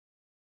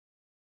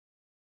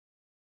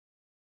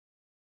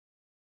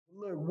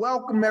Look,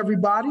 welcome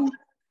everybody.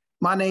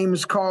 My name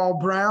is Carl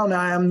Brown.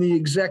 I am the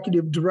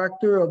executive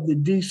director of the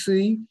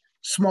DC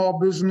Small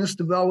Business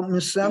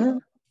Development Center.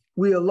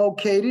 We are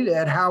located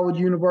at Howard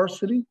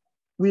University.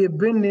 We have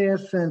been there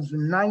since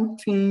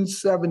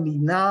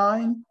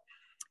 1979.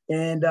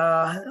 And,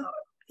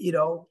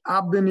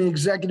 I've been the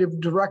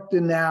executive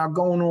director now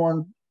going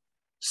on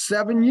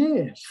 7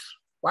 years.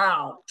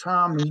 Wow,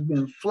 time has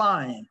been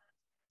flying.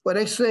 But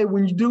they say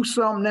when you do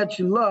something that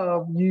you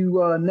love,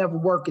 you never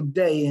work a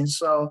day. And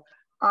so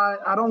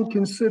I don't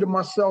consider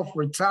myself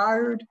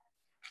retired,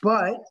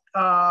 but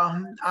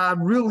I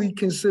really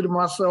consider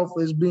myself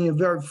as being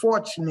very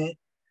fortunate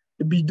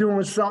to be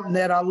doing something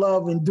that I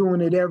love and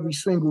doing it every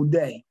single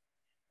day.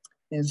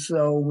 And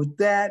so with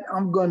that,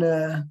 I'm going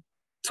to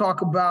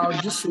talk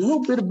about just a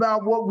little bit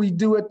about what we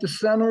do at the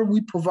center.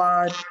 We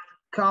provide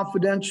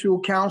confidential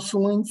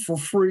counseling for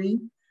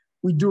free.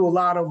 We do a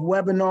lot of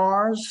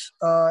webinars.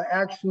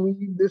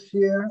 Actually, this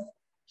year,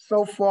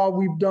 so far,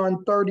 we've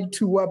done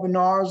 32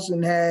 webinars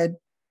and had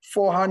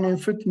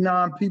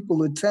 459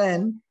 people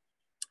attend.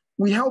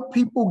 We help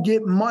people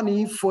get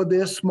money for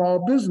their small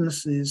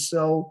businesses.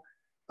 So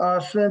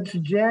since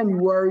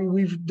January,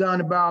 we've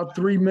done about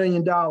 $3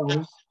 million.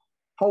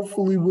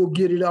 Hopefully, we'll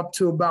get it up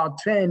to about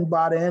 10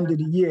 by the end of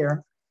the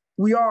year.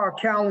 We are a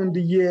calendar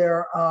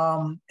year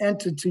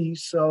entity,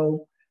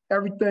 so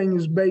everything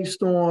is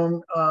based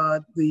on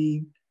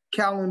the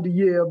calendar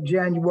year of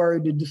January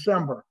to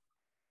December.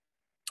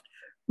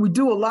 We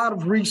do a lot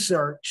of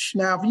research.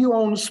 Now, if you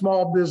own a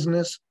small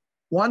business,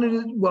 two of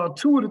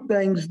the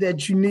things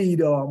that you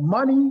need are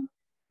money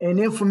and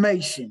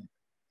information.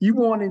 You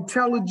want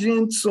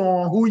intelligence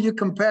on who your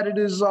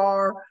competitors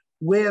are,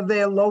 where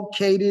they're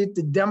located,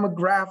 the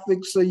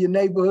demographics of your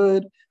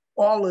neighborhood,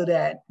 all of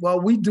that. Well,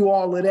 we do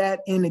all of that,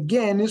 and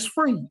again, it's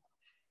free.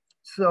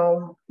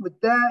 So with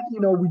that,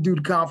 we do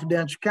the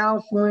confidential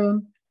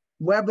counseling,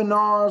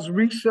 webinars,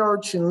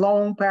 research, and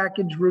loan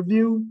package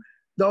review.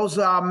 Those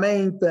are our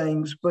main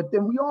things. But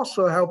then we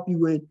also help you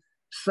with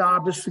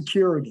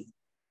cybersecurity.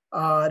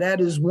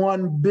 That is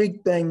one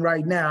big thing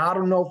right now. I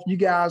don't know if you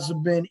guys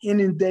have been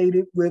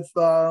inundated with,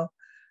 cyber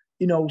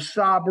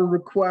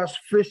requests,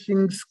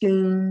 phishing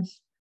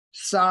schemes,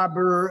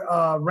 cyber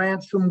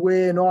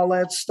ransomware, and all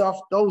that stuff.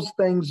 Those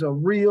things are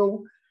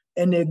real.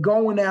 And they're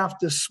going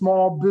after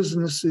small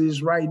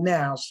businesses right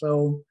now.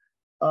 So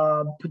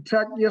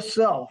protect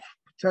yourself.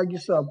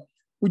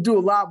 We do a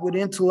lot with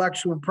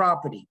intellectual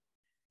property.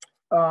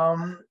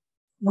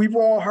 We've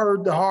all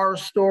heard the horror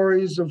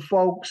stories of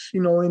folks,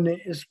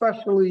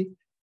 especially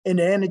in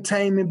the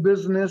entertainment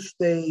business.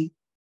 They,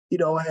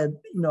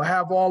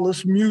 have all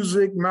this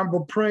music.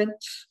 Remember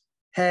Prince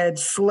had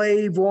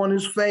Slave on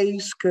his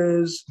face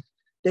because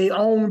they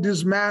owned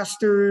his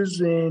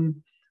masters, and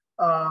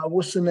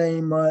what's the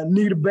name?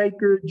 Nita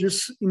Baker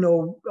just,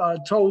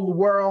 told the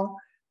world,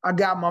 I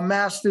got my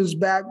masters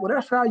back. Well,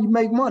 that's how you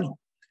make money.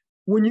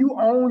 When you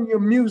own your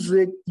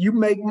music, you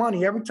make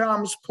money. Every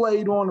time it's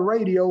played on the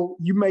radio,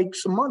 you make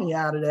some money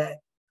out of that.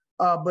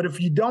 But if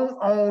you don't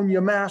own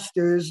your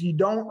masters, you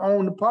don't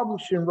own the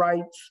publishing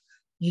rights,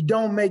 you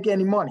don't make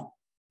any money,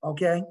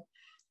 okay?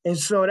 And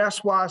so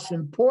that's why it's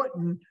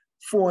important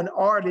for an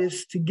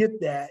artist to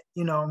get that,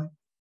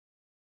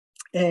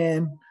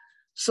 And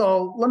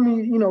so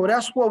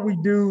that's what we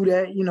do.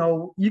 That,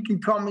 you can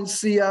come and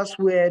see us.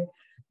 We're at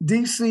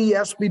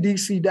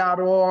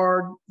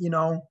DCSBDC.org.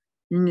 You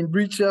can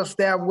reach us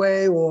that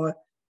way, or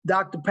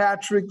Dr.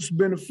 Patrick's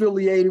been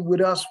affiliated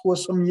with us for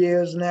some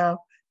years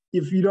now.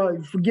 If you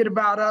don't forget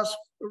about us,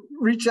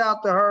 reach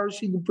out to her.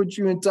 She can put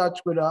you in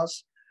touch with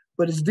us.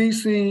 But it's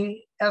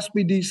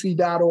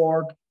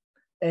DCSBDC.org,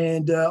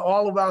 and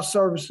all of our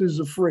services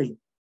are free.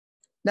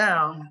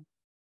 Now,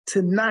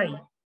 tonight,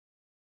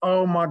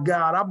 oh my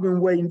God, I've been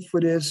waiting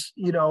for this,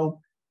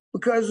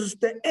 because it's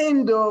the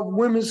end of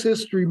Women's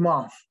History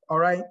Month, all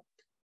right?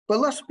 But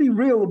let's be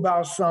real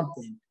about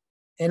something.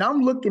 And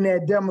I'm looking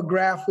at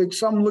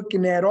demographics, I'm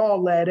looking at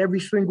all that every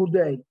single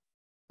day.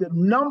 The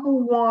number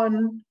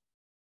one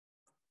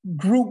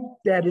group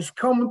that is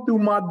coming through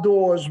my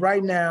doors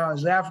right now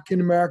is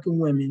African-American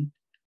women.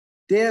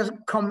 They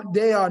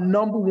are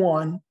number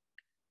one,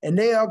 and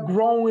they are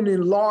growing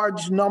in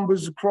large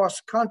numbers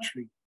across the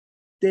country.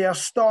 They are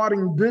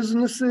starting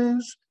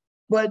businesses,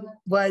 but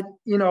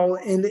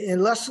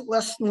and let's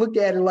look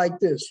at it like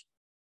this.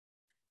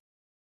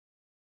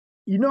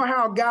 You know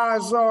how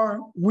guys are?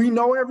 We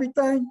know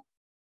everything.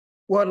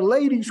 Well, the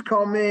ladies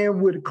come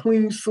in with a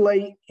clean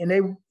slate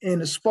and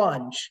a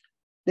sponge.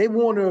 They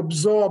want to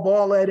absorb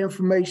all that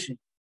information.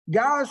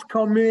 Guys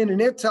come in and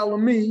they're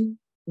telling me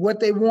what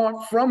they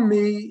want from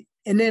me,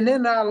 and then they're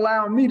not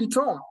allowing me to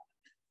talk.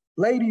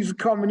 Ladies are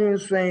coming in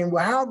saying,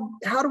 well,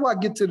 how do I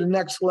get to the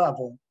next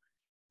level?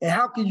 And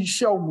how can you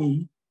show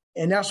me?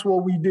 And that's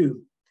what we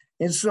do.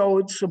 And so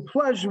it's a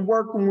pleasure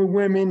working with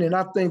women, and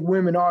I think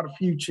women are the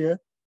future.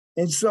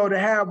 And so to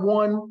have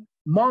 1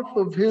 month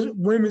of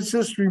Women's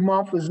History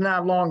Month is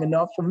not long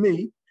enough for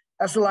me.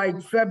 That's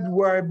like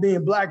February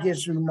being Black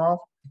History Month.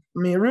 I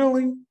mean,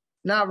 really?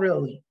 Not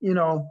really.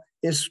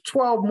 It's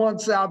 12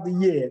 months out the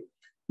year.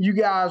 you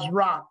guys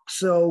rock.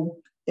 So,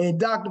 and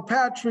Dr.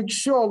 Patrick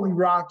surely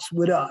rocks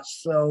with us.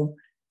 So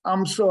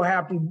I'm so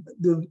happy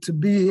to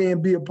be here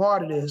and be a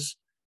part of this.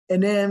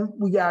 And then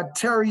we got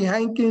Terry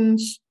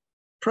Hankins,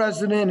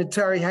 president of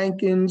Terry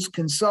Hankins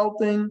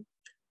Consulting,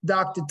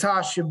 Dr.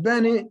 Tasha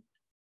Bennett,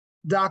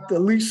 Dr.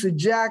 Lisa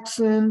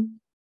Jackson,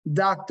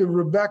 Dr.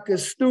 Rebecca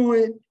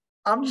Stewart.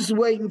 I'm just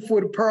waiting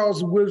for the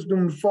pearls of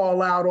wisdom to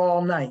fall out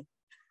all night.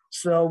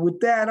 So with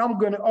that, I'm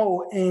going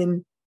to,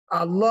 and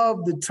I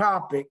love the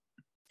topic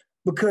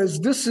because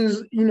this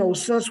is,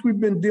 since we've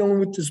been dealing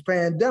with this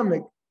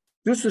pandemic,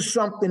 this is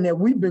something that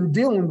we've been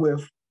dealing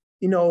with.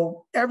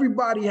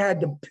 Everybody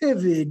had to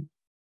pivot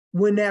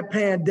when that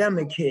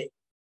pandemic hit.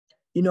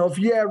 If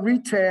you had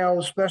retail,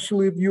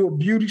 especially if you're a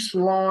beauty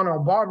salon or a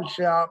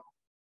barbershop,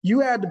 you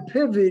had to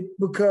pivot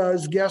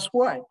because guess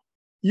what?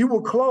 You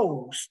were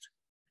closed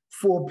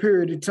for a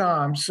period of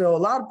time. So a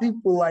lot of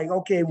people like,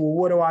 okay, well,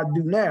 what do I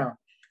do now?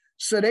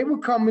 So they were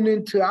coming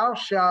into our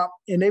shop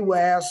and they were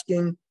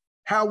asking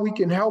how we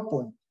can help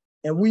them.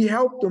 And we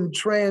helped them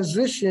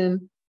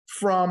transition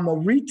from a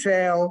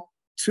retail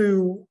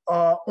to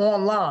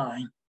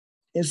online.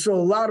 And so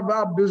a lot of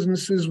our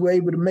businesses were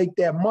able to make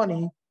that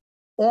money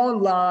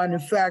online. In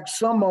fact,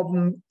 some of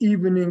them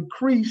even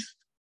increased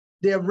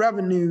their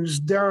revenues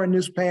during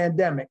this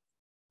pandemic.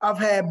 I've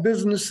had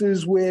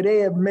businesses where they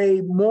have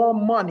made more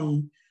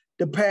money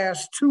the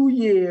past 2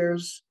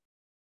 years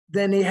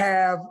than they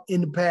have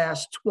in the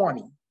past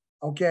 20,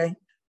 okay?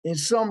 In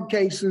some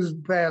cases,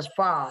 the past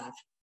 5.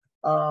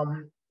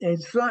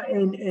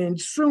 And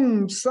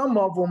soon, some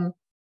of them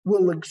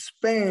will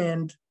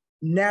expand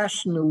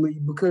nationally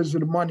because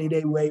of the money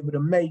they were able to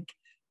make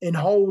and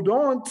hold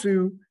on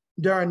to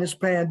during this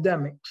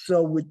pandemic.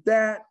 So with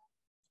that,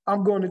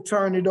 I'm going to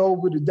turn it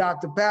over to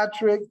Dr.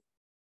 Patrick,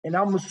 and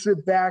I'm going to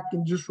sit back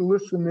and just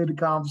listen to the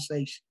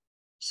conversation.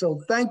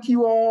 So thank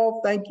you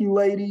all. Thank you,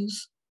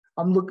 ladies.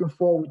 I'm looking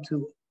forward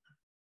to it.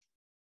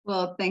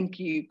 Well, thank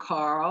you,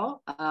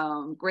 Carl.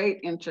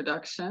 Great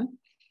introduction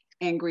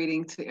and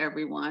greeting to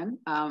everyone.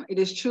 It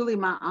is truly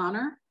my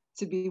honor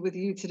to be with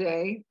you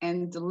today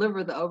and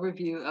deliver the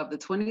overview of the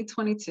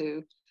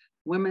 2022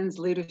 Women's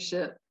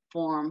Leadership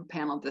Forum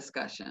panel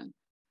discussion,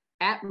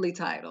 aptly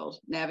titled,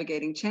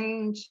 Navigating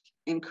Change,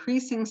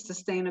 Increasing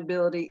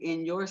Sustainability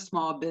in Your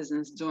Small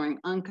Business During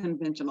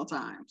Unconventional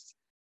Times.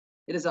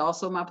 It is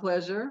also my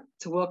pleasure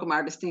to welcome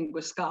our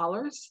distinguished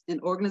scholars in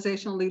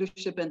organizational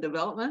leadership and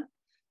development,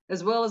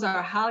 as well as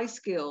our highly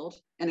skilled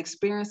and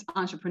experienced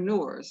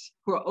entrepreneurs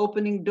who are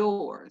opening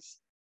doors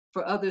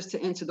for others to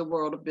enter the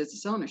world of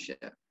business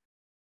ownership.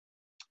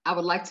 I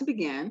would like to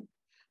begin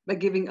by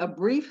giving a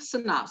brief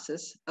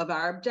synopsis of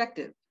our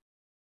objective,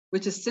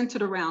 which is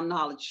centered around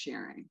knowledge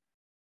sharing.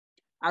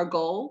 Our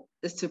goal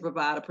is to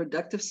provide a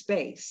productive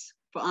space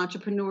for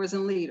entrepreneurs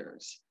and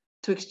leaders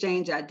to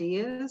exchange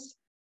ideas,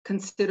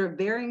 consider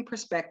varying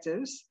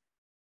perspectives,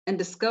 and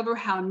discover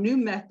how new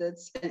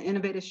methods and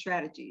innovative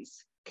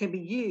strategies can be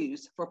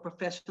used for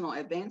professional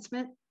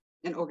advancement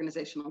and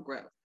organizational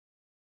growth.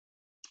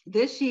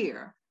 This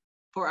year,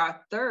 for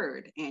our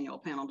 3rd annual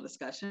panel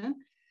discussion,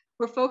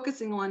 we're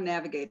focusing on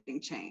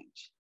navigating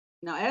change.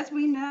 Now, as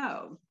we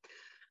know,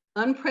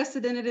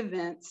 unprecedented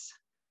events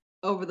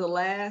over the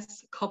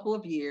last couple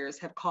of years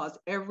have caused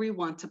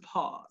everyone to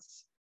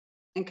pause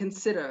and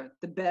consider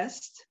the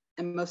best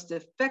and most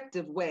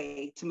effective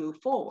way to move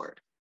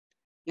forward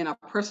in our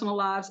personal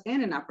lives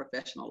and in our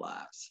professional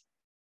lives.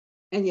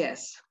 And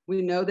yes,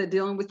 we know that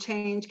dealing with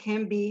change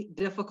can be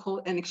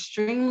difficult and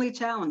extremely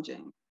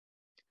challenging,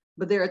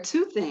 but there are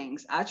 2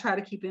 things I try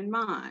to keep in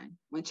mind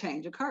when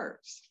change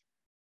occurs.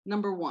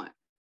 Number 1,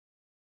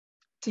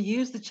 to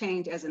use the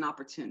change as an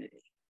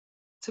opportunity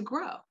to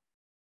grow,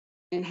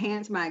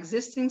 enhance my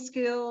existing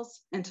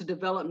skills, and to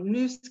develop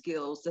new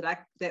skills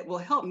that will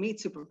help me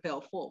to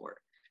propel forward.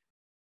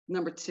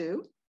 Number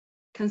 2,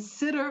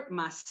 consider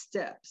my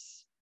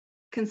steps.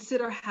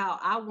 Consider how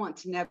I want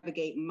to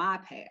navigate my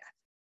path.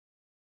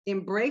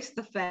 Embrace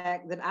the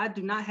fact that I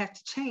do not have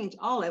to change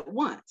all at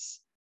once.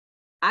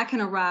 I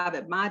can arrive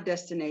at my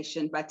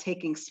destination by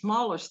taking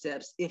smaller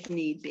steps if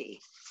need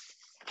be.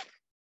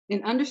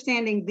 In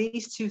understanding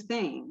these 2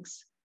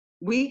 things,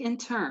 we in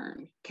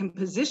turn can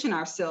position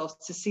ourselves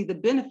to see the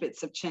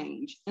benefits of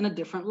change in a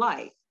different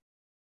light.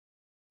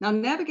 Now,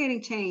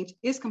 navigating change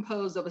is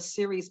composed of a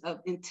series of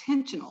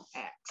intentional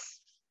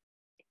acts.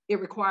 It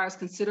requires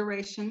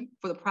consideration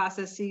for the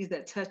processes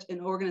that touch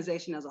an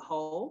organization as a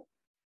whole,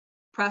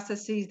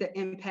 processes that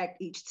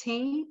impact each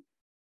team,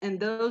 and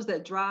those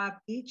that drive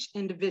each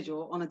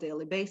individual on a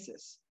daily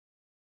basis.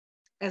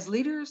 As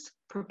leaders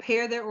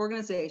prepare their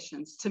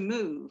organizations to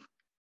move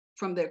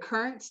from their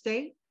current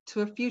state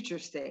to a future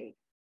state,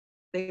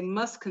 they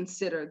must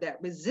consider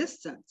that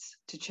resistance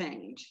to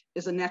change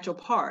is a natural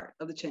part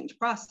of the change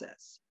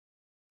process.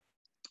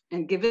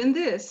 And given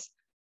this,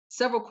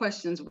 several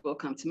questions will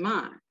come to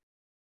mind.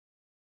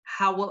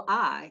 How will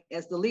I,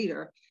 as the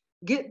leader,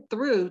 get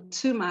through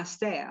to my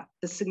staff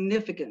the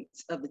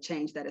significance of the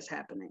change that is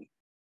happening?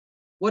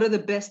 What are the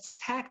best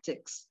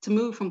tactics to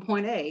move from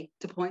point A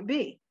to point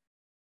B?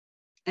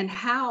 And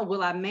how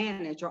will I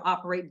manage or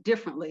operate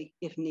differently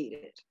if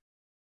needed?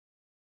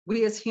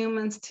 We as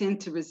humans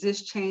tend to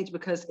resist change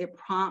because it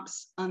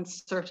prompts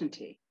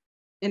uncertainty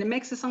and it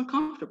makes us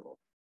uncomfortable.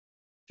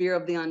 Fear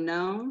of the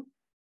unknown,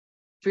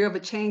 fear of a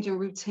change in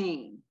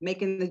routine,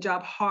 making the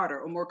job harder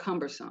or more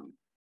cumbersome,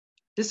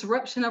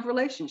 disruption of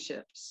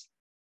relationships,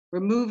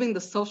 removing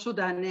the social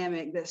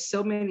dynamic that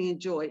so many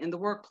enjoy in the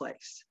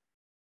workplace.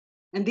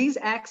 And these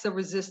acts of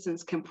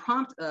resistance can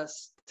prompt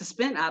us to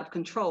spin out of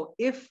control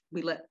if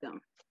we let them,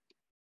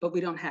 but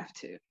we don't have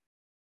to.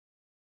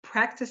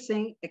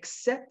 Practicing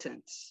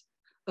acceptance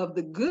of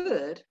the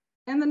good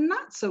and the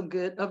not so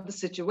good of the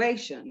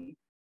situation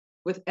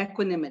with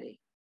equanimity,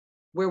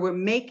 where we're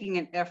making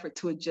an effort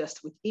to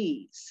adjust with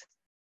ease.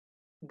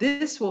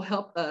 This will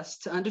help us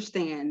to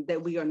understand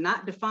that we are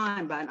not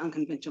defined by an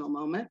unconventional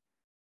moment.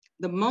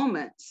 The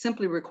moment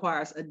simply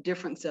requires a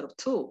different set of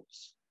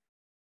tools.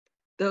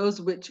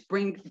 Which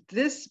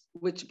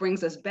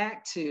brings us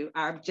back to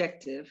our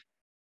objective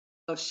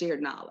of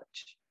shared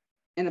knowledge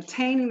and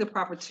obtaining the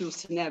proper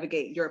tools to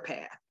navigate your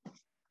path.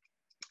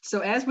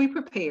 So as we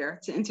prepare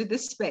to enter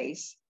this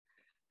space,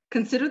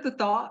 consider the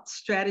thoughts,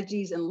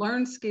 strategies, and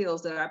learned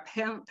skills that our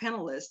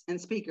panelists and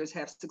speakers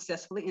have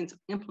successfully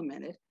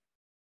implemented.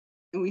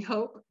 And we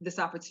hope this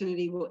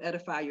opportunity will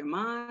edify your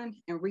mind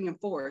and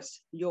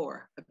reinforce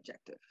your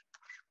objective.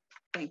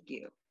 Thank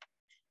you.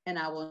 And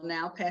I will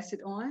now pass it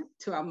on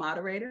to our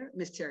moderator,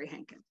 Ms. Terry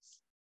Hankins.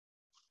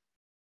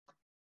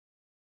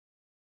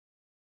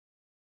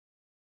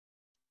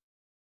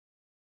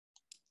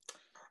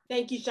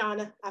 Thank you,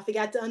 Shauna. I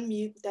forgot to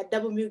unmute. That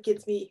double mute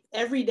gets me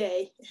every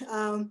day.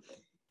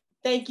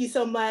 Thank you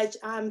so much.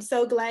 I'm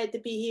so glad to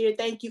be here.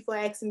 Thank you for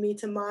asking me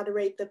to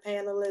moderate the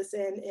panelists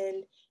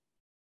and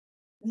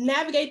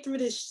navigate through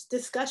this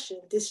discussion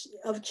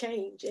of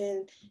change.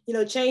 And, you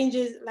know, change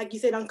is, like you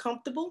said,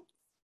 uncomfortable,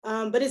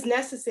 but it's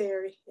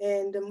necessary.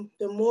 And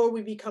the more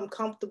we become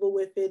comfortable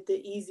with it, the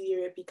easier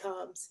it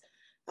becomes.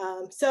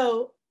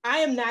 So I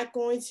am not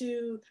going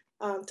to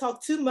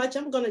talk too much.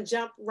 I'm going to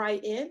jump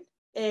right in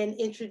and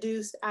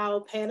introduce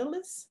our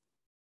panelists.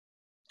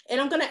 And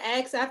I'm going to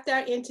ask, after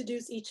I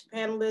introduce each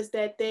panelist,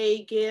 that they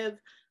give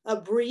a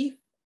brief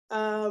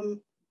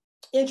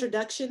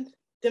introduction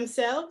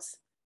themselves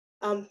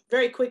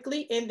very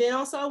quickly. And then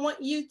also I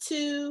want you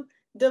to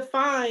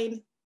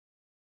define,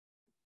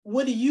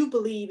 what do you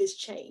believe is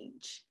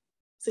change?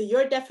 So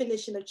your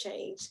definition of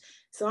change.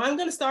 So I'm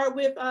going to start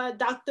with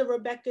Dr.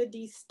 Rebecca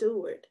D.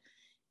 Stewart.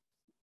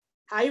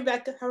 Hi,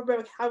 Rebecca.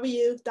 How are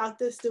you,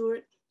 Dr.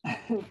 Stewart?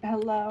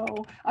 Hello.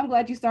 I'm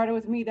glad you started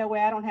with me. That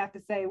way I don't have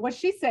to say what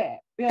she said.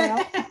 You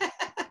know?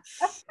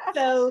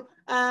 So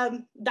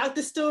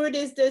Dr. Stewart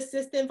is the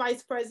Assistant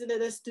Vice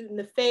President of Student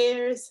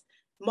Affairs,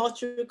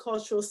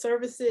 Multicultural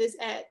Services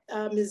at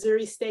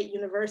Missouri State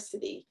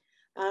University.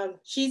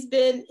 She's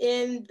been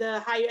in the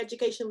higher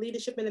education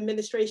leadership and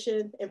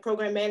administration and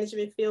program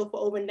management field for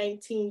over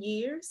 19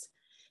 years.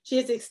 She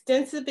has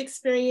extensive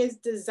experience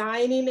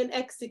designing and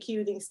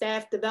executing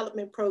staff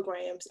development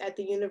programs at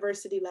the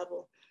university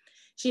level.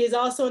 She is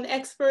also an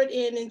expert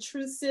in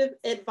intrusive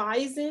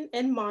advising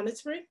and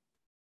monitoring.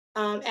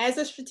 As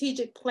a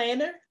strategic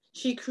planner,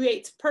 she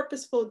creates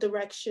purposeful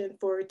direction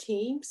for her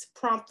teams,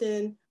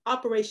 prompting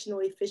operational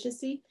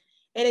efficiency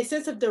and a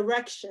sense of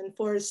direction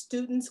for her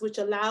students, which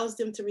allows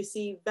them to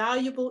receive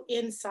valuable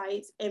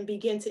insights and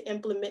begin to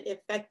implement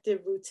effective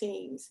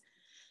routines.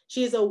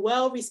 She is a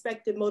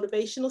well-respected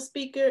motivational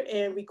speaker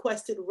and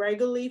requested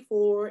regularly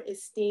for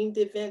esteemed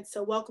events.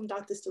 So welcome,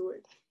 Dr.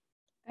 Stewart.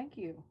 Thank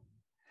you.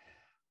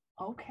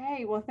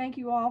 Okay, well, thank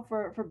you all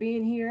for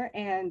being here.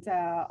 And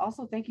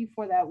also thank you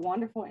for that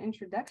wonderful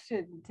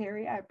introduction,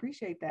 Terry. I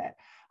appreciate that.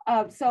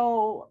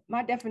 So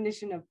my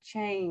definition of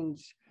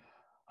change,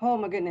 oh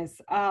my goodness.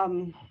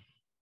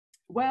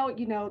 Well,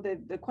 you know,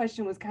 the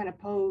question was kind of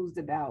posed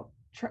about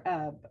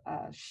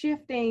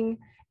shifting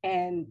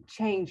and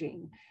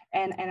changing.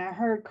 And I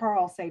heard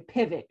Carl say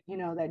pivot, you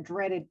know, that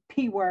dreaded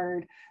P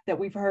word that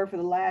we've heard for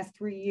the last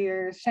 3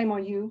 years. Shame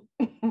on you.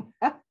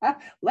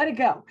 Let it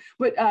go.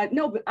 But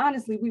no, but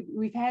honestly,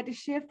 we've had to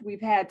shift.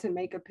 We've had to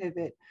make a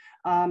pivot.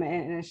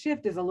 And a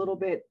shift is a little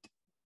bit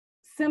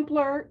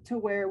simpler to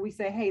where we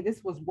say, hey,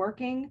 this was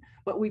working,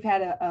 but we've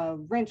had a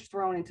wrench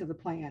thrown into the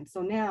plan.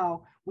 So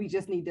now we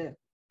just need to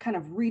kind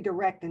of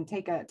redirect and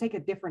take a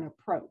different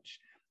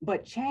approach.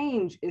 But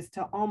change is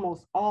to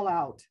almost all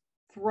out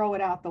throw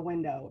it out the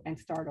window and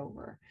start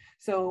over.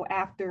 So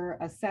after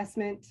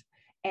assessment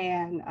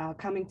and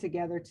coming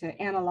together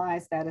to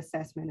analyze that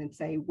assessment and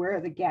say, where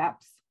are the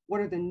gaps?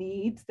 What are the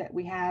needs that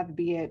we have?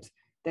 Be it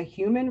the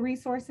human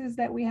resources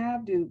that we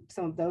have, do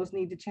some of those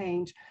need to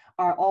change?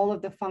 Are all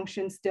of the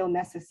functions still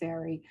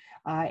necessary?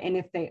 And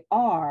if they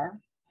are,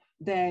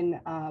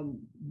 then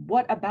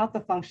what about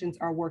the functions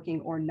are working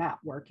or not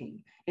working?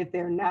 If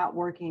they're not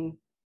working,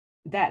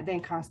 that then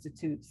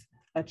constitutes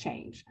a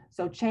change.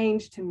 So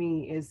change to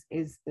me is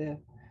the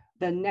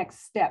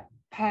next step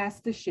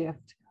past the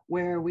shift,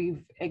 where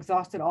we've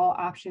exhausted all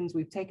options.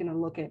 We've taken a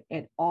look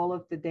at all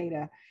of the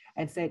data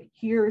and said,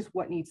 here's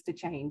what needs to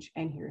change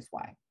and here's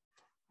why.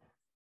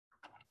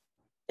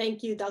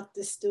 Thank you,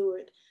 Dr.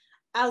 Stewart.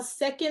 Our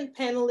second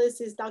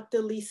panelist is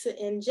Dr. Lisa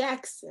N.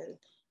 Jackson.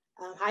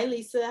 Hi,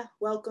 Lisa,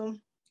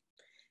 welcome.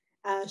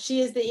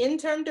 She is the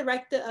Interim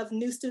Director of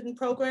New Student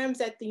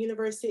Programs at the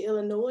University of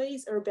Illinois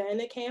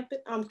Urbana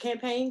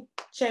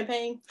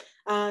Champaign.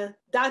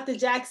 Dr.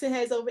 Jackson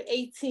has over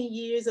 18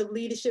 years of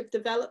leadership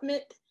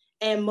development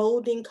and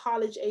molding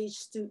college-age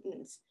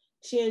students.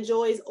 She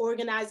enjoys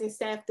organizing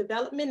staff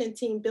development and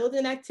team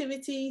building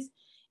activities.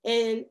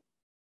 And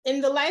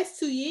in the last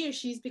 2 years,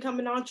 she's become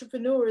an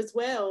entrepreneur as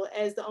well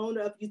as the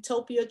owner of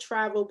Utopia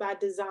Travel by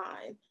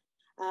Design.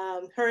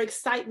 Her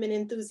excitement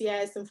and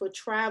enthusiasm for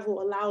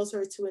travel allows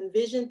her to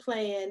envision,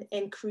 plan,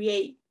 and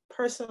create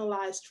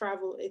personalized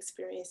travel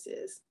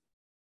experiences.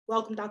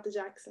 Welcome, Dr.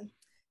 Jackson.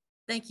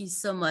 Thank you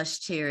so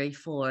much, Terry,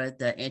 for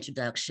the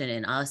introduction.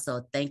 And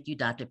also thank you,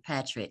 Dr.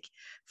 Patrick,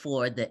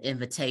 for the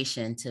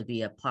invitation to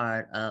be a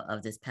part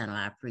of this panel.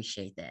 I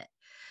appreciate that.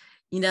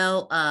 You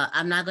know,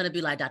 I'm not going to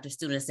be like Dr.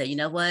 Stewart and say, you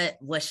know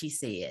what she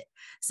said.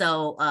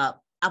 So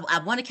I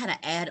want to kind of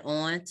add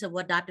on to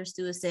what Dr.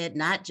 Stewart said,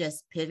 not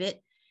just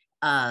pivot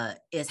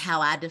is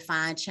how I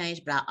define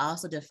change, but I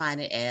also define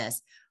it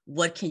as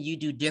what can you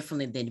do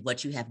differently than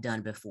what you have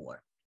done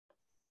before.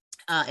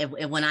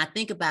 And when I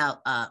think about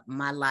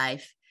my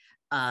life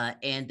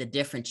and the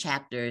different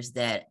chapters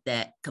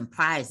that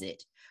comprise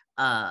it,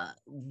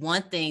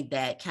 one thing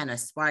that kind of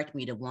sparked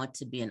me to want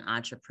to be an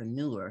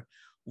entrepreneur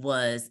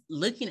was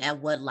looking at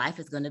what life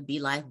is going to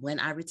be like when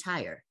I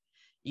retire.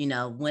 You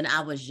know, when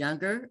I was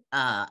younger,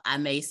 I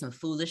made some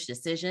foolish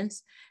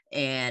decisions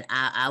and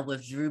I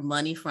withdrew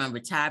money from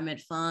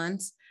retirement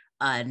funds,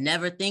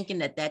 never thinking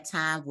that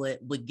time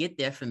would get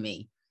there for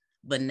me.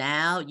 But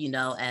now, you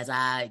know, as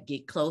I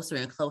get closer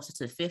and closer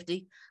to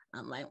 50,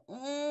 I'm like,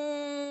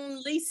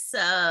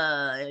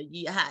 Lisa,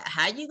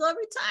 how you gonna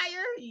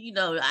retire? You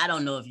know, I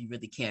don't know if you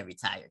really can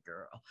retire,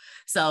 girl.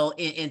 So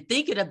in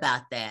thinking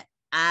about that,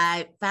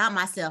 I found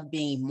myself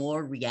being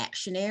more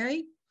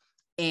reactionary.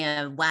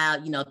 And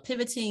while, you know,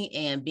 pivoting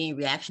and being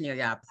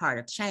reactionary are a part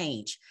of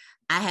change,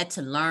 I had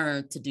to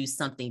learn to do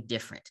something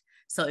different.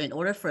 So in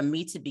order for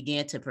me to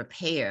begin to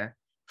prepare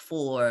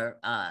for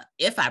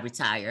if I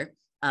retire,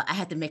 I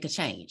had to make a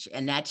change.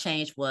 And that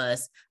change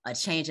was a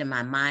change in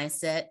my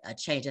mindset, a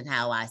change in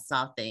how I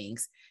saw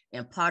things.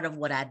 And part of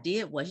what I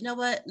did was, you know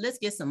what, let's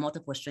get some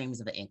multiple streams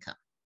of income.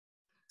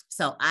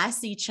 So I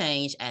see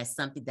change as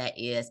something that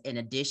is in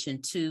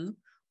addition to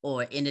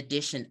or in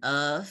addition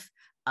of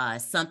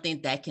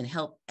something that can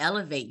help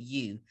elevate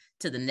you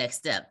to the next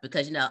step.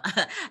 Because, you know,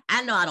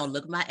 I know I don't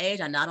look my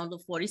age. I know I don't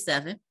look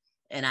 47.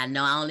 And I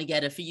know I only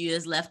got a few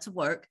years left to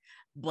work.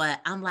 But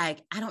I'm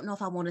like, I don't know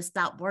if I want to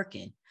stop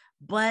working.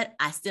 But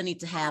I still need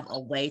to have a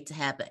way to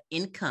have an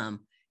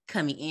income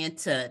coming in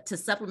to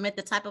supplement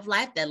the type of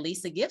life that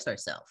Lisa gives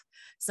herself.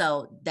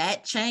 So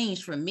that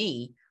change for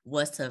me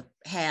was to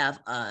have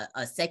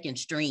a second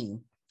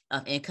stream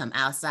of income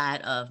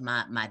outside of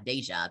my day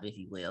job, if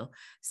you will.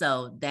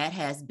 So that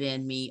has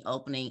been me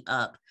opening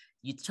up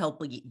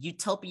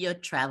Utopia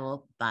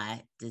Travel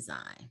by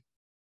Design.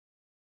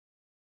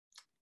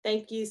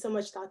 Thank you so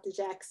much, Dr.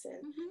 Jackson.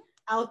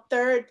 Mm-hmm. Our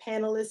third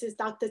panelist is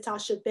Dr.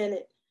 Tasha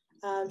Bennett.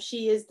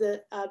 She is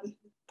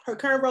her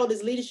current role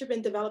is Leadership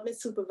and Development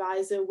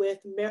Supervisor with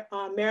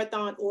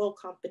Marathon Oil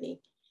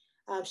Company.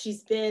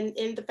 She's been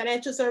in the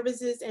financial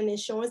services and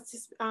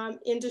insurance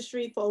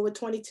industry for over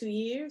 22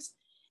 years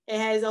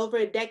and has over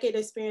a decade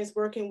of experience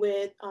working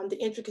with the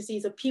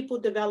intricacies of people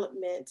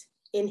development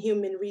in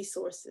human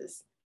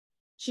resources.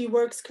 She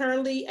works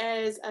currently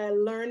as a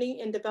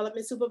learning and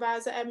development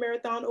supervisor at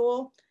Marathon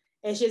Oil,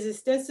 and she has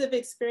extensive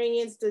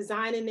experience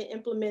designing and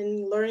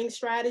implementing learning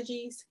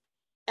strategies,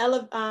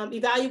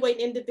 evaluate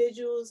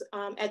individuals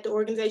at the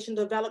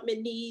organizational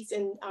development needs,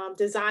 and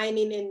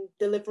designing and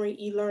delivering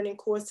e-learning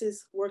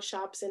courses,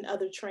 workshops, and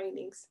other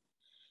trainings.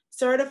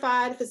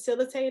 Certified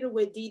facilitator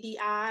with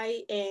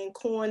DDI and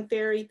Korn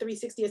Ferry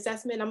 360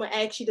 assessment. I'm gonna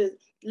ask you to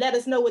let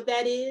us know what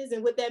that is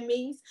and what that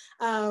means.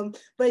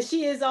 But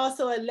she is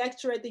also a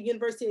lecturer at the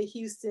University of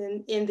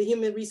Houston in the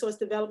Human Resource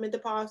Development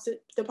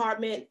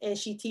Department, and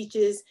she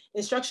teaches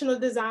instructional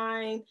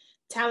design,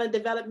 talent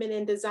development,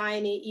 and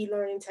designing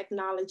e-learning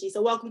technology.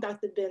 So welcome,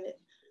 Dr.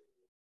 Bennett.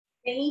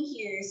 Thank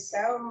you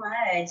so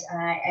much.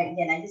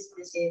 Again, I just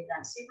want to say that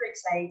I'm super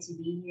excited to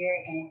be here,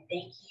 and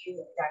thank you,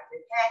 Dr.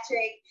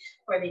 Patrick,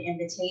 for the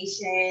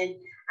invitation.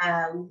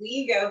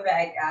 We go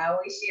back, I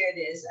always share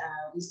this,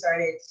 we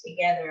started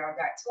together our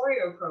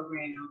doctoral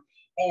program,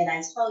 and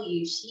I tell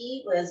you,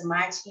 she was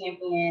my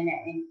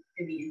champion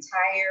for the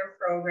entire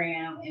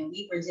program, and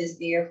we were just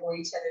there for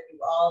each other through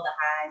all the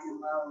highs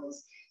and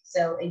lows.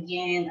 So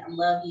again, I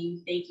love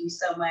you. Thank you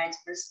so much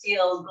for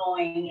still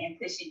going and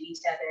pushing each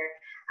other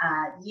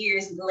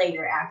years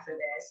later after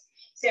this.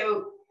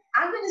 So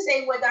I'm going to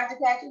say what Dr.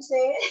 Patrick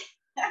said.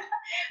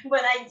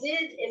 What I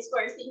did as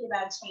far as thinking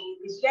about change,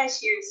 because you guys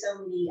shared so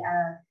many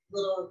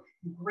little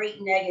great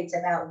nuggets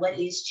about what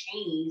is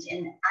change.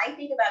 And I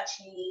think about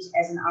change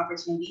as an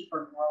opportunity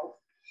for growth,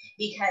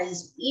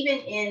 because even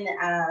in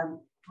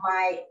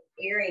my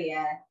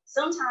area,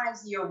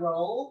 sometimes your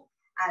role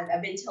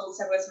I've been told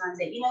several times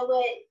that, you know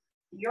what,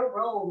 your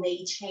role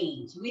may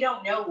change. We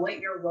don't know what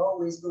your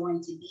role is going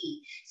to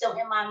be. So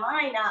in my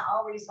mind, I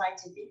always like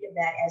to think of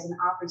that as an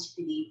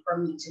opportunity for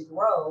me to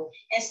grow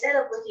instead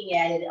of looking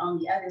at it on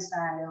the other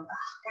side of, oh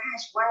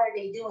gosh, why are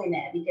they doing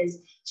that? Because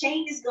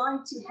change is going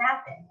to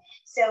happen.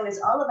 So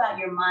it's all about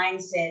your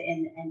mindset.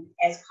 And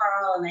as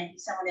Carl and I think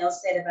someone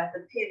else said about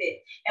the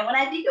pivot. And when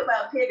I think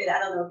about pivot, I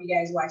don't know if you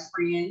guys watch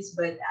Friends,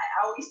 but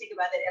I always think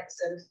about that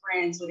episode of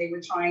Friends where they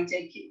were trying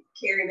to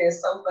carry their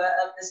sofa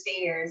up the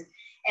stairs.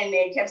 And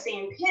they kept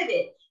saying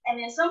pivot. And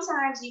then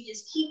sometimes you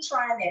just keep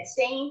trying that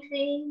same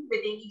thing, but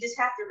then you just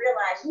have to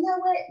realize, you know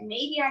what,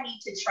 maybe I need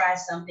to try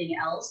something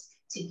else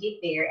to get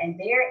there. And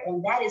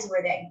that is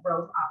where that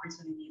growth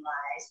opportunity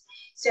lies.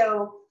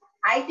 So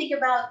I think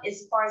about,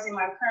 as far as in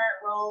my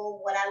current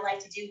role, what I like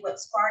to do, what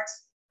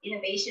sparks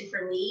innovation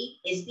for me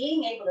is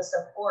being able to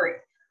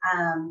support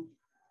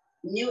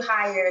new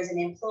hires and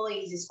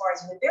employees as far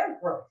as with their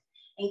growth,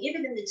 and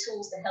giving them the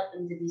tools to help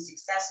them to be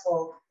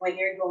successful when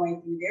they're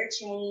going through their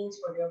change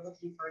or they're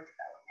looking for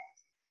development.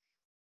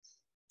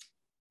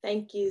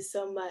 Thank you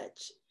so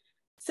much.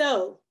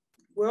 So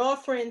we're all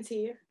friends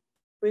here.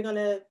 We're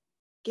gonna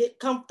get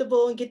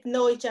comfortable and get to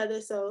know each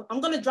other. So I'm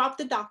gonna drop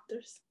the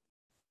doctors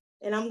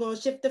and I'm gonna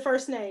shift the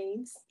first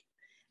names.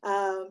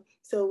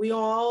 So we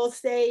all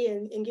stay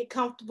and get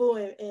comfortable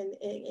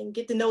and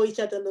get to know each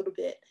other a little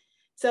bit.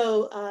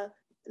 So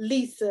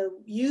Lisa,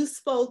 you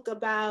spoke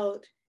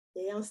about,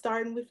 yeah, I'm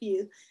starting with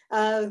you.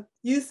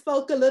 You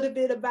spoke a little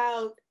bit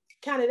about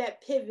kind of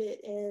that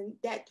pivot and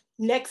that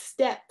next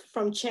step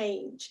from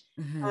change.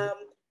 Mm-hmm.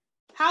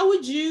 How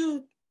would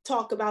you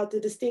talk about the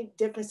distinct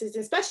differences,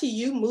 especially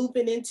you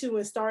moving into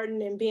and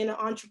starting and being an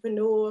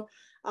entrepreneur,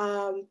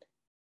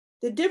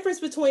 the difference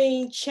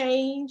between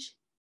change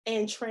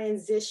and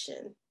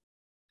transition?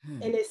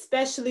 And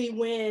especially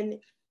when,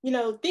 you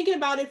know, thinking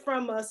about it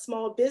from a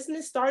small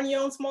business, starting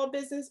your own small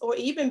business, or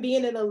even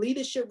being in a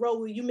leadership role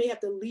where you may have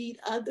to lead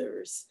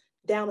others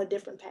down a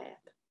different path.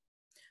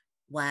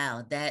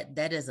 Wow,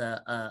 that is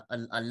a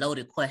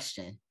loaded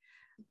question.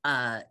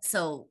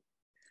 So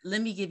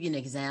let me give you an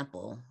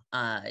example.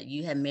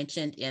 You had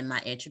mentioned in my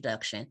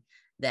introduction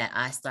that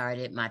I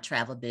started my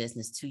travel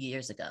business 2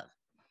 years ago.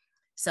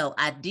 So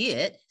I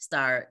did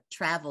start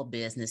travel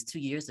business 2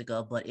 years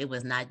ago, but it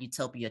was not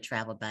Utopia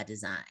Travel by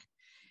Design.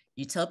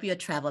 Utopia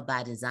Travel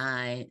by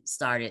Design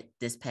started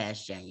this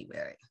past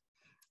January.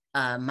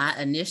 My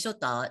initial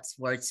thoughts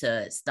were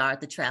to start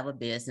the travel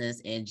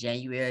business in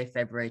January,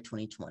 February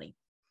 2020.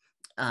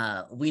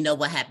 We know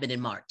what happened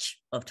in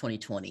March of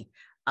 2020.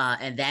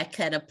 And that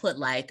kind of put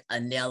like a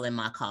nail in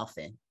my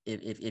coffin,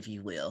 if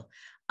you will.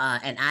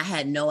 And I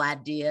had no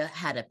idea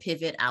how to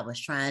pivot. I was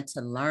trying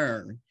to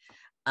learn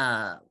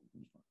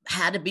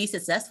how to be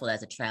successful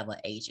as a travel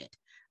agent.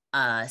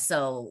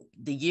 So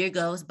the year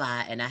goes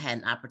by and I had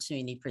an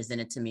opportunity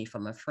presented to me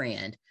from a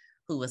friend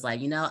who was like,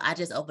 you know, I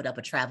just opened up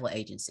a travel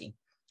agency.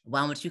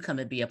 Why don't you come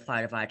and be a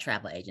part of our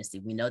travel agency?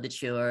 We know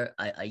that you're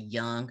a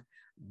young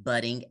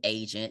budding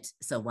agent.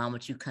 So why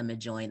don't you come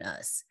and join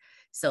us?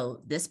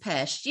 So this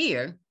past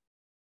year,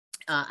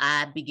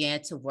 I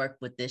began to work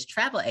with this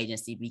travel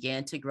agency,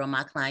 began to grow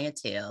my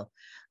clientele.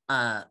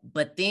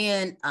 But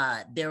then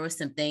there were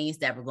some things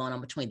that were going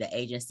on between the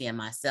agency and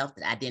myself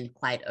that I didn't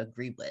quite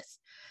agree with.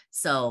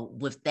 So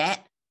with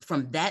that,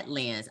 from that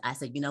lens, I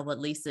said, you know what,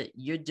 Lisa,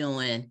 you're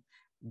doing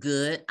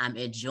good. I'm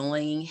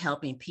enjoying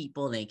helping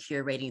people and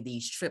curating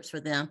these trips for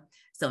them.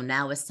 So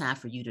now it's time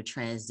for you to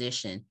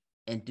transition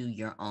and do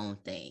your own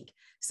thing.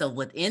 So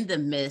within the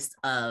midst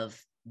of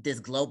this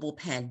global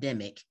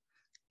pandemic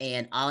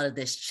and all of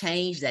this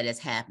change that is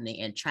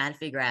happening and trying to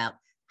figure out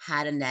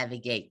how to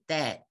navigate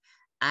that,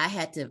 I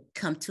had to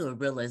come to a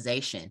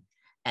realization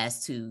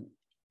as to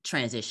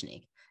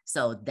transitioning.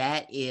 So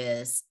that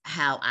is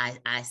how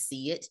I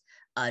see it.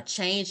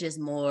 Change is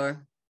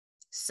more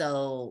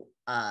so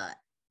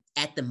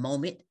at the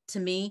moment to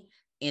me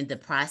in the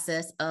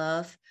process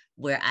of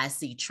where I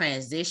see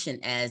transition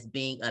as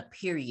being a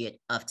period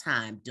of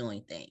time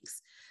doing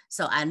things.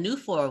 So I knew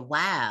for a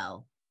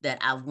while that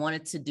I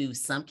wanted to do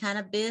some kind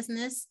of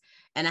business,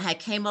 and I had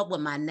came up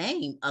with my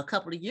name a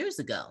couple of years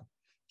ago.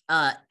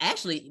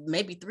 Actually,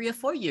 maybe 3 or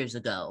 4 years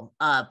ago.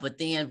 But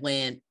then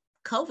when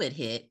COVID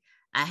hit,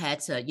 I had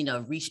to, you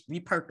know,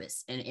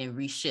 repurpose and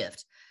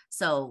reshift.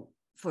 So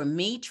for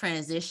me,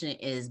 transition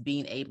is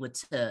being able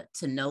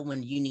to know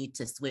when you need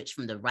to switch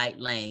from the right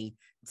lane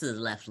to the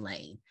left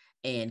lane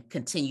and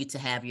continue to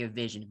have your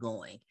vision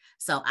going.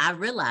 So I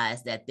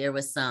realized that there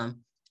was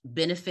some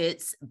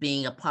benefits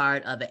being a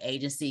part of an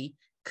agency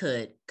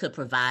could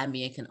provide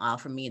me and can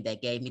offer me, and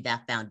that gave me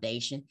that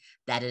foundation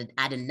that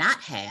I did not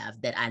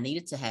have that I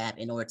needed to have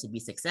in order to be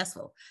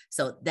successful.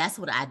 So that's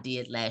what I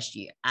did last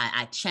year.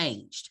 I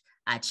changed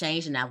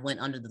and I went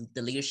under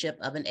the leadership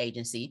of an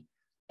agency.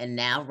 And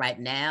now, right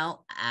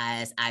now,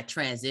 as I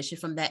transition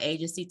from that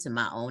agency to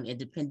my own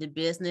independent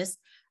business,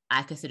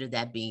 I consider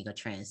that being a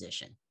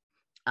transition.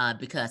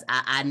 Because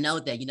I know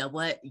that, you know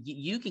what,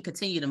 you can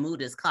continue to move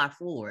this car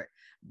forward,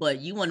 but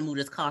you want to move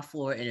this car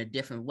forward in a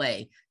different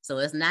way. So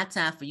it's not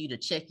time for you to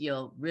check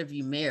your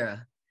rearview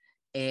mirror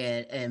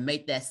and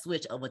make that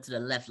switch over to the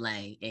left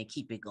lane and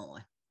keep it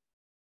going.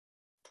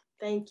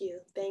 Thank you.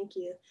 Thank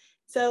you.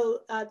 So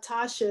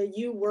Tasha,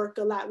 you work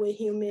a lot with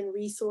human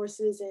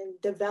resources and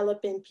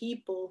developing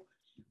people.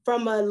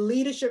 From a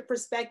leadership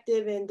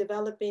perspective and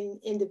developing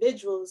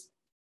individuals,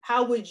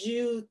 how would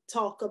you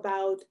talk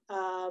about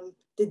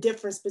the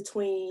difference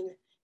between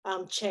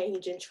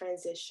change and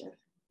transition?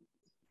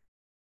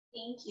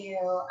 Thank you.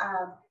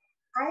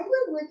 I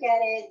would look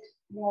at it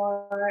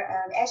more,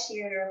 as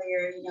shared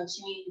earlier,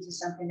 change is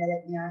something that,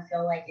 I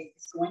feel like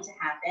it's going to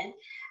happen.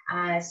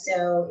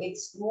 So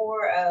it's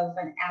more of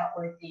an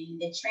outward thing.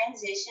 The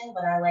transition,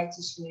 what I like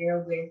to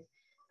share with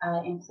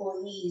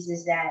employees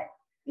is that,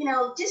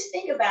 just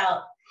think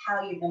about how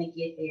you're going to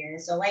get there.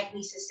 So like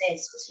Lisa said,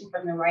 switching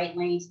from the right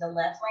lane to the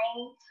left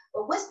lane,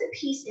 but what's the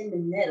piece in the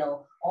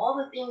middle? All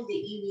the things that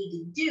you need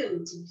to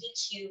do to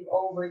get you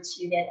over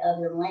to that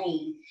other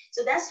lane.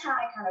 So that's how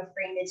I kind of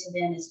frame it to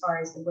them as far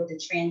as what the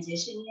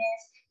transition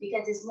is,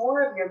 because it's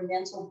more of your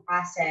mental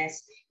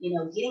process,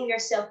 getting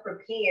yourself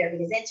prepared,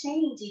 because that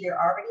change either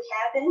already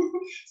happened.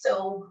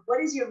 So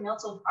what is your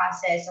mental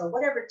process, or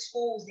whatever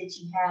tools that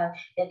you have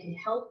that can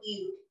help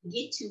you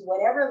get to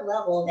whatever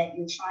level that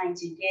you're trying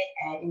to get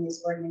at in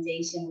this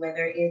organization,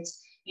 whether it's,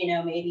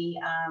 maybe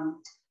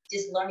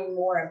just learning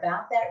more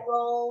about that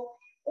role,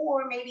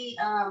 or maybe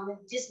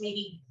just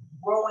maybe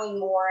growing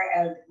more,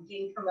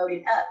 getting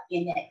promoted up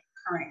in that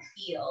current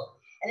field.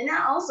 And then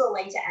I also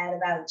like to add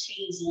about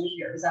change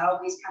leaders. I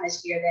always kind of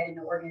share that in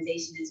the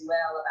organization as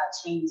well, about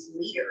change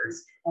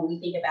leaders when we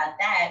think about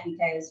that,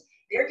 because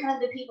they're kind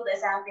of the people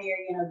that's out there,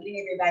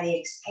 getting everybody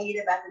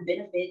excited about the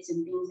benefits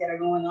and things that are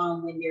going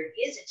on when there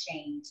is a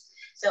change.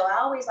 So I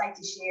always like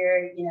to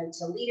share,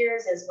 to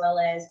leaders as well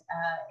as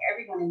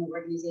everyone in the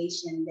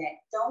organization,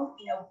 that don't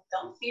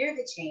fear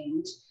the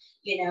change,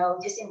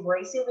 just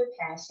embrace it with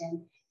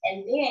passion.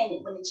 And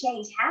then when the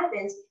change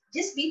happens,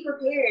 just be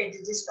prepared to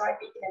just start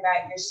thinking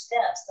about your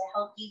steps to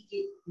help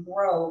you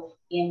grow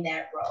in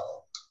that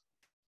role.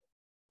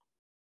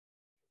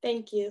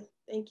 Thank you.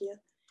 Thank you.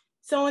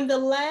 So in the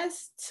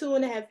last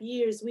 2.5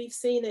 years, we've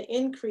seen an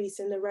increase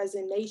in the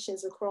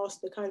resignations across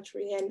the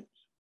country. And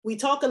we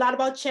talk a lot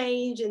about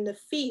change and the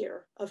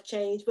fear of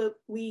change, but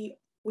we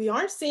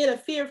aren't seeing a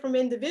fear from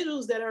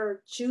individuals that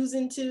are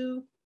choosing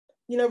to,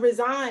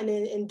 resign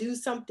and do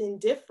something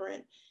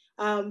different.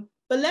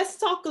 But let's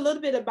talk a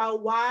little bit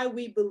about why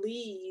we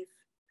believe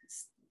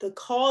the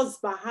cause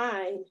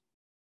behind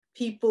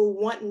people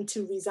wanting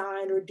to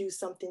resign or do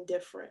something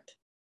different.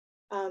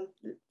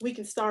 We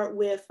can start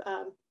with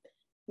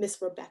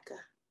Miss Rebecca.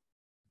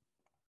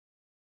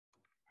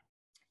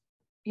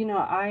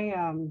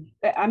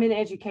 I'm in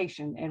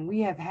education, and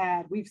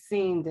we've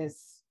seen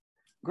this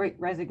great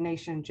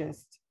resignation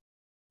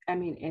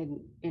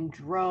in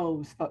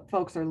droves.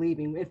 Folks are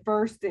leaving. At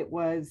first it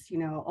was,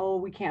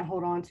 we can't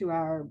hold on to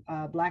our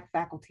Black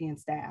faculty and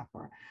staff,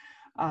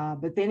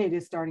 but then it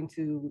is starting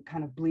to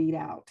kind of bleed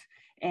out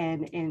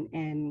and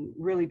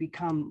really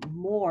become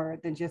more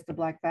than just the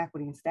Black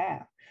faculty and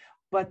staff.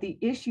 But the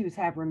issues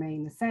have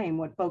remained the same.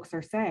 What folks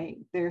are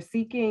saying, they're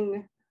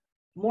seeking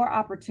more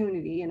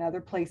opportunity in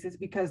other places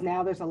because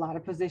now there's a lot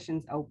of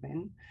positions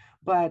open,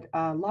 but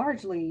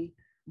largely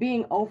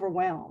being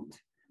overwhelmed.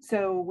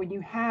 So when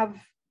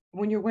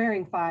you're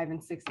wearing 5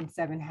 and 6 and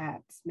 7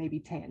 hats, maybe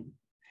 10,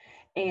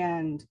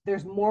 and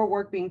there's more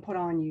work being put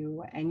on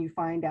you, and you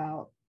find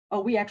out,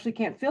 we actually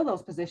can't fill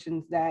those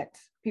positions that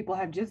people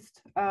have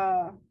just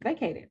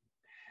vacated.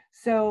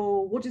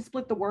 So we'll just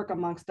split the work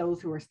amongst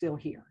those who are still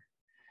here.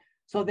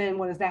 So then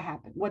what does that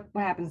happen? What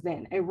happens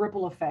then? A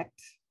ripple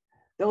effect.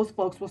 Those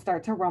folks will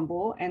start to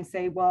rumble and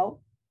say,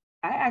 well,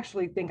 I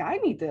actually think I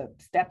need to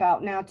step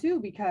out now too,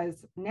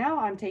 because now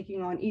I'm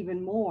taking on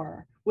even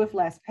more with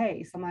less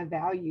pay. So my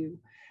value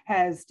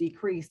has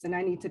decreased, and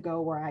I need to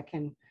go where I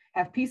can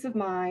have peace of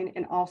mind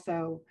and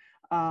also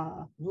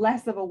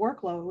less of a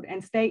workload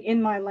and stay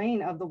in my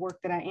lane of the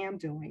work that I am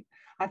doing.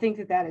 I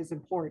think that is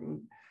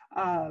important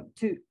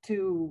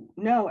to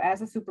know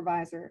as a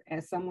supervisor,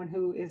 as someone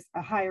who is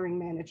a hiring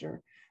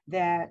manager,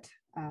 that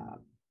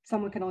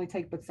someone can only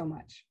take but so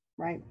much,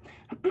 right?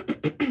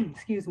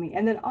 Excuse me.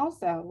 And then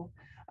also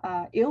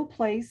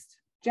ill-placed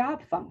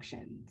job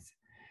functions.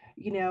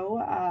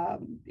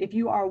 If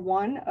you are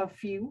one of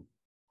few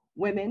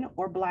women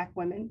or Black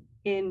women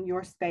in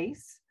your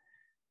space,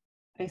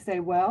 they say,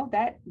 well,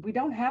 that we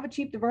don't have a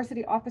chief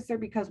diversity officer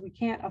because we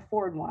can't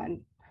afford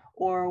one,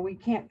 or we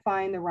can't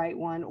find the right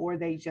one, or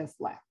they just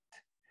left.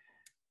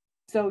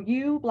 So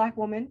you, Black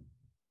woman,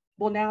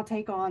 will now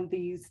take on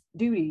these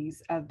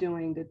duties of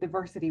doing the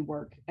diversity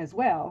work as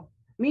well.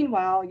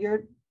 Meanwhile,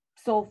 your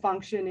sole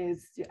function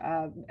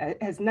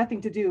has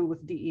nothing to do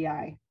with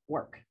DEI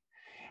work.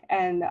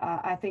 And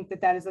I think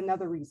that is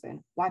another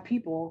reason why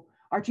people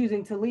are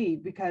choosing to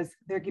leave, because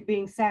they're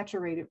being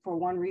saturated for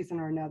one reason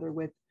or another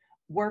with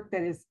work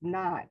that is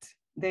not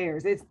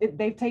theirs.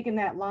 They've taken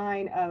that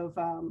line of,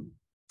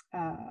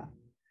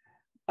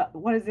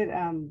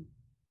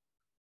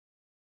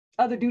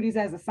 other duties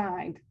as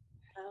assigned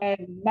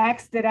and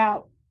maxed it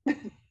out,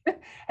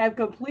 have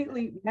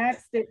completely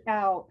maxed it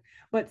out.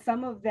 But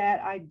some of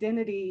that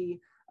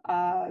identity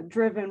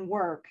driven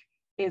work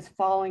is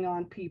falling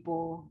on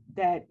people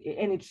that,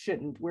 and it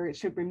shouldn't, where it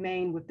should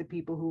remain with the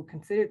people who are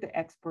considered the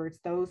experts,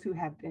 those who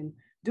have been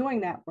doing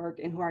that work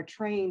and who are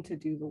trained to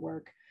do the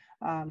work.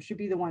 Should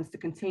be the ones to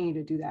continue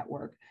to do that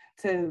work,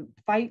 to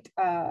fight,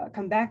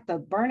 combat the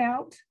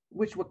burnout,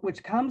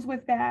 which comes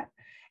with that.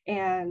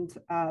 And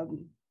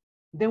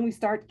then we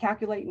start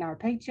calculating our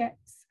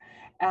paychecks,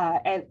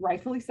 and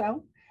rightfully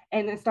so,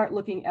 and then start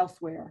looking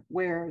elsewhere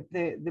where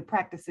the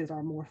practices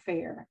are more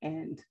fair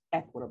and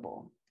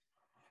equitable.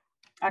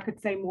 I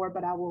could say more,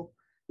 but I will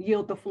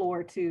yield the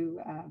floor to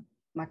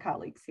my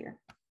colleagues here.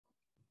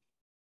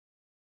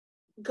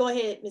 Go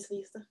ahead, Ms.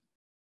 Lisa.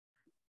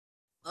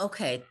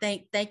 Okay,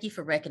 thank you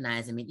for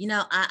recognizing me. You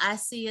know, I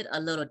see it a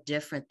little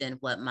different than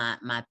what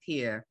my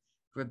peer,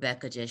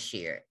 Rebecca, just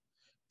shared.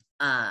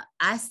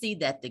 I see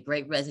that the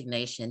Great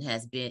Resignation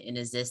has been in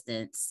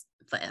existence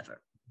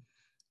forever.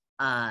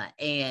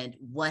 And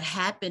what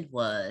happened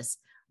was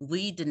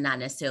we did not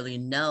necessarily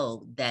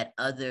know that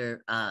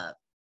other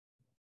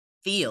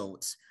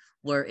fields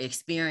were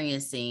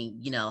experiencing,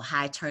 you know,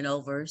 high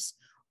turnovers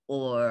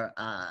or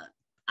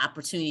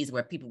opportunities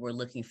where people were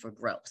looking for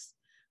growth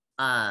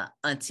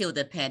until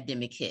the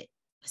pandemic hit.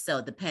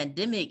 So the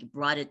pandemic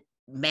brought it,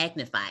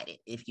 magnified it,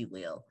 if you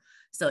will.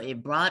 So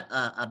it brought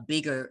a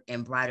bigger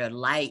and brighter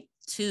light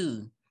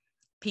to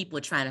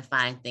people trying to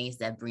find things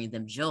that bring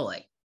them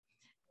joy.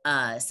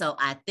 So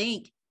I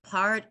think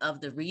part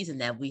of the reason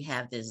that we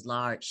have this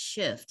large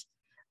shift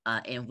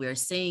and we're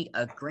seeing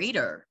a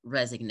greater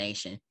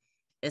resignation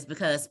is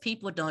because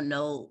people don't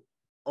know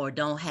or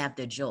don't have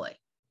the joy.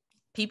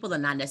 People are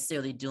not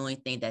necessarily doing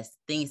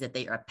things that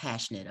they are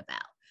passionate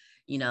about.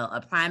 You know,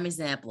 a prime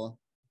example,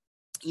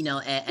 you know,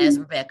 as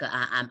Rebecca,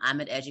 I'm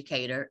an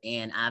educator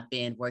and I've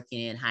been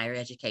working in higher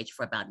education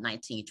for about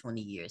 19,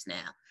 20 years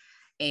now.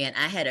 And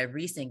I had a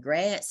recent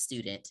grad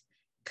student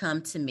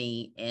come to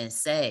me and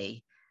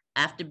say,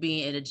 after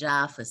being in a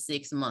job for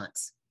 6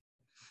 months,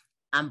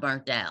 I'm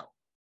burnt out.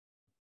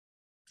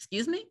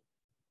 Excuse me?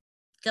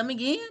 Come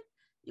again?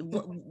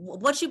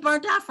 What you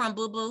burnt out from,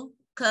 boo-boo?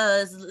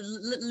 Because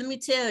let me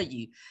tell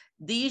you,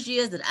 these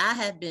years that I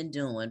have been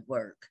doing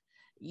work,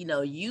 you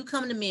know, you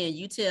come to me and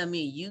you tell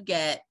me you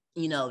got,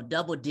 you know,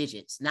 double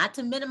digits, not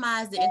to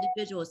minimize the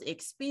individual's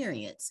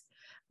experience,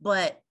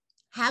 but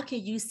how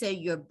can you say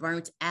you're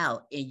burnt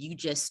out and you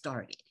just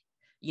started?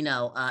 You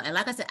know, and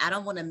like I said, I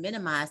don't want to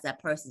minimize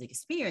that person's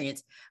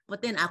experience,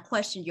 but then I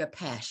question your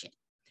passion.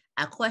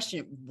 I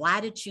question,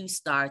 why did you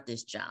start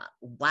this job?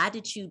 Why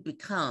did you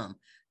become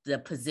the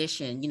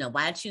position? You know,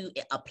 why did you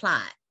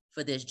apply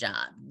for this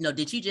job? You know,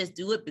 did you just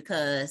do it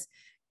because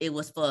it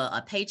was for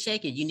a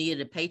paycheck and you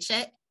needed a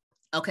paycheck?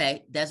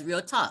 Okay, that's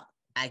real talk.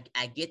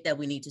 I get that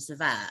we need to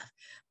survive.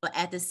 But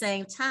at the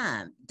same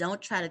time,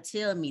 don't try to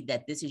tell me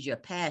that this is your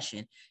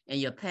passion and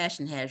your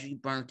passion has you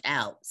burnt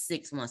out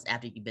 6 months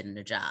after you've been in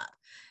the job.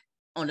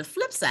 On the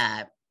flip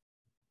side,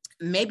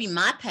 maybe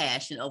my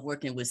passion of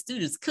working with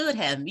students could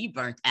have me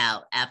burnt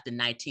out after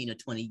 19 or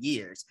 20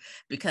 years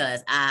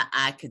because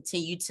I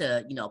continue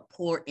to, you know,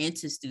 pour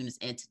into students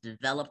and to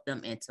develop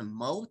them and to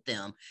mold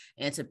them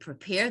and to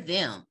prepare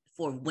them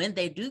for when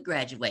they do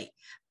graduate.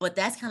 But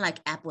that's kind of like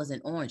apples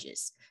and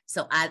oranges.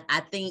 So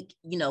I think,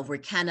 you know, we're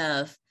kind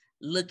of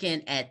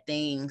looking at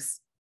things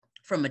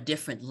from a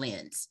different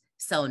lens.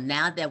 So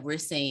now that we're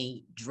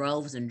seeing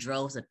droves and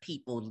droves of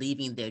people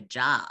leaving their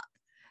job,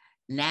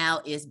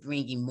 now it's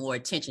bringing more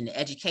attention.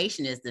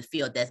 Education is the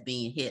field that's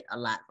being hit a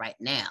lot right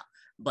now,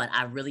 but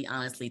I really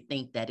honestly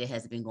think that it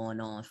has been going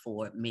on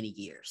for many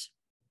years.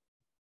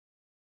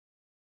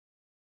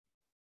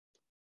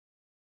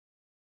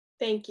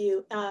 Thank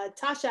you.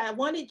 Tasha, I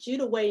wanted you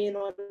to weigh in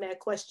on that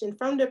question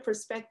from the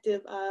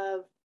perspective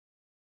of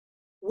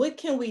what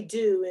can we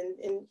do?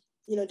 And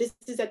you know, this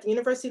is at the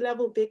university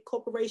level, big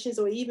corporations,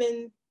 or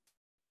even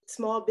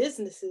small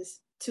businesses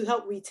to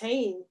help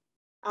retain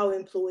our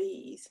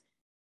employees.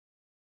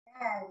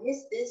 Yeah,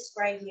 this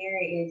right here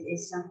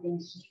is something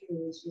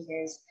huge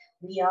because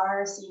we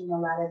are seeing a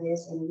lot of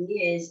this, and it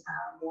is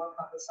more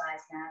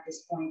publicized now at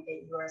this point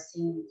that you are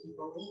seeing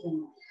people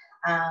leaving.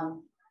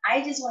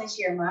 I just want to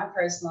share my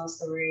personal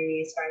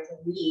story as far as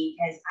me,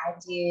 because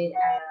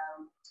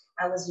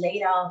I was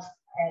laid off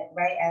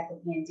right at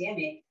the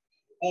pandemic,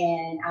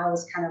 and I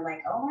was kind of like,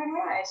 oh my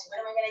gosh,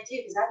 what am I going to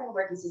do? Because I've been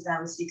working since I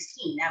was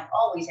 16. I've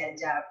always had a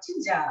job,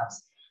 2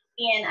 jobs.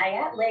 And I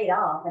got laid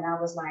off and I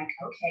was like,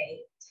 okay,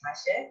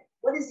 Tasha,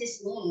 what does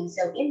this mean?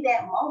 So in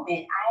that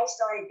moment, I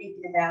started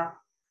thinking about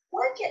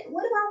what do I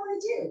want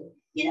to do?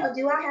 You know,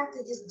 do I have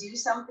to just do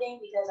something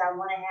because I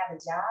want to have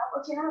a job,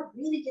 or can I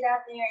really get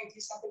out there and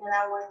do something that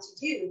I wanted to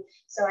do?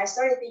 So I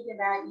started thinking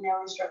about, you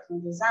know,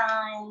 instructional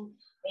design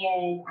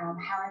and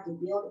how I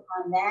could build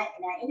upon that.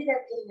 And I ended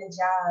up getting a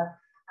job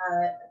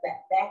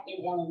back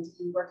in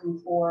L&D working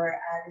for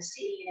the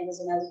city, and it was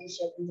in a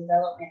leadership and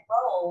development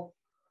role.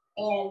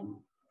 And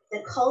the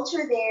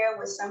culture there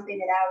was something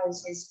that I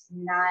was just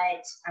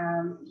not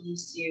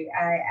used to.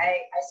 I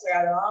swear,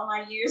 out of all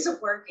my years of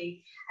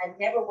working, I've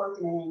never worked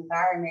in an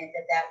environment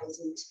that was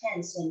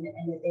intense and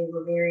that they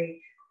were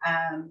very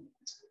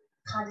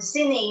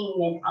condescending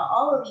and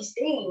all of these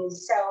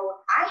things. So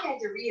I had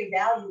to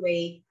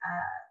reevaluate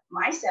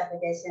myself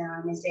at that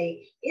time and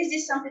say, is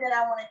this something that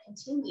I want to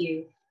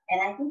continue?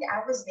 And I think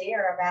I was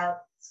there about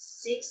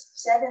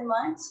 6-7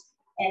 months.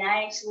 And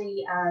I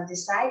actually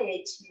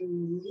decided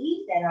to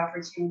leave that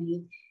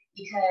opportunity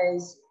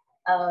because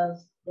of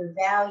the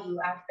value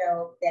I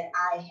felt that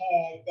I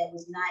had that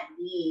was not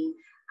being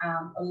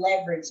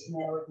leveraged in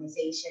that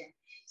organization.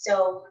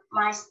 So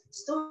my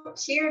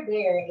share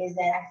there is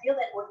that I feel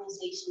that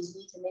organizations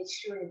need to make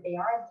sure that they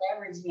are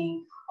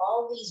leveraging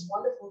all these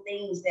wonderful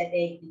things that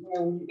they,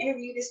 when you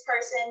interview this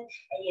person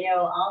and,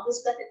 all the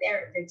stuff that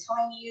they're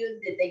telling you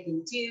that they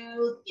can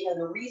do,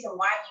 the reason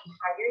why you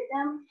hired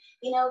them,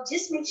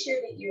 just make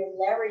sure that you're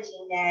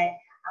leveraging that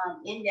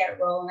in that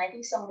role. And I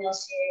think someone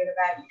else shared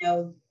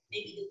about,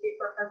 maybe the fit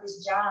for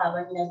purpose job,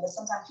 but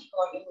sometimes people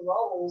are in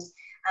roles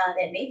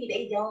that maybe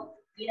they don't,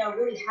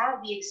 really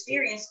have the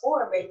experience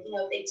for, but,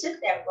 they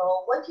took that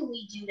role. What can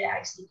we do to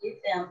actually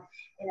get them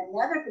in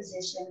another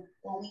position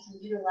where we can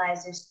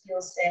utilize their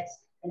skill sets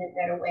in a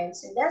better way?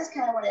 So that's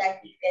kind of what I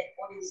think that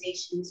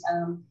organizations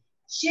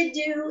should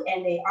do,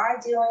 and they are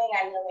doing.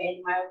 I know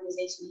in my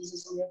organization, these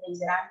are some of the things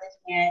that I'm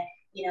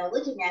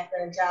looking at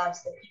the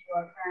jobs that people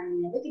are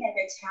currently, looking at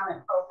their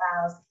talent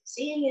profiles,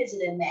 seeing is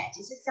it a match?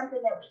 Is it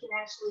something that we can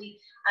actually,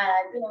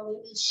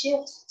 maybe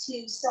shift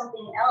to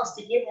something else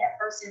to give that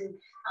person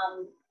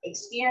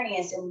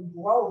experience and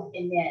growth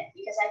in that?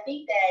 Because I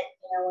think that,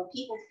 when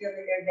people feel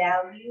that they're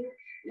valued,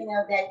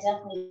 that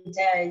definitely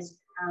does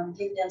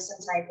give them some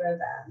type of,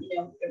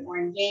 they're more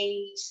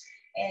engaged.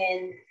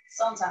 And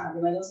sometimes,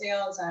 I don't say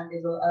all the time,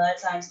 because a lot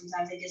of times,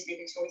 sometimes they just make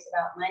a choice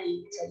about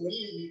money to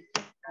leave.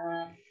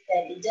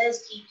 That it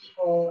does keep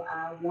people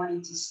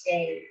wanting to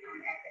stay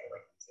at that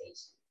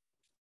organization.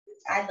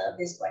 I love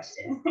this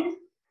question.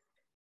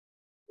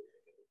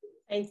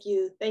 Thank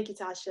you,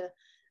 Tasha.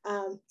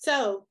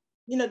 So,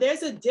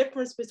 there's a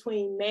difference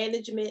between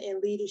management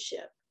and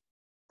leadership,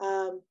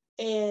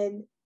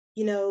 and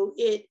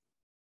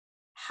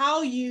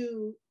how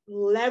you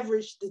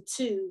leverage the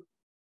two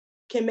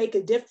can make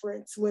a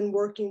difference when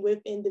working with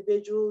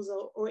individuals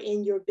or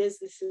in your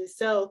businesses.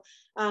 So,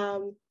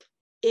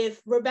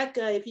 if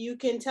Rebecca, if you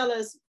can tell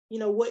us,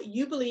 what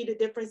you believe the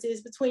difference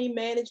is between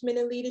management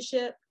and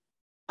leadership,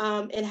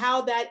 and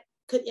how that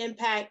could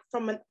impact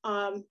from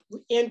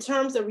in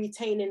terms of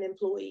retaining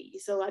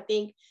employees. So I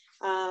think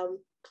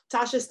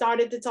Tasha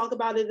started to talk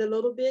about it a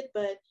little bit,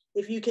 but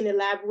if you can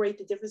elaborate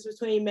the difference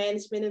between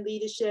management and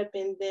leadership,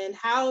 and then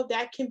how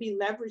that can be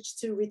leveraged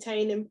to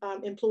retain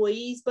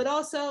employees, but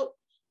also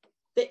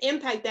the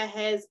impact that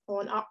has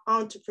on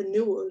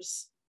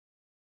entrepreneurs,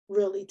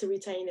 really, to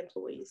retain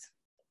employees.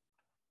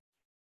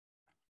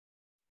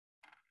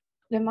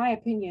 In my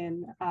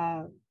opinion,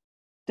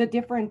 the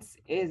difference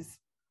is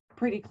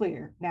pretty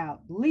clear. Now,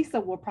 Lisa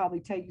will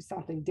probably tell you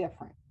something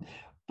different,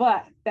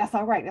 but that's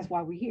all right. That's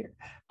why we're here.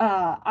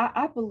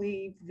 I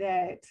believe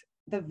that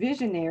the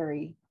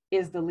visionary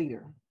is the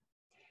leader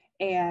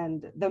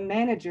and the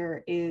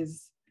manager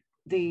is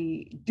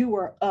the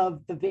doer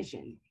of the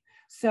vision.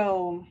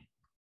 So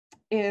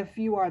if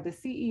you are the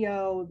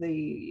CEO,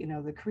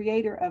 the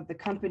creator of the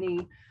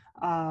company,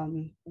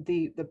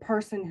 the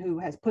person who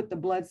has put the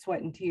blood,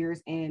 sweat, and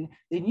tears in,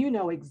 then you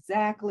know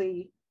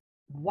exactly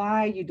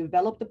why you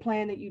developed the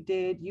plan that you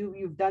did.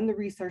 You've done the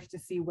research to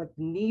see what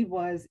the need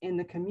was in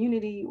the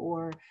community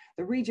or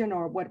the region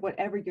or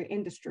whatever your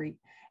industry.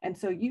 And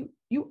so you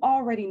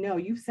already know,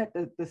 you've set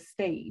the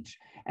stage,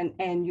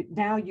 and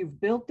now you've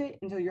built it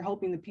until you're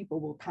hoping the people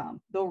will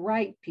come. The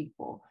right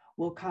people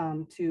will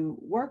come to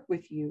work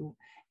with you,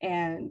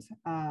 and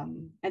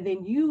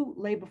then you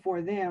lay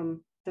before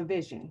them the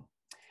vision.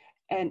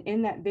 And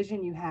in that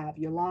vision, you have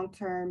your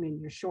long-term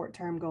and your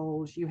short-term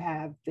goals. You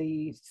have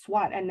the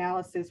SWOT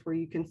analysis where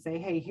you can say,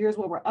 hey, here's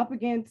what we're up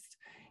against.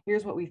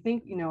 Here's what we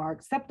think, our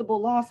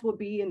acceptable loss will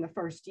be in the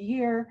first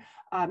year.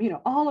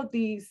 All of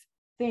these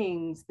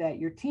things that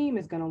your team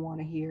is going to want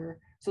to hear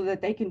so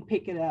that they can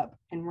pick it up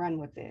and run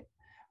with it.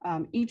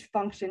 Each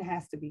function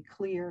has to be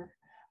clear.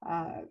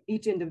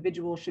 Each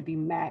individual should be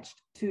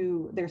matched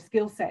to, their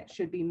skill set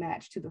should be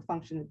matched to the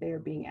function that they are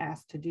being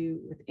asked to do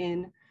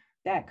within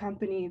that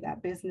company,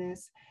 that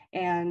business.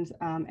 And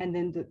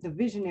then the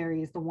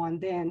visionary is the one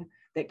then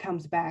that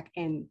comes back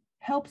and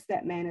helps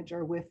that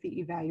manager with the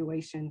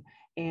evaluation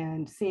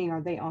and seeing,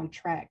 are they on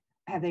track?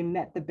 Have they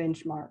met the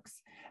benchmarks?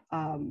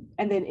 And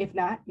then if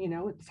not,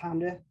 it's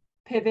time to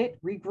pivot,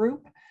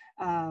 regroup,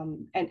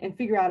 and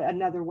figure out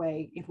another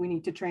way if we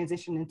need to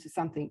transition into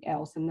something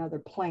else, another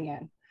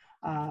plan,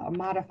 or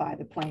modify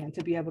the plan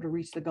to be able to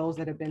reach the goals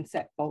that have been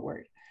set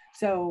forward.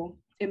 So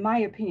in my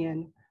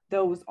opinion,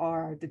 those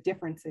are the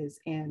differences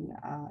in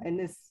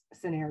this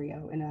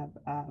scenario in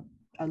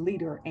a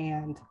leader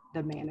and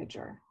the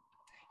manager.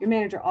 Your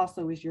manager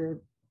also is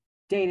your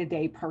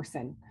day-to-day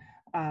person.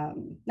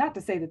 Not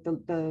to say that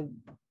the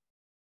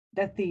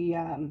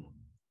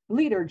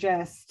leader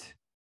just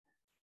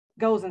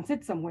goes and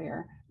sits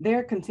somewhere.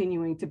 They're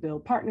continuing to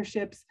build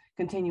partnerships,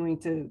 continuing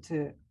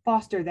to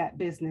foster that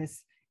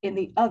business in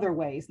the other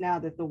ways. Now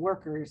that the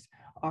workers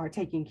are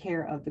taking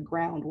care of the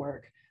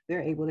groundwork,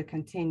 they're able to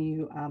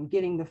continue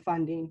getting the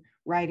funding,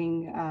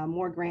 writing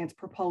more grants,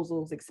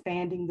 proposals,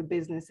 expanding the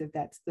business if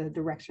that's the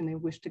direction they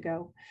wish to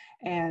go,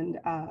 and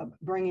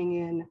bringing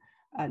in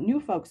new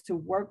folks to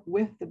work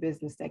with the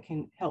business that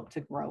can help to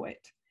grow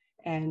it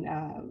and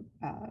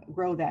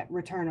grow that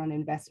return on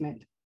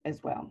investment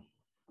as well.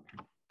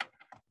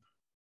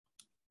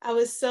 I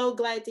was so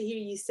glad to hear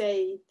you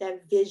say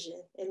that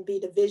vision and be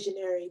the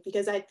visionary,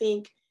 because I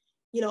think,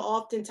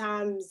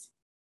 oftentimes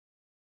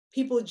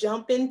people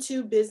jump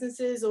into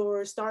businesses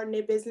or starting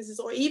their businesses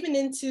or even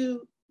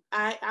into,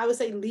 I would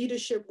say,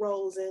 leadership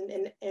roles.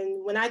 And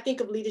when I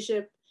think of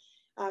leadership,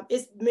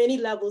 it's many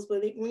levels,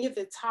 but when you're at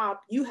the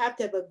top, you have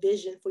to have a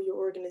vision for your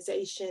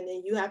organization,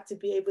 and you have to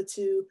be able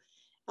to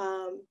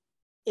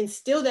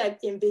instill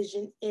that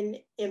vision and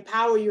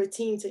empower your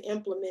team to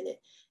implement it.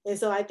 And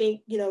so I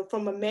think,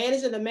 from a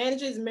manager, the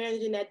manager is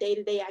managing that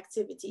day-to-day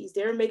activities.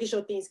 They're making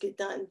sure things get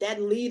done.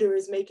 That leader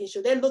is making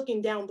sure they're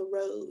looking down the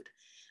road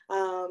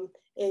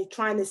and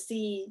trying to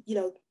see,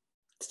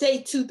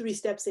 stay 2-3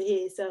 steps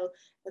ahead. So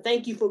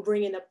thank you for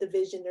bringing up the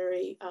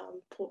visionary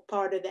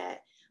part of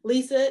that.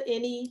 Lisa,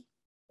 any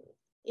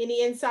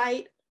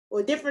insight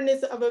or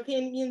difference of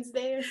opinions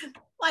there?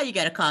 Why you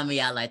got to call me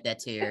out like that,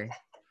 Terry?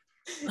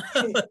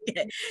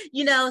 Okay.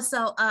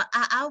 So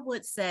I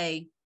would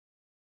say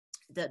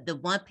the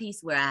one piece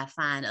where I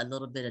find a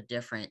little bit of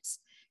difference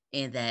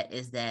in that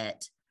is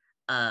that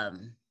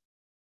can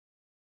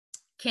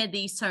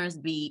these terms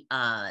be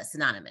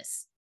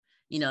synonymous?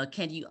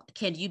 Can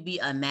you be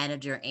a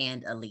manager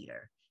and a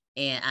leader?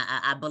 And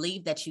I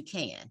believe that you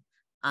can.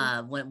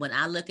 When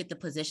I look at the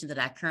position that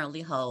I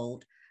currently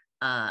hold,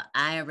 I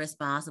am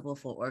responsible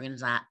for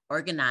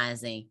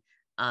organizing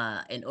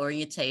an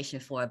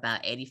orientation for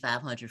about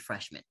 8,500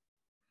 freshmen.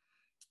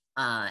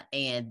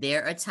 And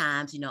there are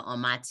times, on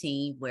my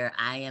team where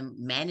I am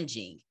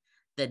managing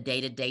the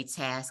day-to-day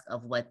task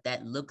of what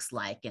that looks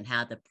like and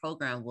how the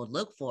program will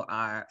look for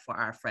our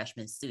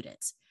freshman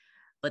students.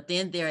 But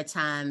then there are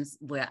times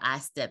where I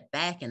step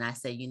back and I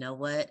say, you know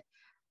what?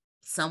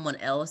 Someone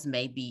else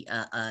may be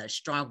a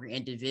stronger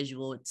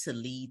individual to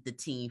lead the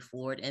team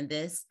forward in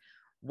this,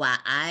 while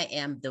I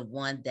am the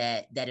one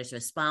that is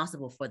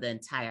responsible for the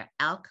entire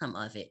outcome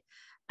of it.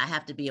 I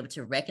have to be able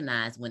to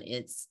recognize when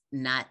it's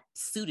not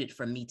suited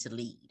for me to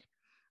lead.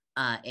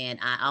 And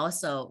I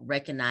also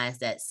recognize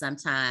that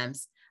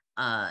sometimes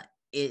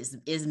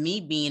is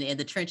me being in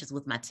the trenches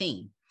with my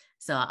team.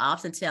 So I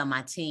often tell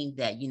my team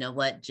that, you know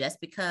what, just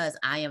because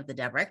I am the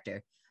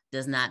director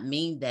does not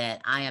mean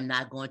that I am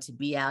not going to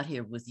be out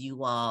here with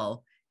you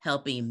all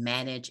helping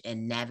manage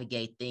and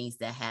navigate things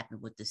that happen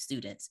with the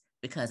students,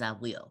 because I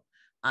will.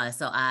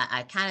 So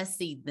I kind of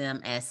see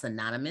them as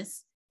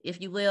synonymous, if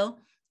you will,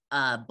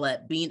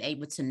 but being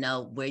able to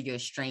know where your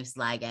strengths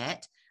lie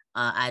at.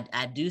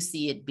 I do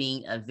see it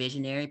being a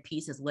visionary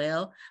piece as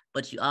well,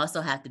 but you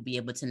also have to be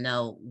able to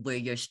know where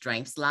your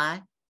strengths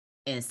lie.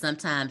 And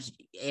sometimes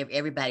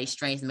everybody's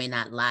strengths may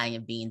not lie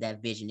in being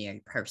that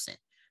visionary person.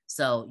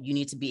 So you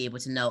need to be able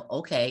to know,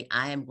 okay,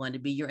 I am going to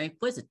be your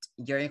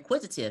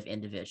inquisitive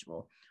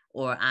individual,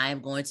 or I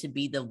am going to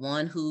be the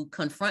one who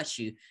confronts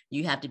you.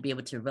 You have to be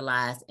able to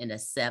realize and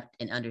accept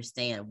and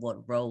understand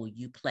what role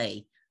you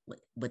play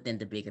within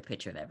the bigger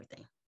picture of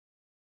everything.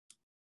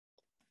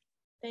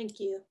 Thank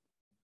you.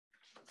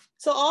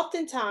 So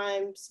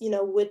oftentimes,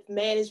 with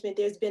management,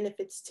 there's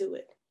benefits to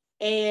it.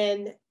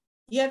 And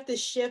you have to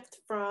shift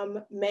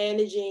from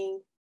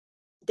managing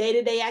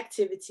day-to-day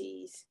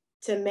activities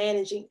to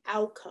managing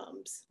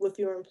outcomes with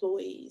your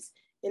employees.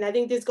 And I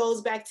think this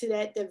goes back to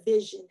the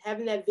vision,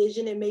 having that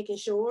vision and making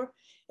sure,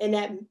 and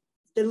that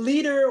the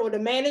leader or the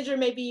manager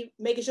may be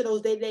making sure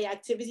those day-to-day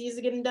activities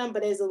are getting done,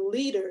 but as a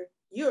leader,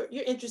 you're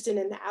interested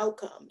in the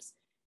outcomes,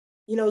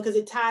 because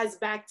it ties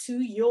back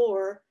to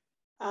your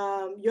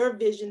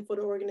vision for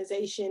the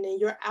organization and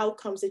your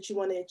outcomes that you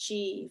want to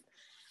achieve.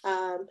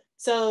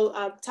 So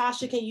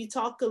Tasha, can you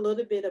talk a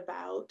little bit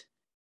about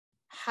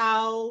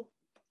how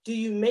do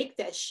you make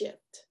that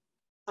shift?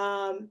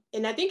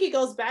 And I think it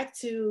goes back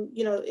to,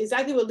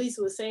 exactly what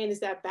Lisa was saying, is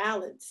that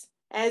balance.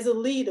 As a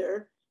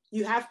leader,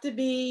 you have to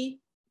be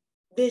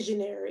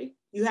visionary,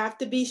 you have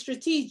to be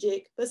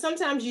strategic, but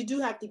sometimes you do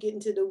have to get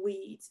into the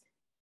weeds.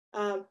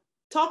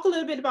 Talk a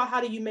little bit about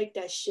how do you make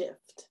that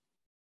shift?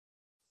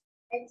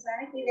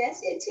 Exactly, that's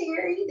it,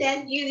 Terry.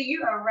 That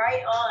you are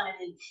right on,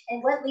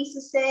 and what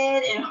Lisa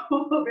said and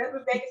what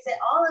Rebecca said,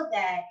 all of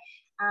that.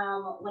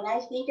 When I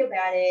think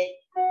about it,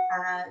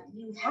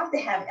 you have to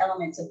have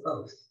elements of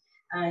both,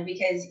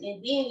 because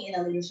in being in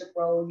a leadership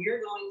role,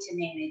 you're going to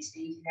manage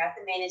things. You have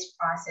to manage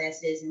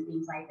processes and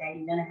things like that.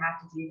 You're going to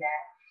have to do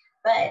that.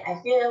 But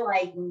I feel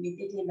like when you're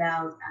thinking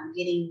about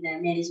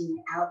managing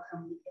the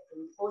outcome of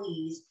the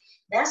employees,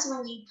 that's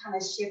when you kind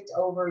of shift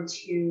over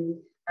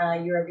to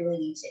your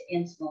ability to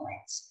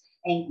influence.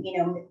 And,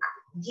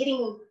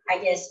 getting, I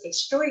guess,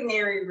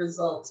 extraordinary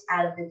results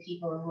out of the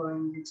people who are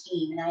on your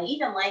team. And I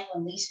even like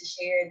when Lisa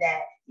shared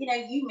that,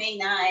 you may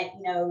not,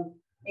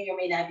 may or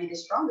may not be the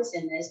strongest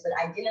in this, but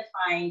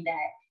identifying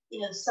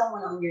that,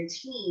 someone on your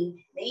team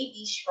may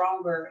be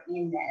stronger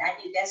in that.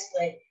 I think that's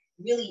what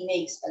really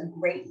makes a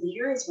great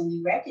leader, is when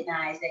you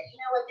recognize that,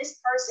 this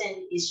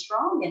person is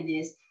strong in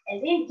this,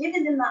 and then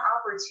giving them the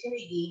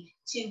opportunity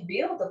to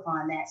build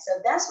upon that. So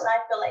that's what I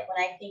feel like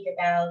when I think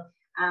about,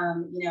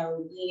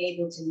 being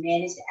able to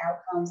manage the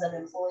outcomes of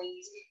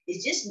employees,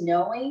 is just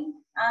knowing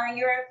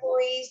your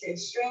employees, their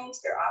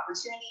strengths, their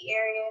opportunity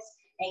areas,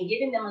 and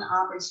giving them an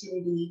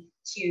opportunity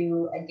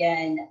to,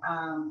 again,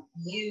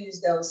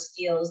 use those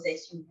skills that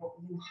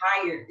you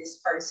hired this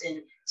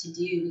person to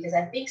do. Because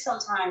I think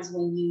sometimes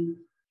when you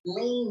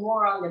lean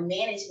more on the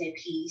management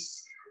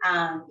piece,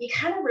 you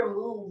kind of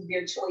remove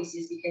their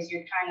choices because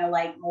you're kind of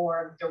like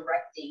more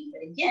directing.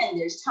 But again,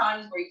 there's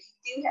times where you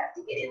do have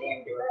to get in there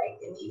and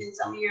direct. And even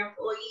some of your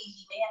employees,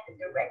 you may have to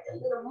direct a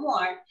little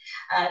more,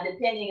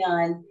 depending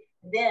on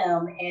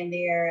them and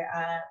their,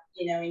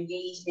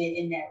 engagement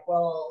in that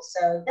role.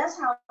 So that's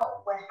how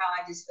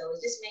I just feel,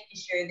 is just making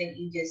sure that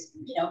you just,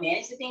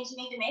 manage the things you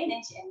need to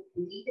manage and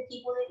lead the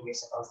people that you're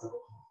supposed to lead.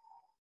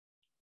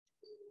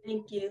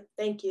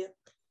 Thank you.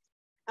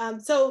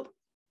 So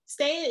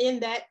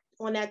staying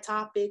on that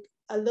topic,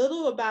 a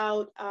little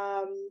about,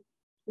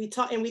 we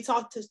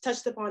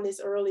touched upon this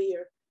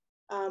earlier,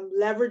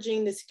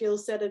 leveraging the skill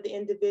set of the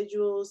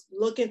individuals,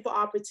 looking for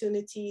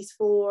opportunities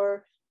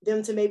for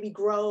them to maybe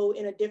grow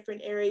in a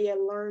different area,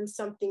 learn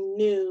something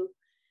new.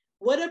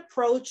 What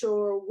approach,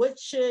 or what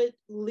should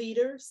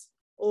leaders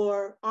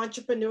or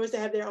entrepreneurs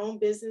that have their own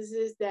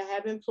businesses, that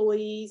have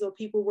employees or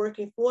people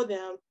working for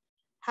them,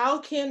 how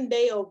can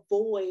they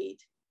avoid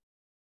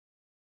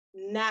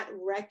not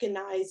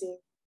recognizing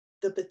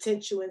the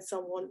potential in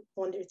someone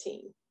on their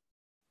team,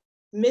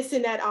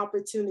 missing that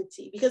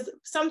opportunity? Because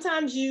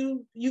sometimes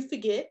you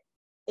forget,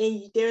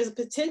 and there's a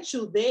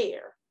potential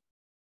there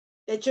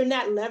that you're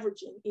not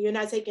leveraging, you're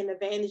not taking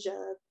advantage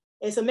of.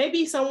 And so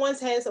maybe someone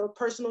has a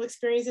personal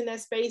experience in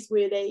that space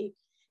where they,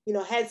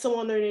 had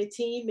someone on their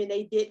team and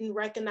they didn't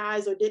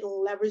recognize or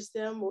didn't leverage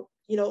them, or,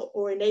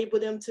 or enable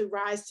them to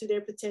rise to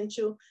their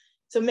potential.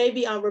 So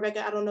maybe,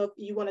 Rebecca, I don't know if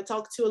you want to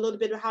talk to a little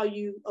bit of how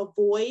you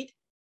avoid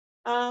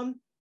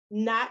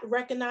not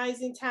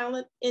recognizing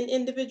talent in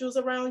individuals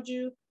around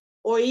you,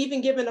 or even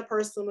giving a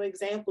personal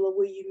example of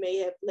where you may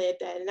have led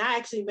that. And I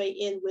actually may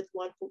end with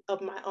one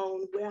of my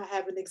own where I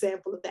have an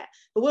example of that.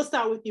 But we'll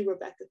start with you,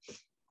 Rebecca.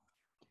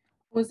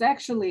 Was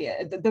actually,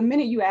 the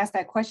minute you asked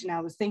that question,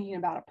 I was thinking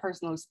about a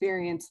personal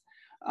experience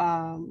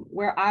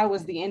where I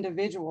was the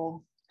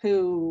individual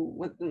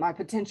who, my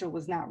potential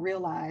was not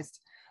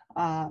realized,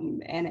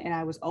 and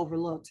I was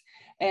overlooked.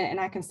 And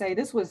I can say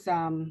this was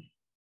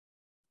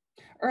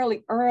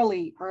early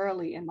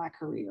in my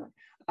career,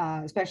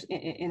 especially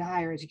in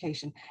higher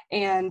education.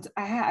 And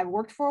I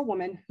worked for a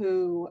woman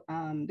who,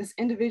 this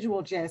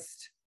individual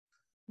just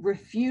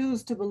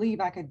refused to believe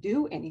I could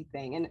do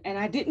anything. And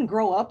I didn't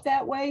grow up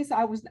that way. So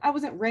I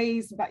wasn't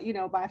raised by,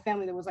 by a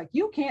family that was like,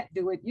 you can't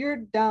do it, you're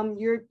dumb,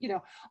 you're,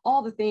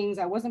 all the things.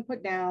 I wasn't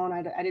put down.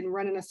 I didn't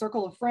run in a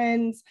circle of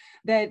friends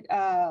that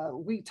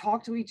we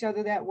talked to each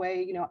other that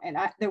way, and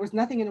there was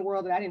nothing in the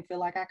world that I didn't feel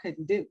like I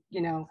couldn't do.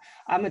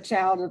 I'm a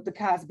child of the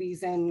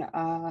Cosbys and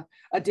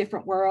a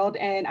different world,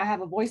 and I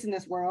have a voice in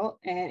this world,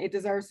 and it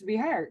deserves to be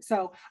heard.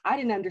 So I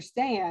didn't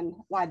understand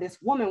why this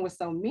woman was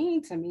so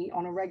mean to me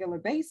on a regular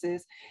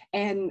basis.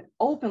 And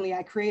openly,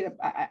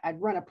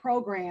 I'd run a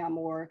program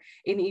or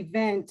an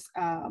event,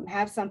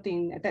 have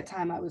something. At that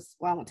time, I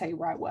won't tell you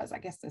where I was. I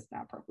guess that's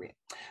not appropriate.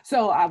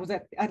 So I was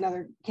at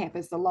another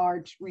campus, a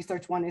large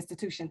Research One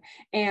institution,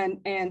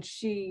 and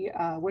she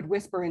would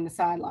whisper in the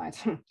sidelines,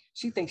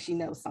 she thinks she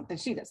knows something.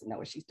 She doesn't know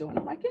what she's doing.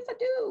 I'm like, yes, I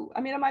do. I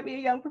mean, I might be a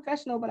young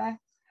professional, but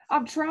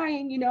I'm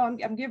trying,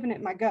 I'm giving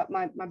it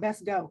my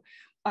best go.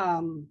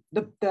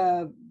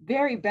 The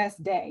very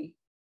best day,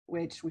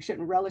 which we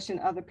shouldn't relish in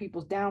other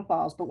people's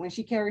downfalls, but when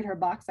she carried her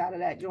box out of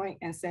that joint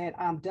and said,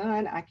 I'm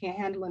done, I can't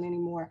handle it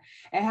anymore,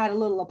 and had a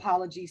little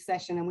apology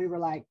session, and we were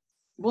like,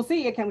 we'll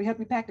see you, can we help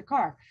you pack the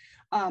car?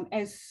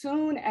 As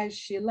soon as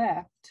she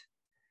left,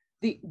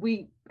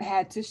 we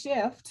had to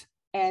shift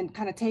and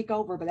kind of take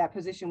over, but that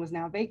position was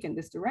now vacant,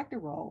 this director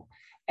role.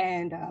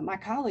 And my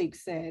colleague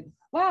said,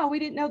 wow, we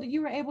didn't know that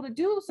you were able to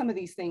do some of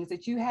these things,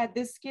 that you had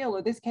this skill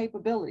or this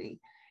capability.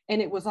 And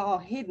it was all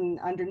hidden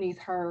underneath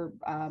her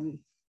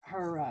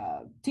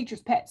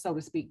teacher's pet, so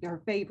to speak,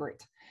 her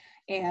favorite.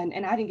 And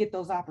I didn't get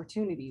those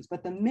opportunities.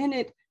 But the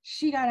minute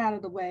she got out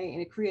of the way,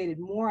 and it created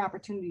more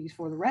opportunities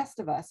for the rest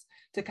of us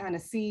to kind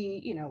of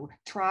see,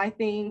 try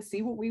things,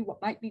 see what we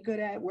might be good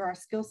at, where our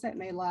skill set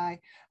may lie,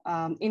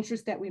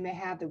 interests that we may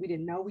have that we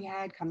didn't know we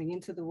had coming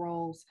into the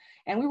roles.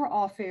 And we were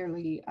all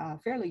fairly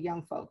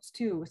young folks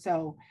too.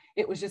 So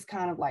it was just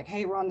kind of like,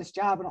 hey, we're on this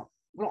job.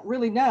 We don't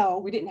really know.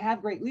 We didn't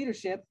have great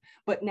leadership,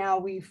 but now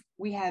we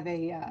have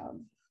a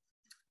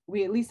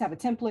we at least have a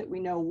template. We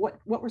know what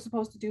we're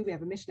supposed to do. We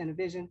have a mission and a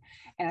vision,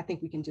 and I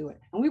think we can do it.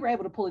 And we were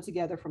able to pull it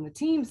together from the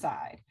team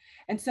side.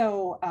 And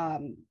so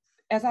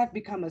as I've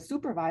become a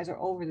supervisor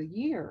over the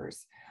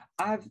years,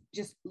 I've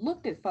just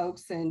looked at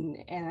folks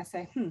and I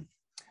say,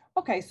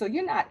 okay, so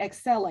you're not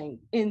excelling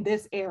in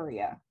this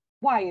area.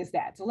 Why is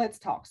that? So let's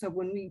talk. So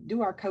when we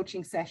do our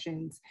coaching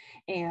sessions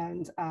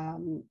and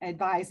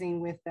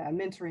advising with,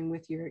 mentoring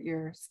with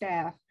your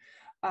staff,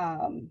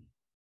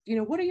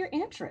 what are your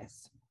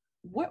interests?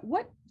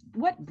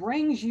 What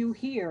brings you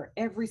here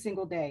every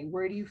single day?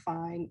 Where do you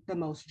find the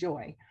most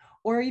joy?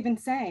 Or even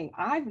saying,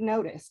 I've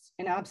noticed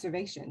an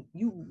observation,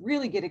 you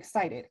really get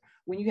excited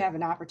when you have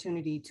an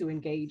opportunity to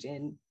engage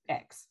in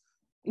X,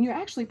 and you're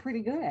actually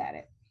pretty good at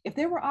it. If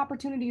there were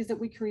opportunities that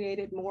we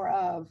created more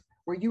of,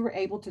 where you were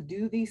able to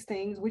do these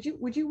things, would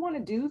you want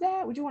to do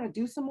that? Would you want to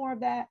do some more of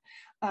that?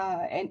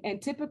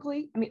 And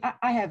typically, I mean,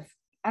 I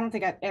don't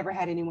think I've ever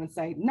had anyone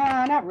say,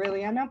 nah, not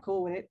really. I'm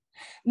cool with it.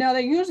 No,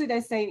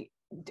 they say,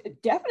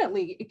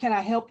 definitely, can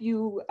I help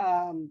you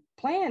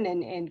plan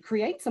and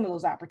create some of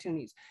those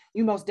opportunities?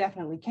 You most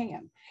definitely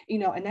can,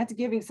 and that's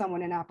giving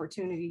someone an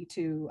opportunity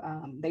to,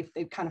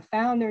 they've kind of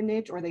found their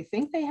niche, or they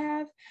think they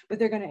have, but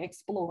they're going to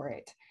explore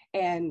it.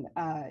 And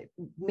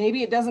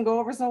maybe it doesn't go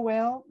over so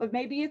well, but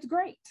maybe it's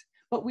great,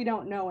 but we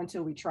don't know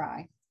until we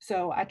try.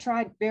 So I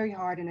tried very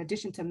hard, in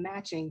addition to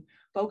matching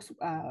folks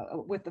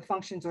with the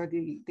functions or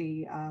the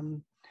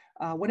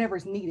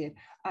whatever's needed.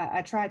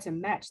 I tried to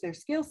match their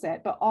skill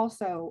set, but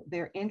also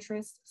their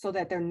interests, so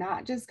that they're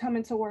not just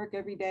coming to work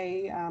every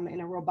day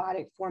in a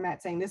robotic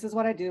format saying, this is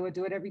what I do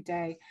it every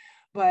day,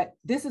 but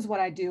this is what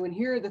I do, and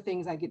here are the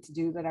things I get to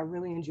do that I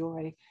really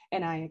enjoy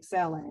and I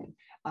excel in.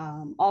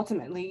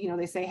 Ultimately,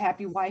 they say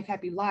happy wife,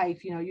 happy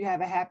life. You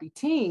have a happy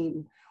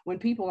team when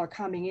people are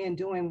coming in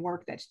doing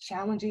work that's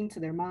challenging to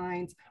their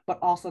minds, but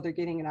also they're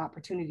getting an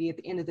opportunity at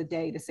the end of the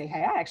day to say,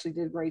 hey, I actually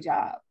did a great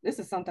job. This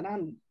is something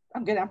I'm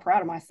good. I'm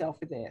proud of myself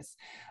for this.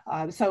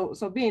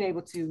 So being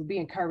able to be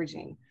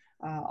encouraging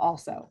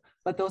also,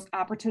 but those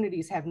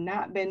opportunities have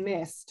not been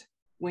missed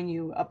when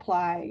you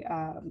apply,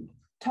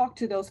 talk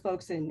to those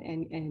folks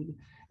and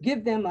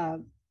give them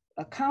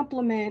a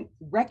compliment,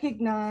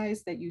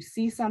 recognize that you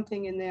see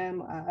something in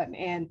them,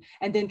 and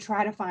then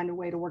try to find a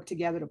way to work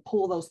together to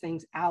pull those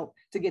things out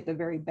to get the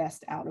very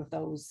best out of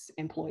those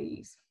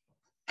employees.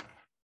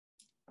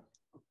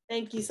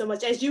 Thank you so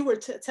much. As you were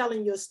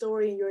telling your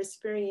story and your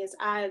experience,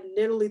 I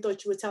literally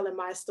thought you were telling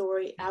my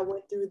story. I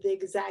went through the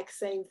exact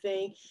same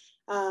thing.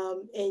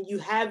 And you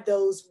have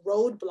those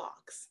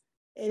roadblocks.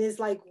 And it's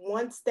like,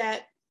 once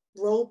that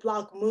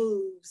roadblock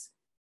moves,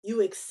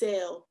 you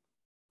excel.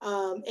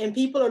 And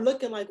people are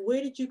looking like,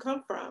 where did you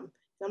come from?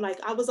 And I'm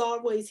like, I was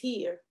always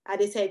here. I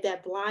just had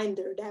that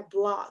blinder, that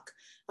block.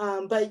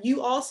 But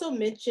you also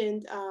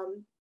mentioned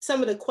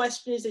some of the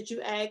questions that you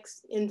ask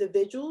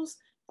individuals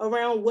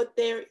around what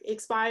they're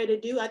inspired to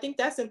do. I think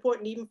that's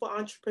important even for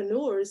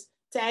entrepreneurs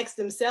to ask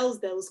themselves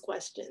those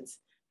questions,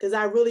 because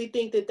I really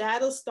think that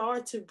that'll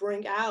start to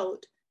bring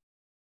out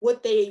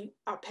what they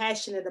are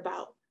passionate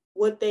about,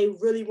 what they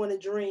really want to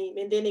dream.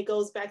 And then it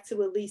goes back to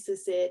what Lisa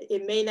said.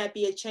 It may not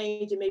be a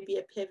change, it may be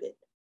a pivot.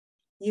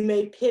 You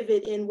may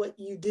pivot in what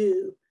you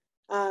do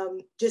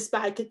just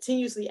by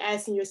continuously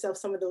asking yourself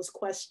some of those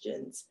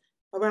questions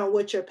around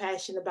what you're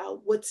passionate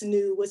about, what's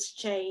new, what's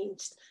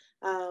changed,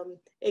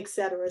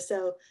 etc.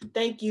 So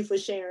thank you for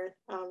sharing,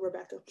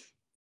 Rebecca.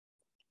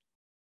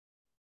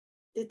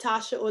 Did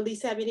Tasha or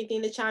Lisa have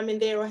anything to chime in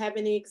there, or have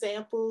any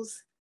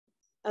examples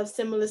of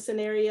similar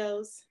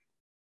scenarios?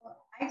 Well,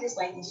 I just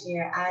like to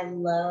share, I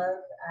love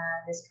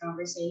this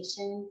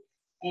conversation,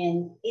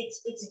 and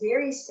it's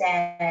very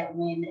sad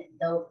when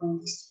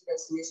we see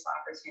those missed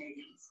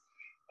opportunities.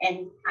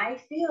 And I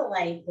feel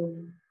like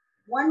the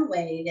one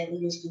way that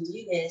leaders can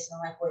do this, and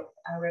like what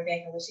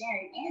Rebecca was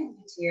sharing, and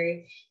you,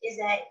 Terry, is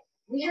that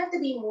we have to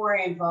be more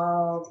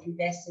involved,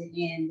 invested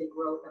in the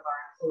growth of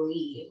our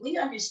employee. If we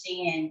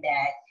understand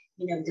that,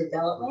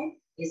 development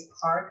is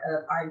part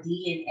of our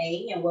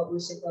DNA and what we're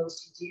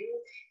supposed to do,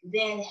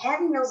 then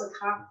having those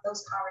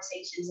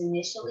conversations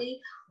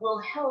initially will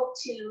help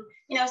to,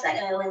 it's not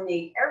going to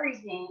eliminate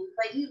everything,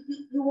 but you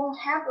won't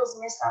have those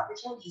missed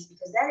opportunities,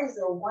 because that is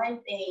the one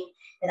thing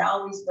that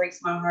always breaks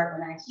my heart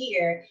when I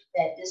hear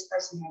that this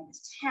person had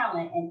this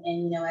talent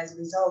and as a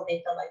result,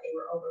 they felt like they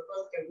were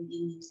overlooked or we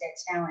didn't use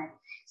that talent.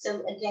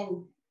 So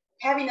again,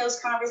 having those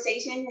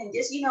conversations and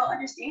just,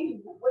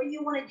 understanding what do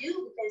you want to do?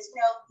 Because,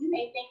 you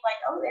may think like,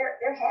 oh,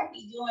 they're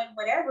happy doing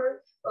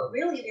whatever, but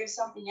really there's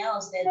something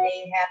else that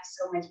they have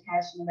so much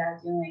passion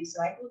about doing.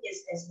 So I think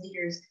as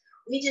leaders,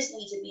 we just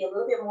need to be a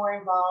little bit more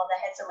involved.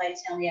 I had somebody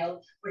tell me, oh,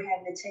 we're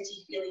having a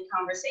touchy-feely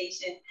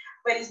conversation,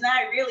 but it's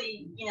not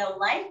really,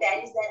 like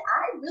that. Is that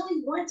I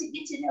really want to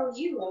get to know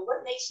you and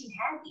what makes you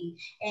happy.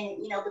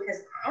 And,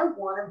 because I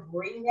want to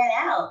bring that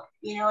out,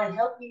 and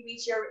help you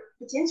reach your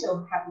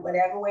potential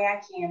whatever way I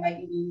can, by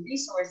giving you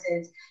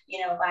resources,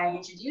 by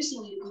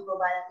introducing you to people,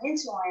 by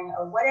mentoring,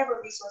 or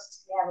whatever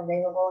resources we have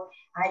available.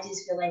 I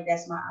just feel like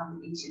that's my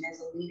obligation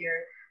as a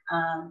leader,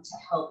 to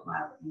help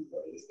my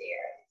employees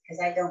there.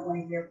 because I don't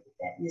want to hear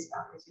that missed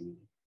opportunity.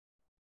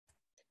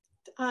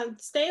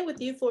 Staying with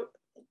you for,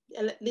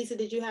 Lisa,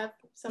 did you have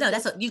something? No,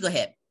 that's what, you go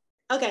ahead.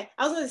 Okay,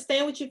 I was going to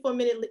stay with you for a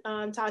minute,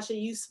 Tasha.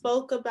 You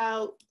spoke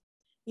about,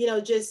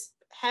 just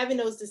having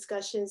those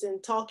discussions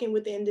and talking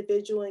with the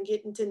individual and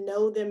getting to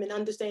know them and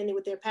understanding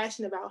what they're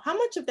passionate about. How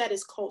much of that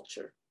is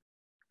culture,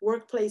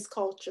 workplace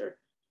culture?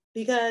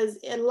 Because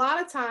a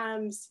lot of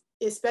times,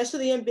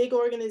 especially in big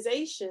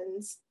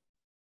organizations,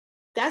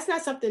 that's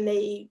not something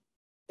they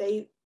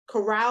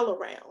corral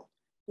around.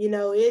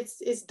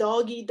 It's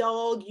dog eat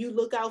dog. You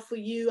look out for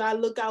you, I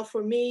look out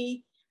for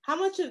me. How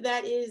much of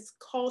that is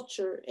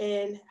culture,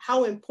 and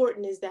how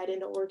important is that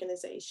in an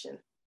organization?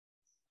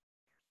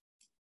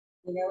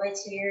 You know what,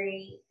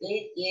 Terry?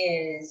 It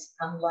is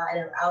a lot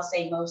of, I'll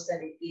say most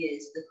of it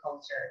is the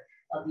culture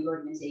of the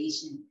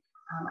organization.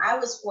 I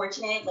was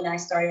fortunate when I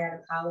started out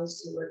of college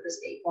to work for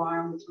State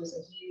Farm, which was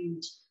a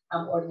huge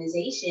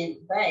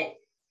organization, but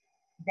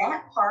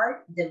that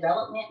part,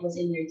 development, was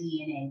in their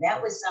DNA. That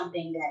was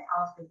something that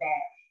off the bat,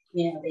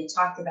 they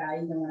talked about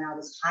even when I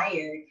was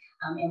hired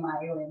in my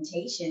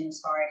orientation,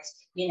 as far as,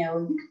 you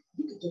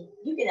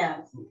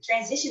can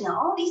transition to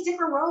all these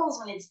different roles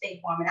when it's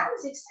State Farm. And I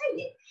was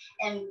excited.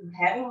 And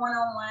having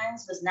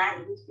one-on-ones was not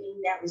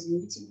anything that was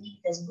new to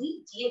me, because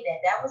we did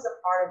that. That was a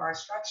part of our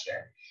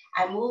structure.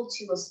 I moved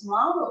to a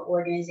smaller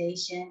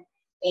organization,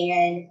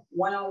 and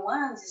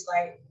one-on-ones is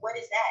like, what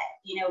is that?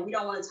 We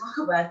don't want to talk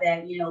about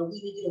that. We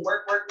need to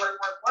work,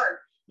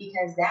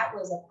 because that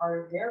was a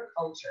part of their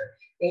culture.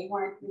 They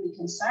weren't really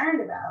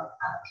concerned about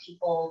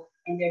people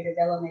and their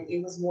development.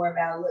 It was more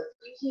about, look,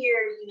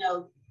 you're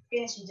here,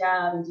 finish your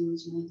job and do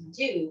what you need to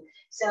do.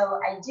 So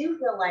I do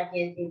feel like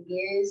it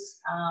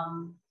is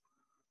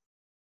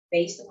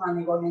based upon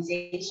the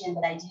organization,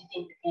 but I do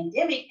think the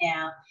pandemic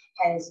now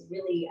has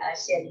really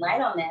shed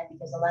light on that,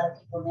 because a lot of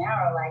people now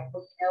are like,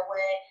 well, you know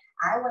what?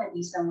 I want to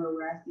be somewhere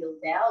where I feel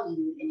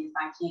valued, and if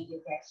I can't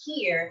get that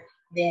here,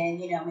 then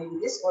maybe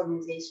this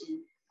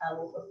organization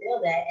will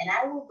fulfill that, and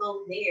I will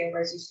go there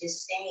versus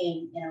just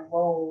staying in a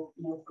role,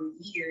 for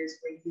years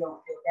where you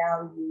don't feel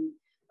valued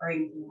or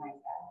anything like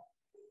that.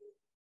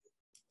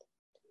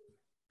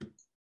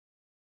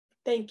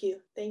 Thank you.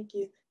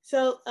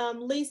 So,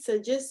 Lisa,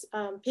 just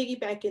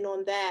piggybacking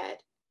on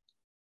that,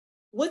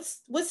 what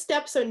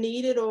steps are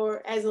needed,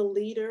 or as a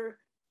leader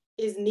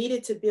is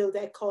needed to build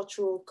that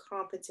cultural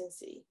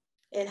competency?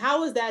 And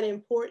how is that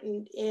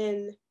important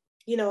in,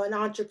 an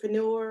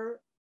entrepreneur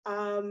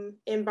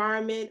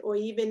environment, or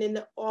even in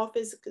the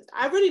office? Because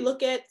I really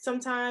look at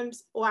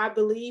sometimes, or I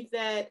believe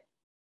that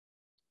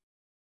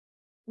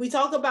we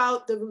talk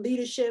about the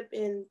leadership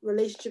in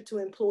relationship to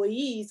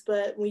employees,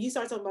 but when you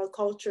start talking about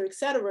culture, et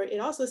cetera, it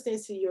also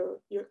extends to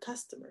your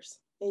customers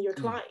and your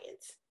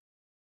clients.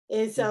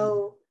 And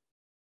so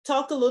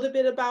talk a little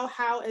bit about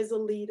how, as a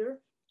leader,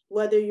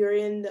 whether you're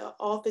in the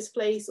office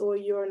place or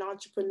you're an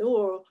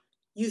entrepreneur,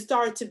 you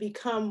start to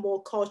become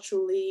more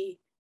culturally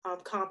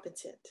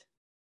competent.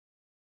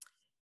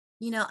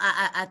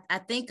 I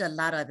think a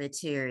lot of it,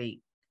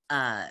 Terry,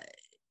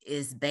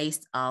 is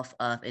based off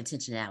of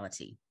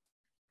intentionality.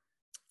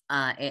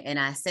 And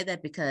I say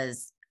that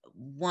because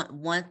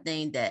one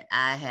thing that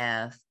I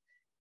have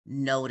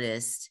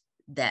noticed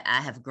that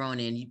I have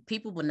grown in,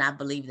 people will not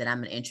believe that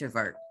I'm an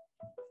introvert.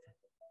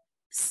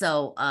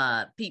 So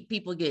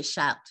people get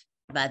shocked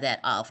by that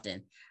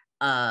often.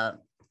 I'm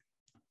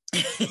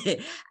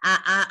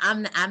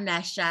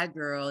that shy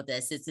girl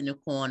that sits in the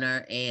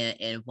corner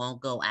and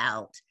won't go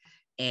out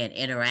and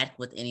interact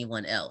with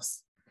anyone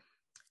else.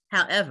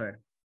 However,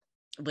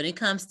 when it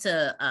comes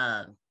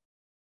to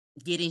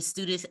getting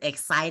students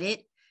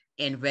excited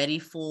and ready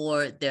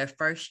for their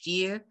first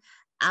year,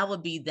 I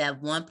would be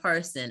that one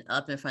person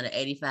up in front of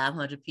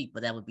 8,500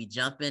 people that would be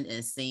jumping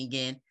and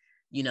singing,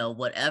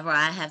 whatever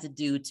I have to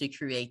do to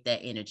create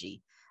that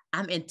energy.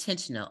 I'm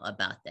intentional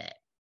about that.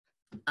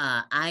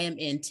 I am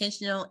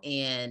intentional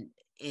in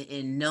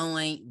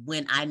knowing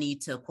when I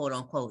need to, quote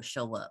unquote,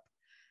 show up.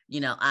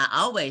 I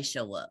always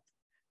show up,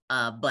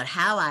 but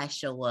how I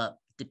show up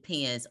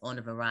depends on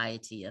a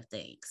variety of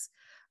things.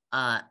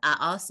 I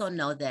also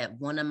know that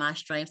one of my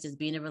strengths is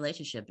being a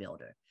relationship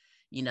builder.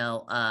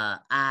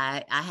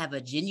 I have a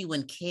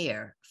genuine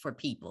care for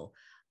people.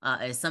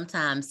 And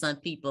sometimes some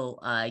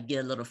people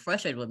get a little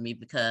frustrated with me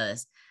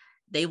because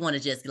they want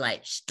to just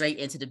like straight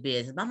into the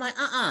business. I'm like,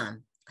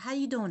 how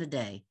you doing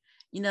today?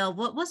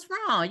 What's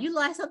wrong? You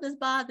like something's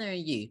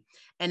bothering you.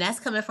 And that's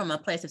coming from a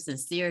place of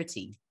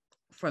sincerity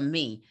from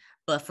me.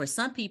 But for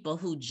some people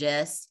who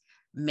just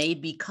may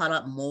be caught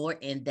up more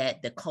in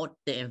that the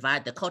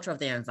culture of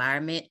their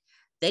environment,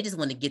 they just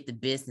want to get the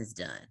business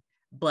done.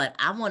 But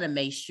I want to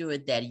make sure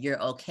that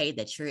you're okay,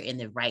 that you're in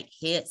the right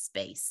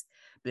headspace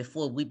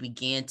before we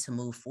begin to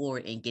move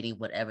forward in getting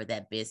whatever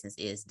that business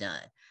is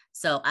done.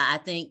 So I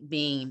think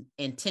being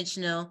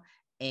intentional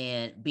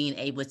and being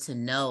able to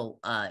know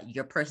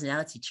your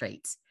personality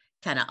traits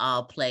kind of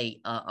all play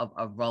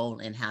a role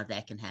in how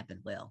that can happen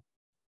well.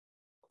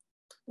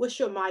 What's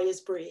your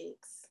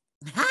Myers-Briggs?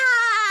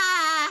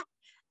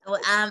 Well,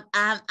 I'm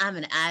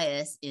an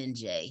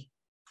ISNJ.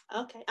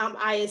 Okay, I'm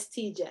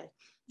ISTJ.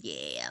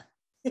 Yeah.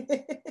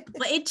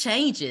 But it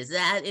changes.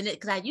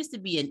 Because I used to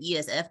be an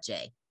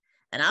ESFJ.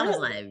 And I was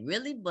like,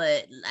 really?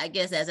 But I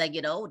guess as I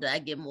get older, I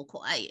get more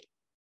quiet.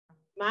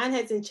 Mine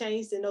hasn't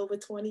changed in over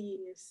 20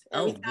 years.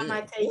 Every time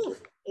I take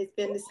it, it's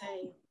been the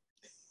same.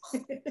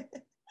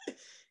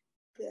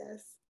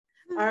 Yes.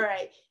 All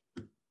right.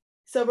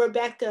 So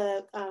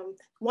Rebecca,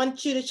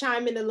 want you to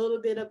chime in a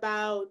little bit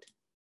about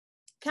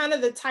kind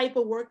of the type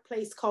of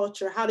workplace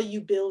culture. How do you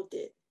build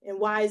it? And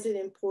why is it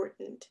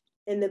important?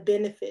 And the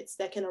benefits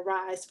that can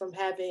arise from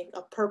having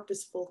a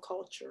purposeful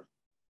culture?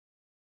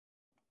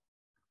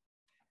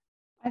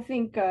 I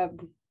think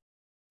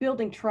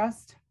building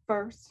trust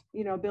first,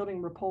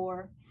 building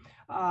rapport.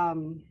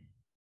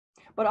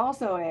 But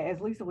also, as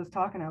Lisa was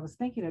talking, I was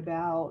thinking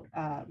about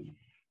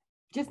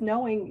just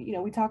knowing,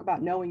 we talk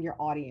about knowing your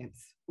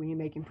audience when you're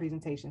making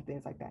presentations,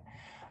 things like that.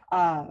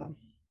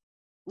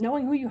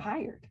 Knowing who you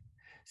hired.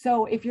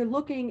 So if you're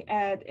looking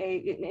at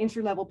an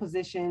entry-level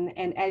position,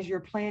 and as you're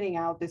planning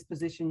out this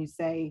position, you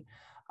say,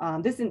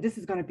 this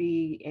is going to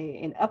be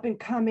an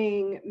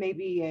up-and-coming,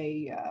 maybe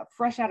a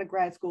fresh out of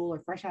grad school or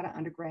fresh out of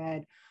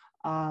undergrad.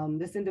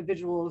 This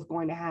individual is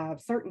going to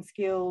have certain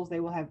skills. They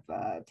will have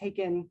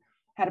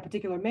had a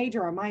particular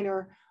major or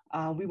minor.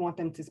 We want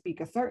them to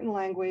speak a certain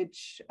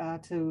language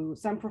to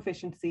some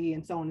proficiency,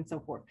 and so on and so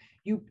forth.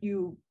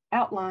 You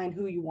outline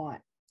who you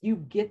want. You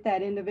get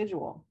that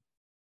individual.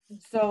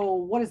 So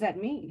what does that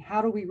mean?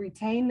 How do we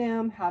retain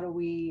them? How do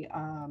we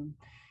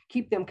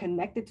keep them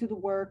connected to the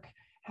work?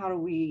 How do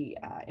we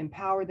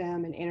empower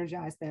them and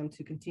energize them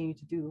to continue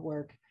to do the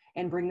work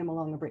and bring them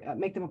along,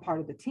 make them a part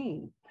of the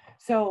team?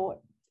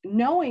 So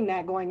knowing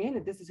that going in,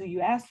 that this is who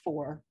you asked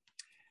for,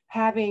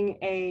 having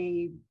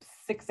a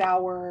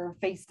 6-hour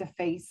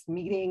face-to-face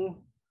meeting,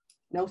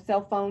 no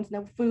cell phones,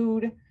 no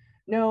food,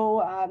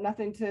 no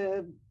nothing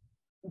to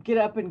get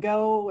up and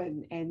go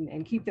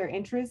and keep their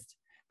interest,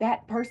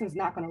 that person's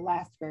not going to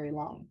last very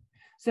long.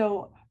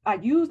 So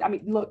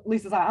look,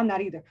 Lisa's like, I'm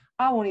not either.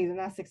 I won't either,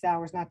 not 6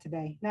 hours, not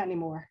today, not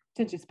anymore.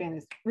 Attention span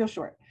is real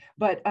short.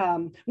 But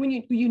when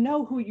you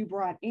know who you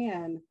brought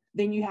in,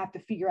 then you have to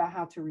figure out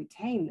how to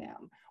retain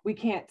them. We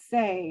can't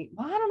say,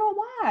 well, I don't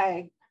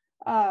know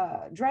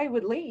why Dre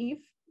would leave.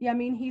 Yeah, I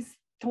mean, he's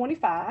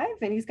 25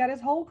 and he's got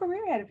his whole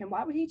career ahead of him.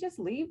 Why would he just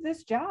leave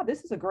this job?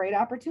 This is a great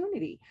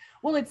opportunity.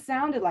 Well, it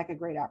sounded like a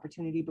great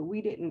opportunity, but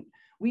we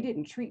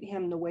didn't treat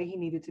him the way he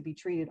needed to be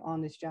treated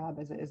on this job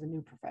as a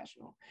new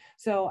professional.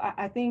 So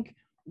I think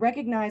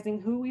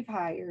recognizing who we've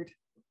hired,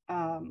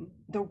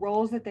 the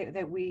roles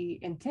that we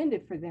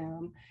intended for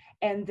them,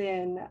 and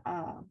then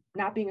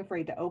not being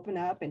afraid to open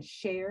up and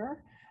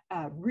share.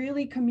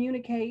 Really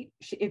communicate.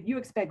 If you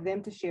expect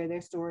them to share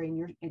their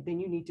story, then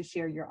you need to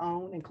share your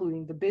own,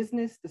 including the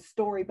business, the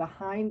story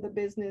behind the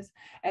business,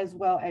 as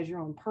well as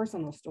your own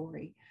personal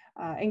story.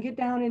 And get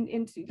down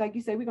into, like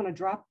you say, we're going to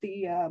drop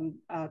the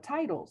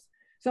titles.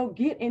 So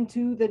get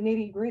into the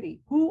nitty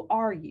gritty. Who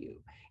are you?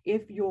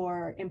 If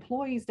your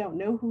employees don't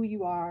know who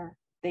you are,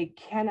 they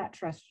cannot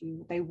trust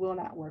you. They will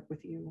not work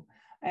with you,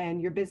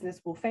 and your business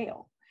will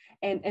fail.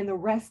 And the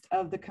rest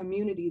of the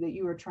community that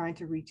you are trying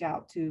to reach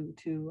out to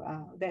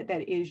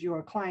that is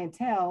your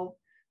clientele,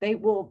 they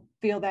will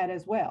feel that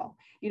as well.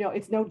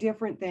 It's no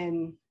different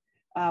than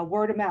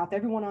word of mouth.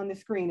 Everyone on the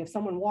screen, if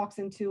someone walks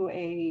into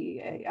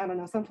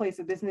some place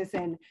of business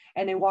and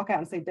they walk out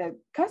and say, the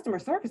customer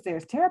service there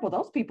is terrible.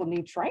 Those people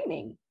need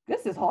training.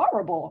 This is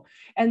horrible.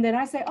 And then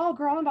I say, oh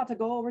girl, I'm about to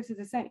go over to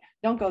the same.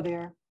 Don't go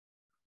there.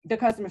 The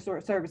customer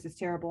service is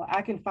terrible.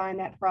 I can find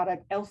that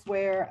product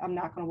elsewhere. I'm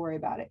not going to worry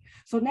about it.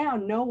 So now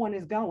no one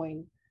is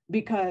going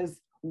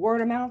because word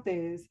of mouth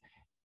is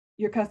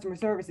your customer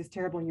service is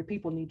terrible and your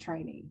people need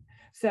training.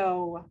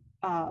 So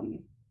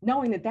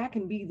knowing that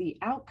can be the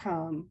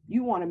outcome,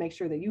 you want to make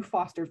sure that you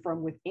foster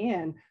from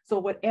within. So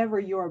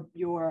whatever your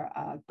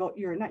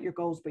not your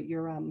goals, but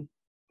your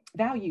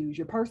values,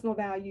 your personal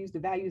values, the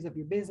values of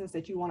your business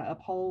that you want to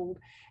uphold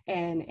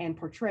and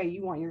portray,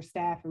 you want your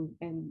staff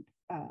and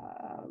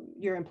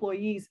your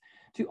employees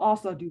to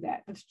also do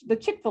that. It's the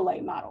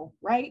Chick-fil-A model,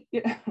 right?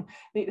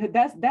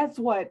 That's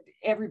what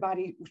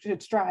everybody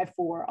should strive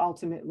for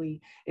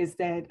ultimately, is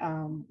that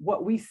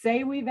what we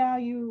say we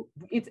value,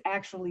 it's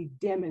actually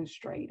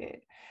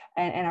demonstrated.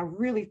 And I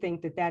really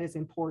think that is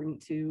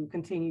important to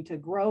continue to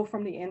grow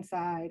from the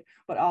inside,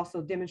 but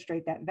also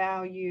demonstrate that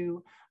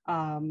value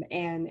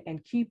and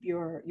keep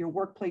your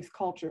workplace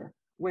culture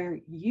where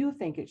you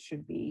think it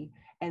should be,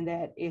 and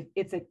that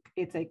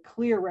it's a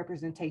clear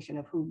representation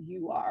of who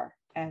you are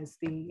as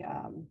the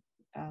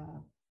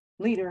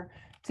leader,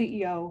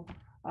 CEO,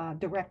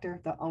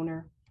 director, the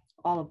owner,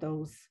 all of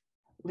those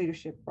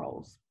leadership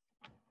roles.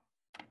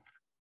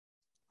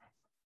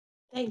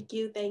 Thank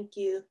you.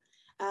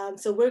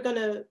 So we're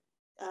gonna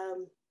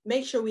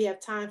make sure we have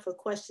time for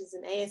questions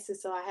and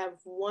answers. So I have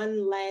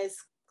one last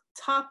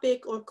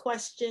topic or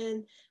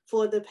question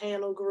for the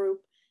panel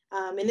group.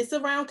 And it's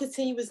around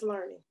continuous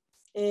learning.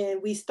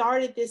 And we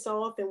started this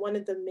off, and one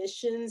of the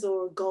missions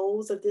or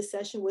goals of this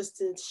session was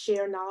to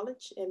share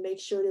knowledge and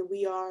make sure that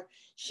we are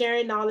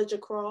sharing knowledge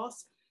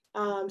across.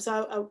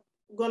 So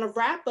I'm going to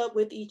wrap up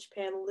with each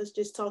panelist,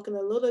 just talking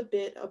a little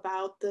bit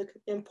about the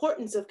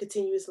importance of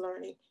continuous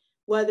learning,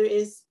 whether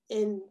it's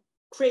in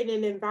creating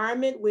an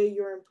environment where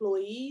your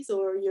employees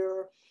or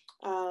your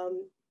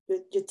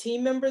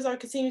team members are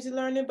continuously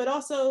learning, but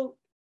also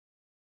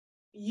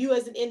you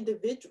as an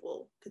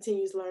individual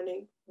continues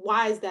learning.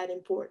 Why is that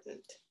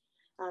important?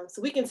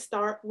 So we can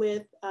start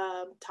with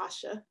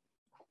Tasha.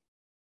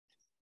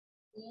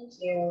 Thank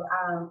you.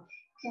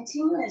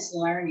 Continuous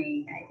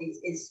learning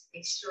is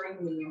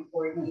extremely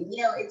important. And,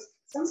 you know, it's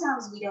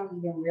sometimes we don't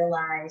even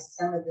realize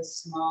some of the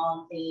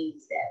small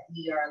things that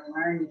we are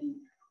learning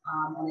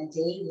on a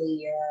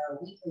daily or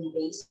weekly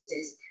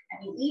basis.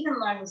 I mean, even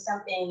learning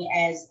something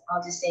as,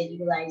 I'll just say,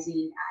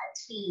 utilizing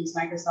Teams,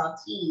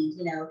 Microsoft Teams.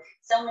 You know,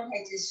 someone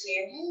had just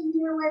shared, hey,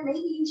 you know what, maybe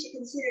you should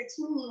consider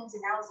Teams.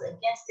 And I was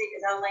against it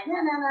because I was like, no,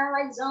 I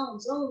like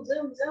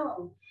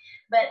Zoom.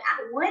 But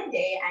one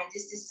day I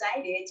just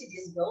decided to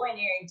just go in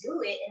there and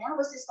do it. And I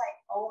was just like,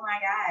 oh my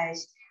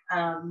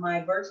gosh,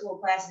 my virtual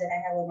classes that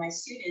I have with my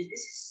students, this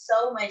is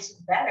so much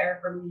better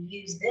for me to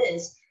use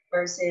this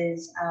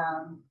versus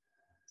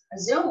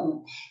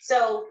Zoom.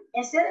 So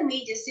instead of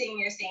me just sitting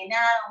here saying, nah,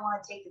 I don't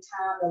want to take the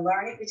time to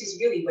learn it, which is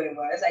really what it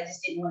was. I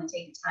just didn't want to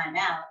take the time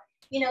out.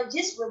 You know,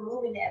 just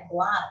removing that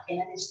block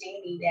and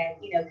understanding that,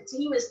 you know,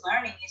 continuous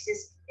learning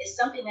is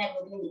something that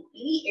within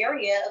any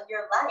area of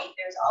your life,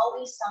 there's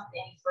always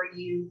something for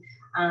you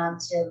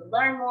to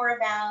learn more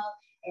about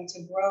and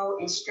to grow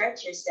and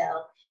stretch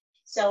yourself.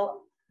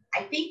 So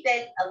I think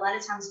that a lot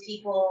of times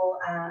people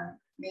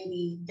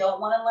maybe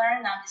don't want to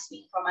learn. I'm just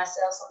speaking for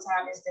myself.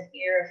 Sometimes it's the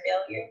fear of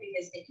failure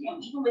because if, you know,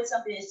 even with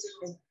something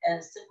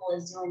as simple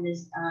as doing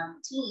this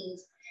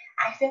Teams,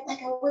 I felt like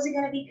I wasn't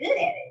going to be good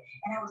at it.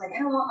 And I was like, I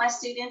don't want my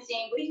students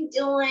saying, what are you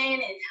doing?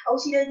 And, oh,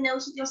 she doesn't know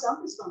what she's doing. So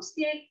I'm just going to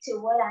stick to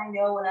what I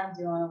know what I'm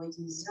doing, which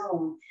is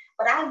Zoom.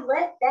 But I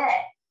let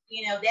that,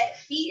 you know, that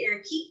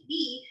fear keep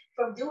me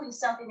from doing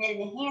something that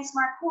enhanced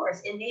my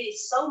course and made it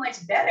so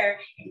much better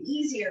and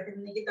easier for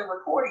them to get the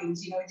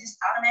recordings. You know, it just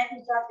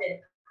automatically dropped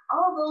it.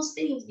 All those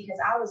things because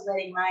I was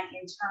letting my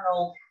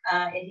internal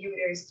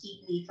inhibitors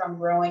keep me from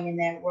growing in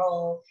that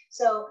role.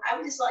 So I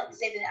would just like to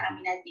say that, I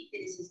mean, I think that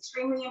it's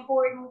extremely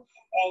important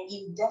and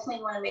you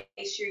definitely want to make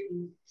sure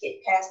you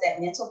get past that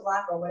mental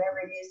block or whatever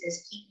it is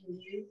that's keeping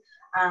you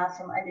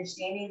from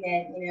understanding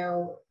that, you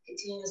know,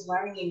 continuous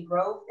learning and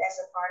growth, that's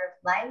a part of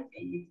life.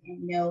 And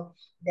you know,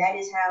 that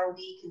is how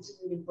we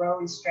continue to grow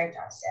and stretch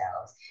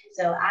ourselves.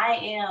 So I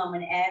am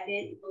an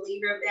avid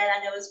believer of that.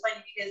 I know it's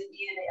funny because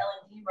being in the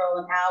L&D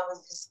role and how I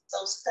was just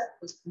so stuck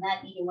with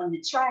not even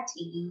wanting to try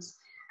Teams.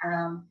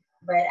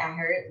 But I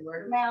heard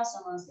word of mouth,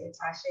 someone said,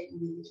 Tasha, you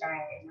need to try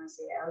it. And I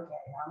said,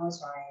 okay, I'm gonna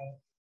try it.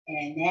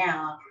 And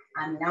now,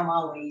 I mean, I'm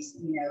always,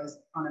 you know,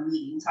 on a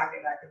meeting talking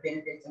about the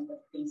benefits and the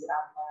things that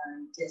I've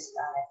learned just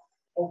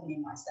by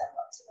opening myself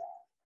up to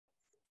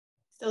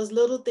that. Those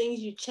little things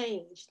you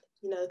changed,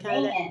 you know,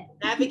 kind of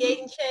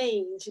navigating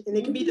change. And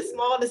it can be the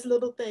smallest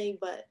little thing,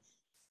 but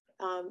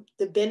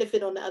the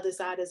benefit on the other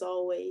side is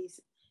always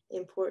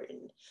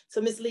important.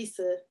 So Ms.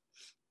 Lisa.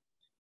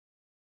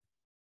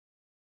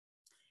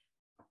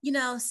 You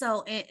know,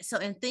 so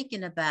in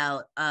thinking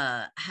about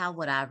how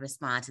would I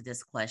respond to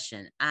this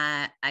question,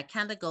 I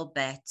kind of go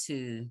back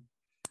to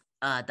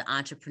the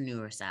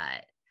entrepreneur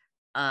side.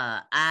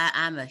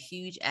 I'm a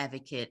huge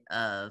advocate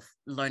of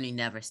learning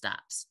never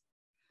stops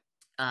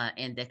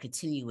and the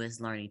continuous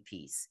learning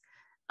piece.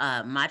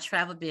 My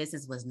travel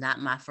business was not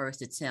my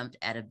first attempt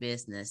at a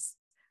business.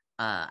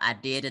 I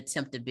did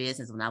attempt a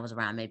business when I was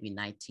around maybe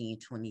 19,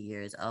 20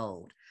 years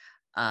old.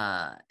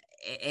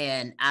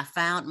 And I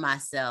found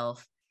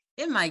myself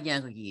in my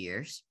younger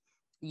years,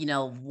 you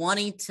know,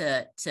 wanting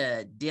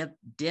to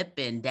dip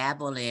and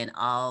dabble in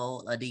all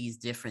of these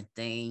different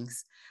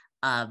things,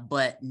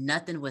 but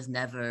nothing was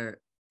never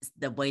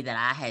the way that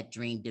I had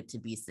dreamed it to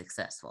be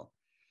successful.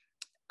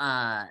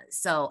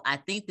 So I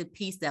think the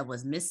piece that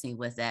was missing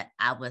was that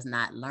I was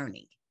not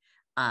learning.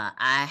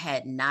 I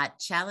had not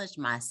challenged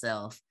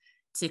myself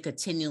to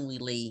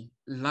continually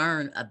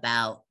learn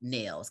about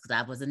nails because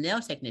I was a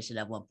nail technician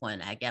at one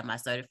point. I got my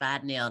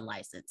certified nail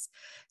license.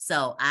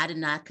 So I did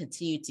not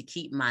continue to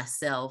keep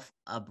myself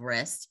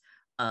abreast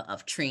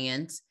of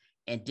trends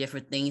and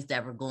different things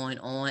that were going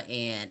on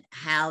and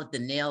how the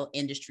nail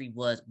industry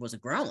was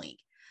growing.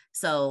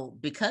 So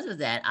because of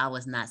that, I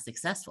was not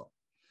successful.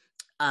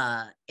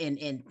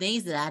 And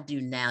things that I do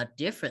now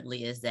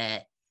differently is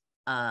that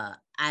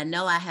I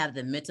know I have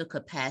the mental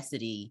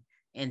capacity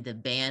and the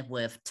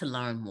bandwidth to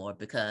learn more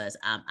because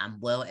I'm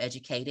well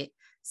educated.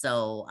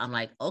 So I'm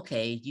like,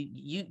 okay,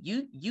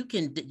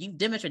 you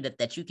demonstrated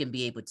that you can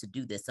be able to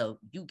do this. So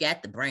you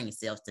got the brain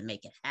cells to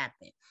make it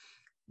happen.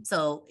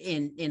 So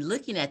in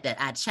looking at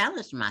that, I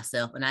challenged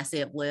myself and I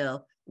said,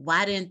 well,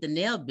 why didn't the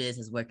nail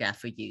business work out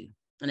for you?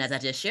 And as I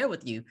just shared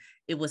with you,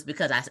 it was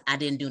because I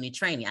didn't do any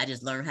training. I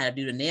just learned how to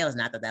do the nails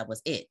and I thought that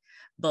was it.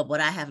 But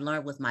what I have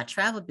learned with my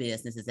travel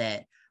business is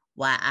that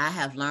while I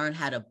have learned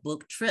how to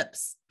book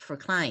trips for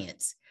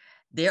clients,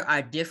 there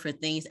are different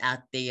things out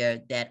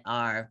there that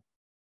are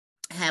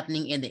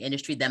happening in the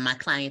industry that my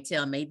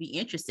clientele may be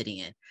interested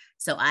in.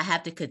 So I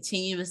have to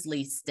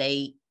continuously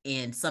stay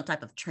in some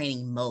type of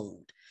training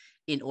mode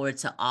in order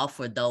to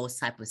offer those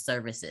type of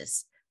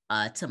services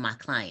to my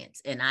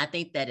clients. And I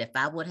think that if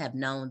I would have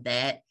known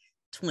that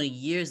 20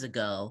 years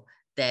ago,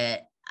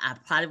 that I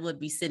probably would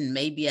be sitting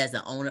maybe as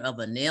an owner of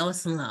a nail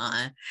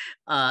salon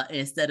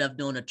instead of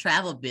doing a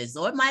travel business,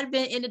 or it might have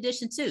been in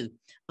addition to,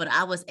 but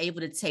I was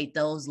able to take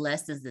those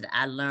lessons that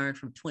I learned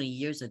from 20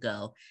 years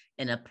ago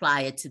and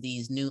apply it to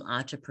these new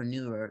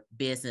entrepreneur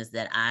business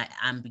that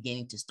I'm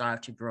beginning to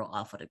start to grow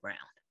off of the ground.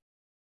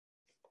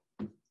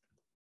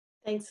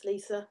 Thanks,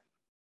 Lisa.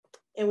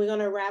 And we're going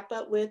to wrap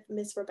up with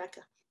Miss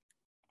Rebecca.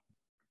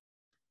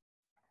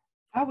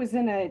 I was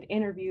in an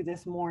interview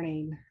this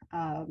morning.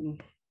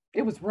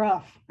 It was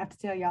rough. I have to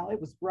tell y'all, it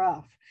was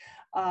rough.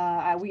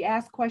 We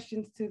asked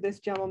questions to this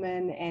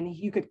gentleman, and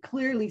you could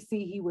clearly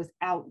see he was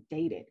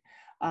outdated.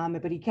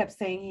 But he kept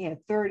saying he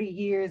had 30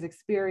 years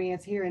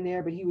experience here and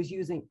there, but he was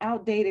using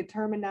outdated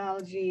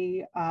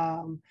terminology.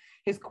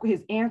 His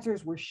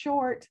answers were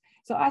short.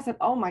 So I said,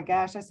 oh my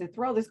gosh, I said,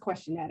 throw this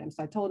question at him.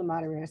 So I told him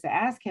moderator, I said,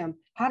 ask him,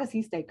 how does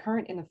he stay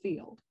current in the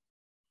field?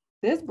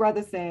 This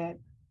brother said,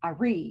 I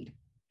read,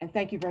 and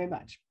thank you very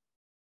much.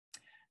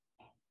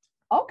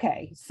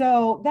 Okay,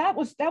 so that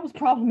was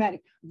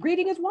problematic.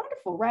 Reading is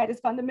wonderful, right?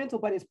 It's fundamental,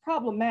 but it's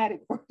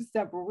problematic for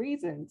several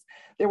reasons.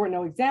 There were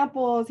no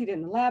examples. He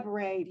didn't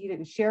elaborate. He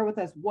didn't share with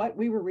us what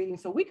we were reading,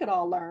 so we could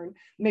all learn.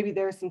 Maybe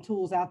there's some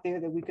tools out there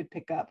that we could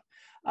pick up.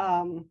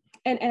 And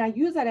I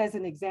use that as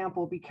an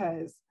example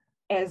because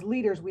as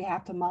leaders, we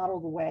have to model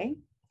the way.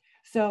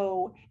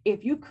 So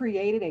if you've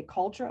created a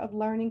culture of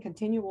learning,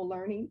 continual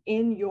learning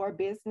in your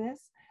business,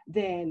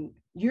 then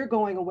you're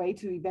going away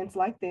to events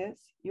like this.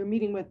 You're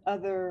meeting with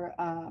other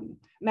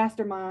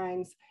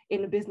masterminds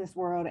in the business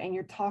world, and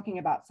you're talking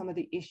about some of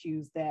the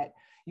issues that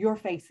you're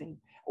facing,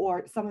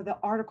 or some of the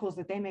articles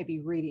that they may be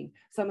reading,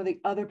 some of the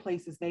other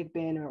places they've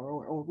been,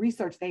 or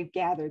research they've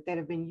gathered that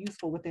have been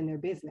useful within their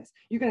business.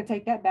 You're going to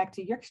take that back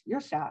to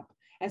your shop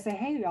and say,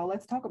 hey, y'all,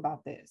 let's talk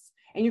about this.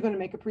 And you're going to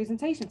make a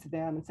presentation to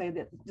them and say,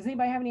 does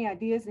anybody have any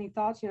ideas, any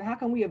thoughts? How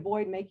can we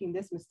avoid making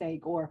this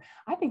mistake? Or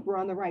I think we're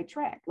on the right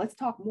track. Let's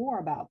talk more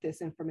about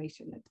this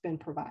information that's been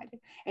provided.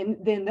 And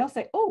then they'll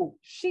say, oh,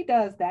 she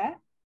does that.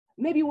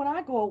 Maybe when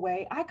I go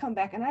away, I come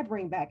back and I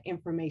bring back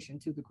information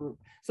to the group.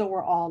 So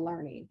we're all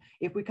learning.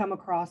 If we come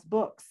across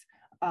books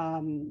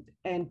and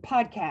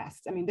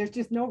podcasts, I mean, there's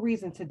just no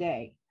reason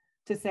today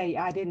to say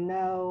I didn't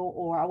know,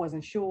 or I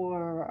wasn't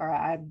sure, or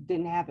I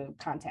didn't have a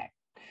contact.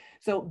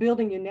 So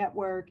building your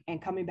network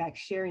and coming back,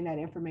 sharing that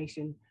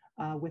information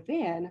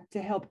within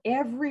to help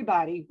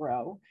everybody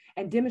grow,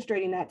 and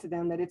demonstrating that to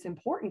them that it's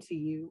important to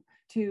you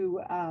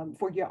to,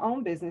 for your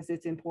own business,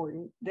 it's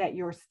important that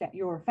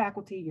your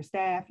faculty, your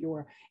staff,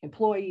 your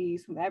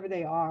employees, whomever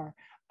they are,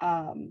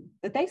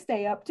 that they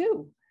stay up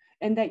too,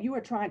 and that you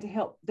are trying to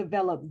help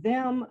develop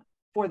them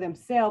for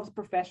themselves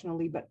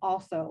professionally, but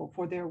also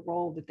for their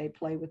role that they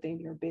play within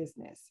your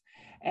business.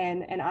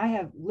 And I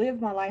have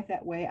lived my life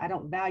that way. I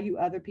don't value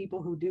other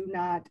people who do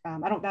not,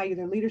 I don't value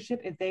their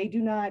leadership if they do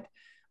not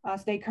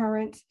stay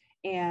current.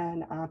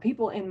 And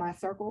people in my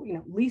circle,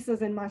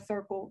 Lisa's in my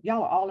circle.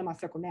 Y'all are all in my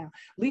circle now.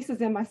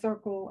 Lisa's in my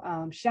circle.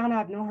 Shauna,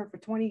 I've known her for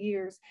 20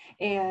 years.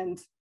 And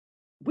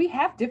we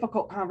have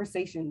difficult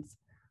conversations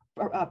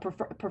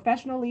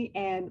professionally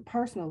and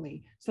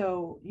personally.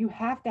 So you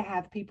have to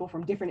have people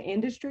from different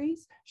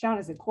industries.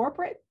 Shauna's in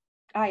corporate.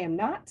 I am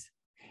not.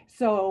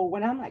 So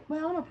when I'm like,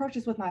 well, I'm approach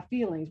this with my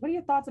feelings. What are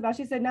your thoughts about?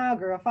 She said, nah,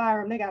 girl, fire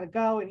them. They got to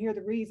go, and here are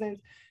the reasons.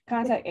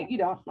 Contact,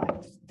 I'm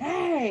like,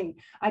 dang.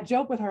 I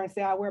joke with her and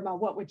say, I wear my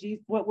what would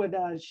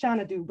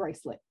Shauna do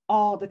bracelet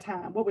all the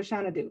time. What would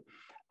Shauna do?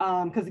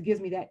 Because it gives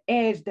me that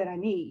edge that I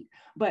need.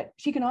 But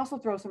she can also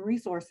throw some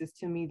resources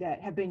to me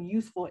that have been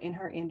useful in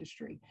her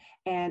industry,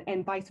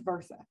 and vice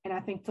versa. And I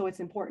think so it's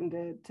important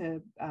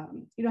to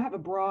have a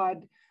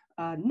broad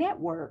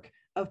network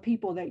of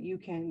people that you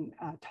can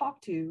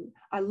talk to.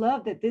 I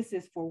love that this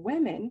is for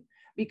women,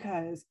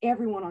 because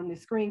everyone on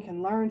this screen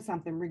can learn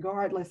something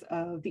regardless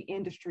of the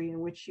industry in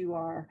which you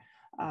are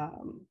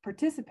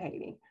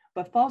participating.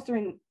 But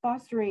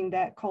fostering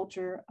that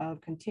culture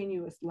of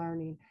continuous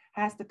learning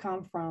has to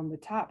come from the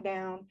top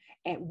down,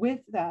 and with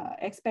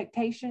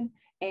expectation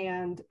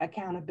and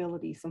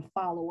accountability, some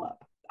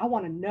follow-up. I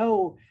want to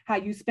know how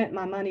you spent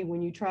my money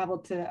when you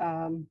traveled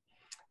to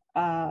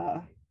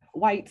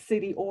White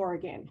City,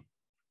 Oregon.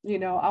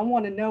 I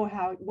want to know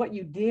what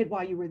you did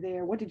while you were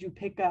there. What did you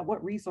pick up?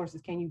 What resources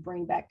can you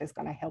bring back that's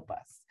going to help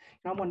us?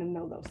 I want to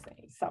know those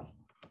things. So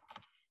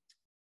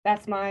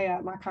that's my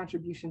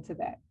contribution to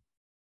that.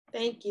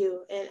 Thank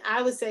you. And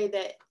I would say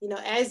that,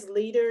 as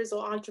leaders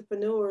or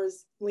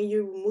entrepreneurs, when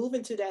you move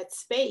into that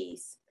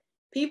space,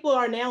 people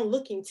are now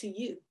looking to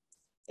you.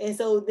 And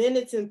so then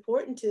it's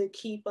important to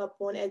keep up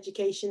on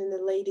education and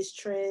the latest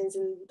trends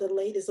and the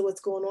latest of what's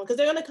going on, because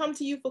they're going to come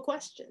to you for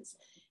questions.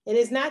 And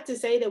it's not to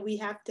say that we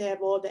have to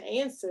have all the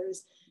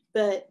answers,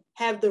 but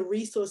have the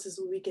resources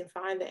where we can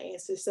find the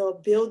answers. So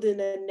building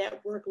a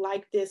network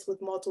like this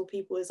with multiple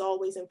people is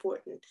always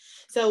important.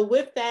 So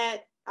with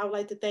that, I would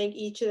like to thank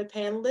each of the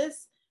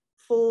panelists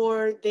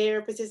for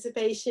their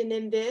participation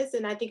in this.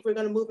 And I think we're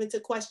going to move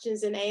into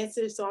questions and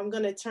answers. So I'm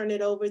going to turn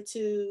it over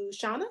to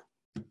Shauna.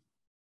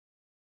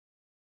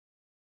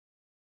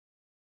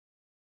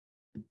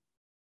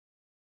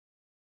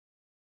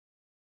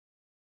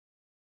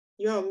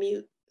 You're on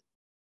mute.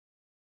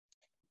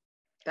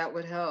 That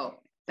would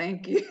help.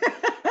 Thank you.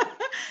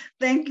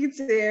 Thank you,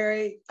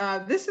 Terry.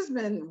 This has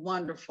been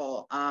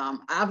wonderful.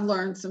 I've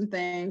learned some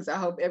things. I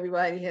hope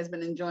everybody has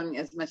been enjoying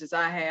as much as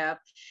I have.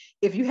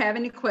 If you have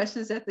any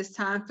questions at this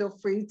time, feel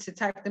free to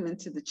type them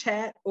into the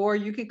chat, or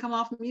you can come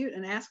off mute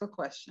and ask a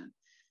question.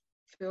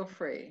 Feel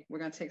free. We're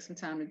going to take some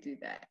time to do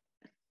that.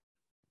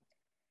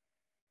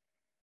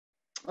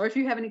 Or if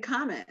you have any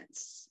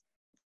comments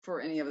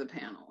for any of the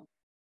panel.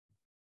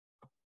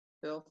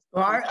 Phil?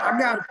 Well, I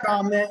got a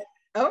comment.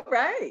 All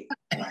right.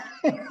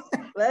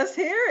 Let's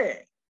hear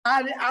it.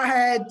 I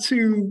had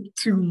to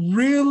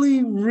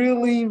really,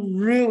 really,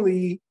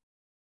 really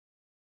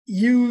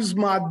use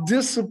my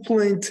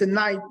discipline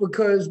tonight,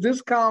 because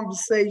this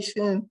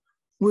conversation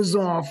was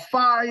on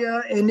fire,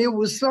 and it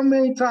was so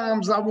many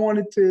times I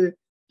wanted to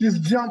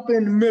just jump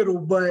in the middle,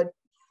 but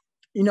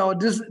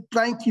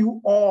thank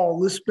you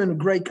all. It's been a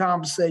great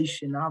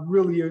conversation. I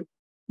really,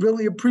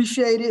 really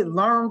appreciate it,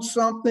 learned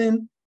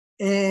something.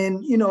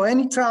 And,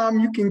 anytime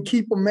you can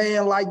keep a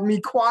man like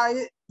me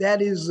quiet,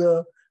 that is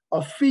a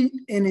feat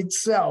in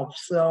itself.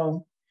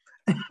 So,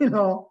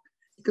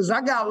 because I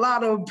got a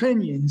lot of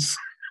opinions.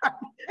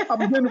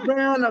 I've been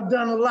around, I've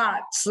done a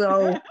lot.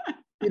 So,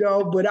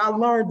 but I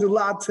learned a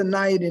lot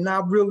tonight, and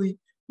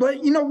but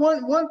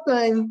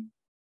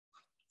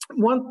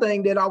one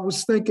thing that I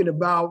was thinking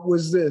about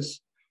was this.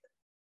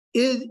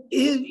 And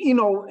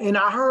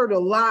I heard a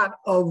lot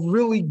of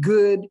really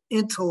good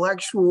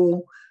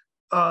intellectual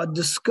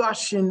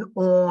discussion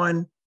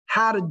on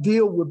how to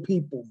deal with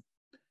people.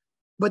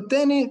 But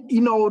then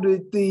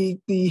the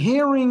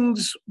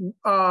hearings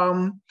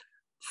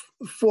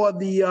for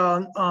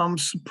the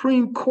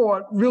Supreme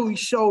Court really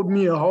showed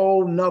me a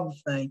whole nother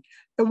thing.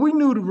 And we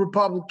knew the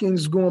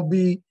Republicans going to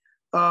be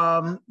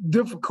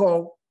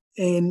difficult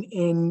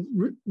and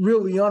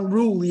really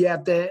unruly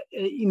at the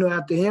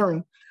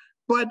hearing.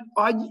 But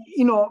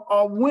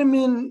are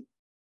women?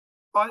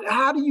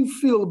 How do you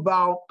feel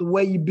about the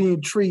way you're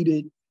being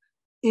treated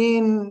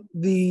in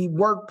the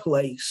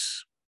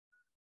workplace?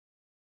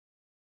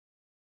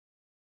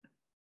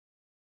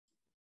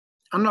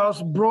 I know it's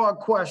a broad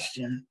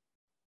question.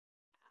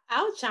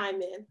 I'll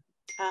chime in.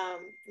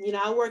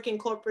 I work in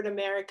corporate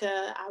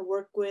America.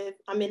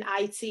 I'm in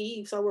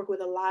IT, so I work with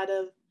a lot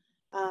of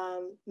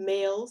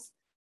males.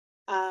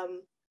 I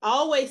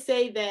always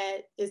say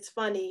that it's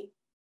funny.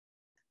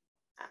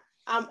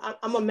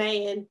 I'm a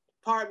man,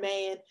 part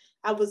man.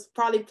 I was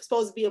probably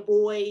supposed to be a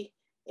boy,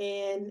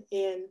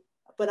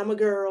 but I'm a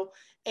girl,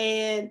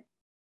 and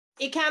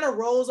it kind of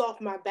rolls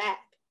off my back.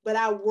 But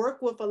I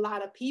work with a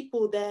lot of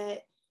people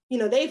that,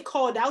 they've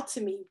called out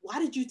to me. Why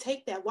did you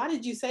take that? Why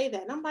did you say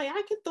that? And I'm like,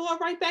 I can throw it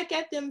right back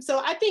at them.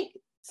 So I think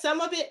some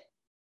of it,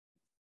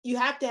 you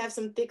have to have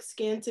some thick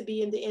skin to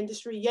be in the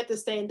industry. You have to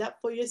stand up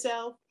for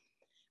yourself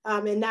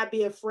and not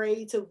be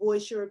afraid to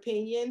voice your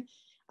opinion.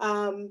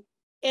 But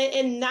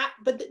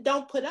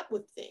don't put up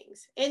with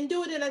things, and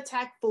do it in a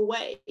tactful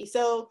way.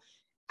 So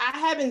I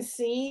haven't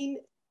seen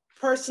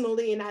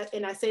personally, and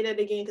I say that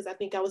again because I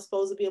think I was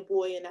supposed to be a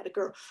boy and not a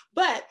girl,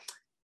 but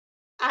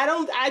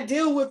I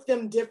deal with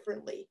them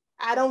differently.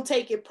 I don't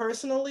take it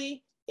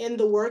personally. In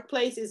the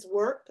workplace, it's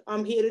work.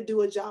 I'm here to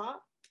do a job.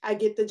 I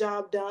get the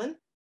job done,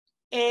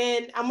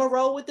 and I'm gonna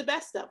roll with the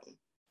best of them.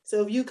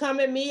 So if you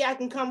come at me, I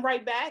can come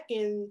right back.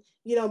 And,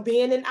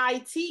 being in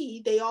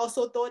IT, they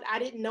also thought I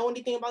didn't know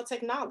anything about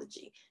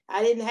technology.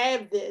 I didn't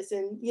have this.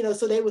 And,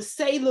 so they would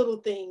say little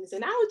things,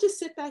 and I would just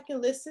sit back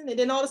and listen. And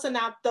then all of a sudden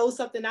I'll throw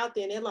something out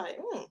there, and they're like,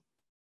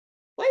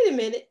 wait a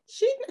minute.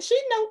 She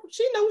know what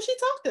she's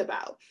talking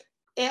about.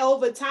 And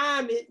over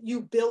time,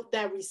 you built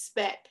that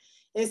respect.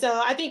 And so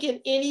I think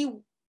in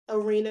any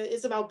arena,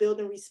 it's about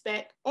building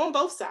respect on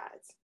both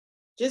sides.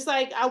 Just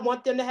like I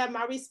want them to have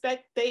my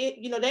respect, they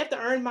have to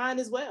earn mine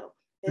as well.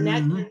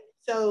 And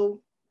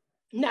so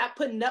not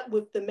putting up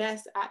with the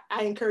mess,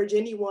 I encourage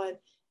anyone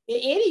in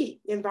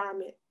any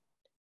environment,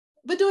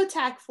 but do it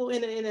tactful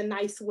in a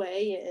nice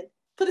way, and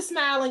put a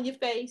smile on your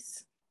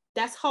face.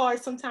 That's hard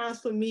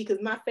sometimes for me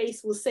because my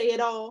face will say it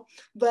all,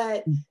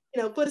 but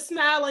put a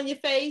smile on your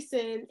face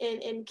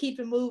and keep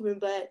it moving.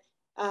 But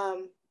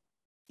I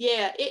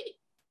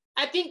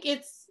think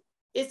it's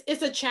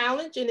a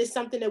challenge, and it's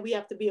something that we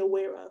have to be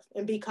aware of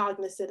and be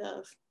cognizant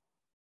of.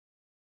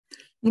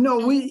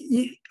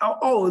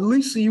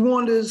 Lisa, you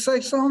wanted to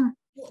say something?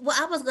 Well,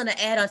 I was going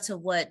to add on to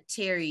what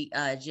Terry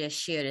just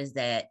shared, is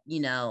that,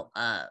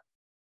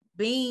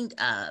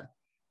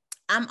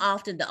 I'm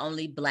often the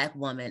only Black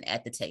woman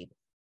at the table.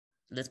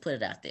 Let's put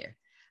it out there.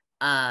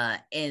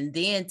 And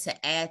then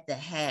to add the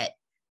hat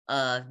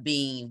of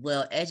being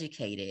well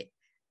educated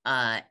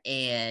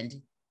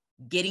and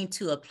getting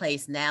to a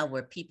place now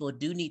where people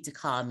do need to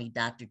call me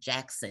Dr.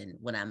 Jackson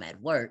when I'm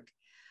at work,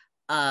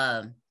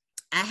 I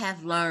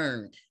have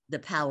learned the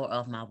power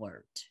of my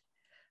word,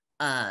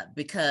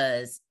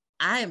 because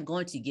I am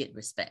going to get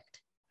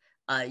respect.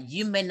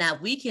 You may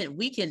not, we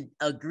can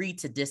agree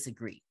to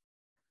disagree.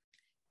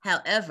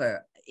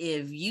 However,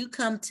 if you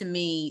come to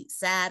me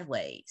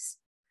sideways,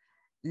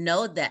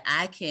 know that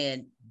I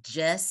can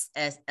just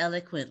as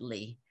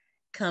eloquently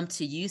come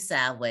to you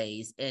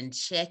sideways and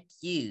check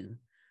you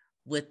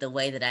with the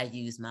way that I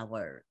use my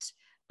words.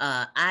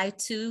 I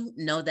too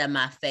know that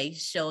my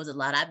face shows a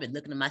lot. I've been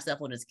looking at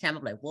myself on this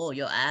camera like, whoa,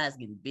 your eyes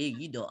getting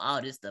big. You do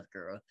all this stuff,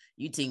 girl.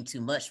 You think too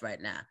much right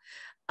now.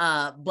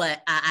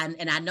 But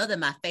I know that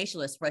my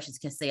facial expressions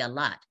can say a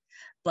lot,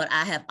 but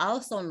I have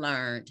also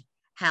learned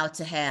how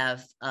to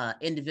have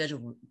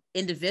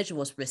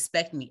individuals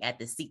respect me at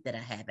the seat that I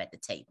have at the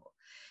table.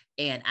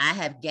 And I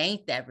have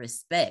gained that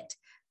respect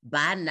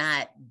by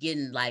not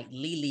getting like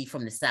Lily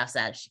from the South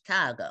Side of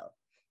Chicago.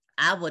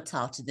 I would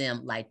talk to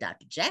them like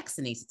Dr.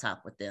 Jackson needs to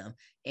talk with them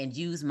and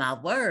use my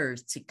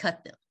words to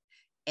cut them.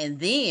 And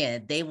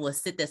then they will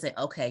sit there and say,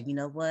 okay, you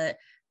know what?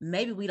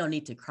 Maybe we don't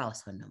need to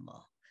cross her no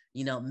more.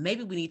 You know,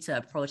 maybe we need to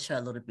approach her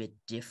a little bit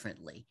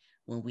differently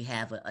when we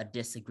have a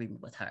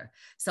disagreement with her.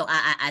 So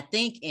I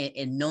think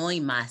in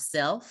knowing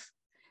myself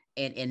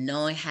and in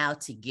knowing how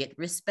to get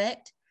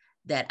respect,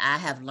 that I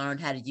have learned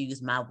how to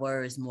use my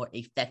words more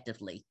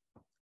effectively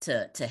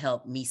to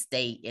help me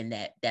stay in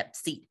that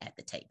seat at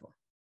the table.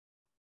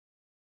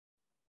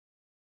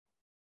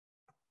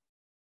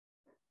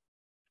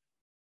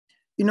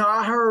 You know,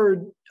 I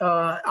heard,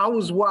 I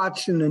was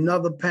watching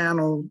another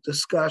panel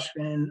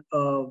discussion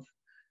of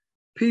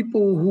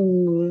people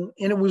who,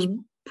 and it was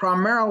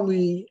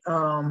primarily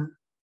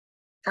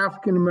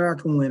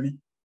African-American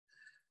women.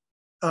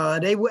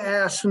 They were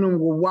asking them,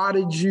 well, why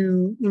did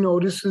you,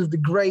 this is the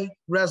great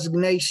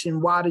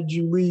resignation. Why did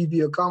you leave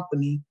your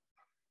company?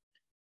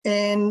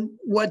 And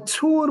what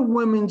two of the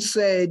women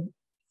said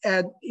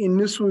they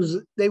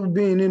were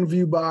being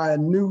interviewed by a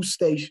news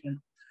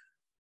station.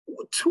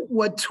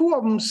 What two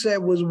of them said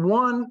was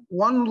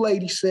one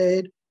lady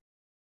said,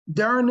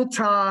 during the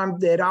time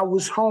that I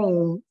was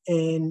home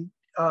and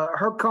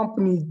her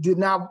company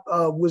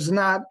was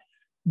not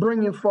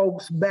bringing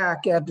folks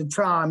back at the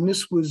time.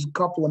 This was a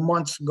couple of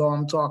months ago.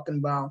 I'm talking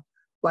about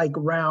like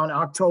around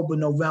October,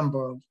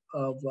 November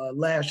of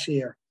last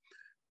year.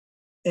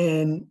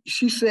 And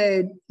she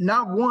said,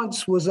 not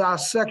once was I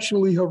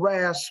sexually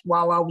harassed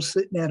while I was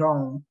sitting at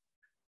home.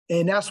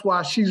 And that's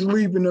why she's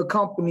leaving the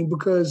company,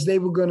 because they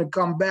were going to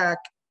come back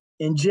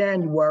in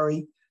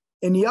January.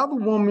 And the other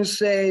woman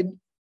said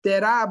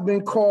that I've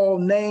been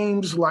called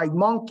names like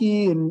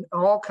monkey and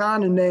all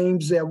kind of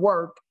names at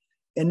work.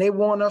 And they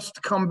want us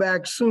to come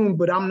back soon,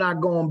 but I'm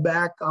not going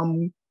back.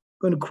 I'm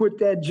going to quit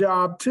that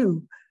job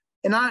too.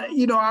 And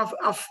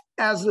I've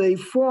as a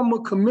former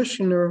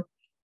commissioner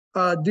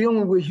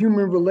dealing with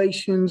human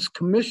relations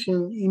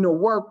commission,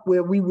 work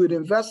where we would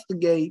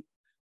investigate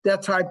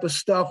that type of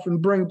stuff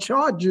and bring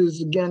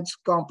charges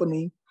against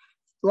company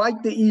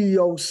like the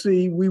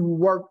EEOC. We would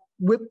work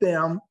with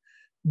them,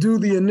 do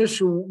the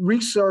initial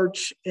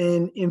research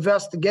and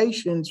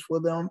investigations for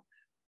them.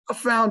 I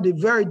found it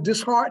very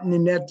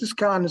disheartening that this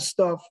kind of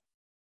stuff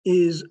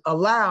is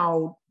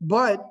allowed.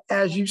 But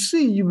as you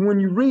see,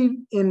 when you read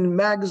in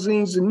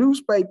magazines and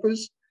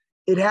newspapers,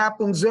 it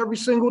happens every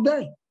single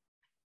day.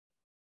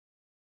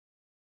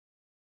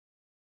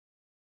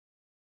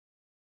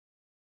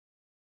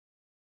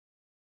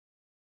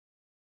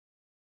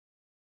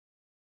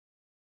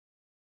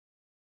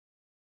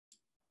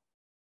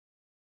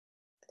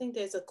 I think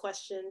there's a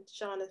question,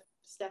 Shauna,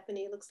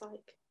 Stephanie, it looks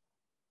like.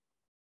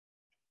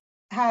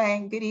 Hi,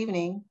 good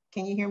evening.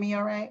 Can you hear me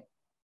all right?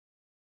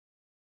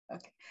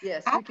 Okay.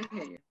 Yes, we can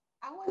hear you.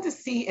 I wanted to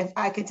see if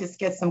I could just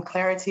get some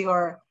clarity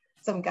or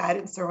some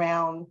guidance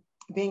around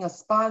being a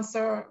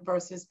sponsor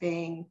versus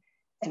being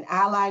an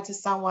ally to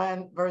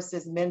someone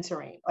versus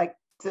mentoring.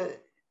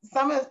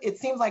 It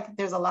seems like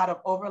there's a lot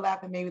of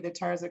overlap and maybe the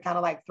terms are kind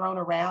of like thrown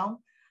around,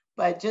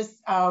 but just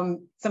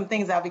some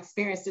things I've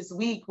experienced this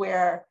week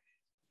where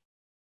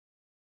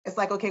it's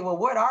like, okay, well,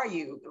 what are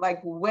you? Like,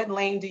 what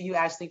lane do you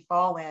actually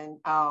fall in?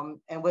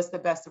 And what's the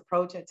best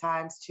approach at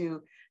times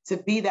to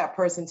be that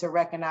person, to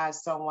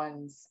recognize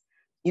someone's,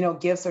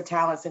 gifts or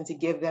talents and to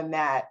give them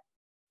that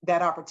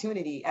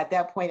opportunity? At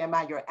that point, am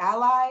I your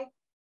ally?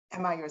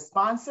 Am I your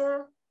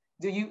sponsor?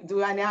 You're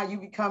my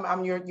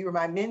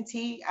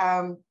mentee?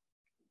 I'm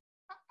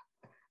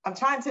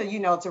trying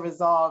to, to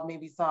resolve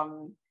maybe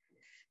some,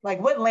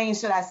 like, what lane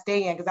should I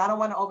stay in? Because I don't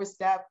want to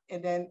overstep,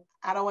 and then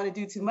I don't want to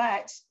do too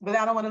much, but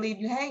I don't want to leave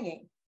you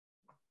hanging.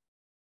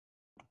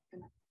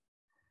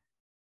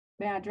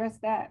 May I address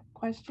that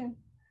question?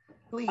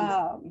 Please.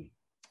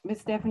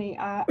 Ms. Stephanie,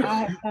 I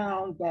have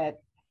found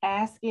that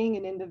asking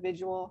an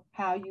individual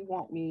how you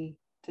want me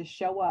to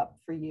show up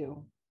for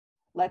you,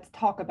 let's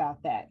talk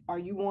about that. Are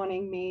you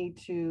wanting me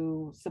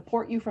to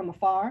support you from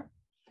afar?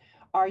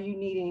 Are you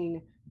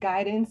needing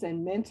guidance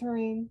and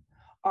mentoring?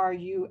 are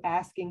you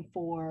asking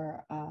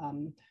for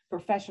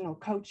professional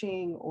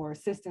coaching or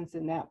assistance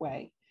in that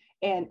way?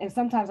 And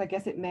sometimes I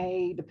guess it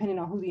may, depending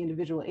on who the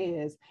individual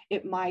is,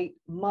 it might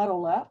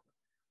muddle up.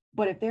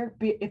 But if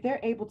they're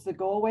able to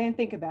go away and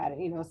think about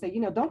it, say,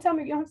 don't tell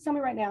me, you don't have to tell me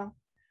right now,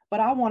 but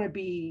I want to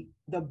be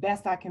the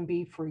best I can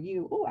be for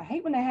you. Oh, I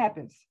hate when that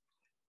happens.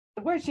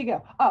 Where'd she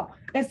go? Oh,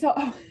 and so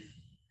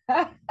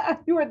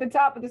you were at the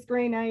top of the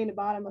screen, now you're in the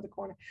bottom of the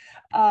corner.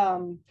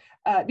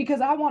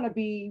 Because I want to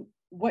be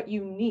what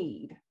you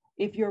need.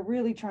 If you're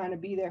really trying to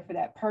be there for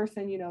that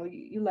person,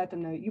 you let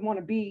them know you want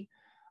to be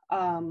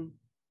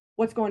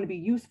what's going to be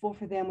useful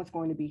for them, what's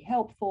going to be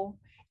helpful,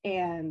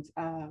 and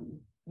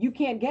you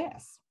can't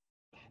guess.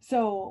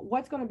 So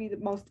what's going to be the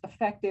most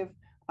effective,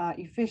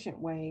 efficient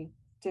way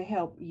to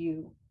help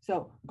you?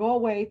 So go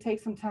away,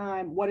 take some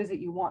time. What is it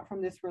you want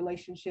from this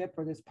relationship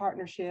or this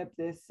partnership,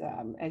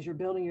 as you're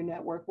building your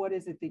network, what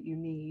is it that you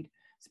need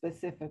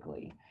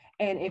specifically?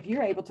 And if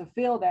you're able to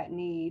fill that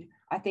need,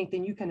 I think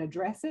then you can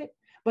address it.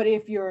 But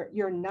if you're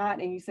not,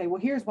 and you say,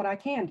 well, here's what I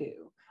can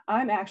do.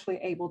 I'm actually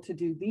able to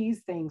do these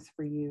things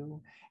for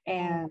you.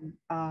 And,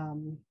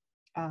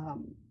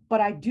 but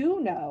I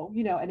do know,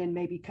 and then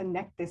maybe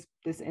connect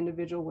this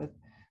individual with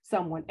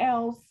someone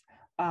else,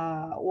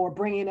 or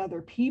bring in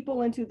other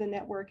people into the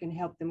network and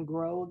help them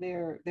grow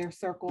their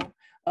circle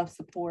of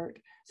support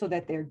so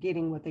that they're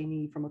getting what they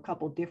need from a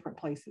couple different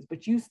places.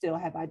 But you still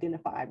have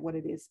identified what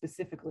it is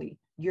specifically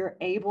you're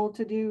able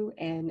to do,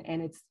 and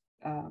it's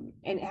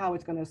and how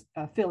it's going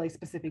to fill a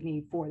specific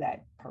need for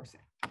that person.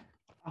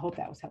 I hope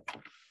that was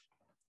helpful.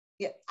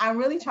 Yeah, I'm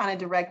really trying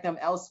to direct them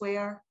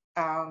elsewhere.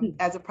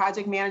 As a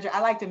project manager,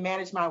 I like to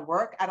manage my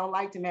work. I don't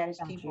like to manage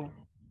people.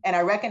 And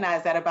I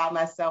recognize that about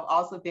myself,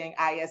 also being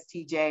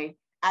ISTJ.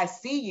 I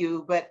see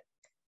you, but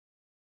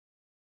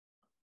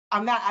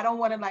I don't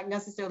want to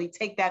necessarily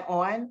take that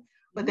on,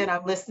 but then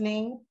I'm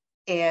listening,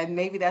 and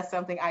maybe that's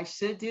something I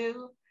should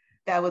do.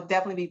 That would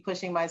definitely be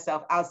pushing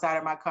myself outside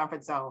of my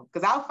comfort zone,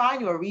 because I'll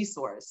find you a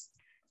resource.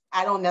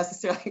 I don't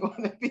necessarily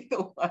want to be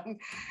the one.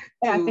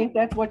 I think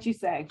that's what you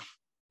say.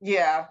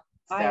 Yeah.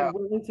 So. I am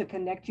willing to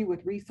connect you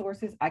with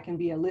resources. I can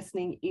be a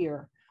listening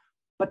ear,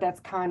 but that's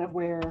kind of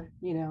where,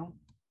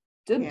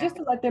 just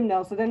to let them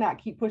know, so they're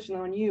not keep pushing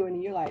on you,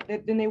 and you're like,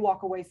 then they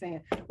walk away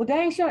saying, well,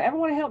 dang, sure,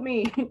 everyone help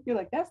me. You're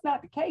like, that's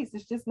not the case.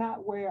 It's just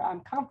not where I'm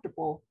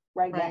comfortable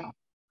right now.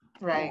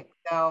 Right.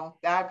 Yeah. No,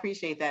 I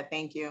appreciate that.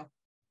 Thank you.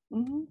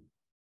 Mm-hmm.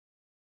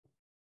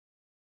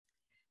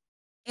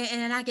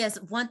 And I guess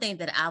one thing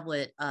that I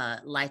would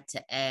like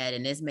to add,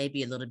 and this may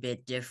be a little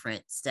bit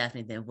different,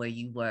 Stephanie, than where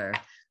you were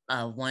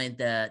wanting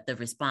the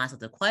response of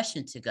the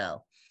question to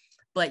go.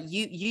 But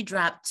you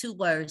dropped two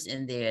words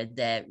in there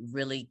that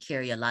really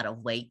carry a lot of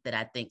weight, that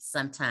I think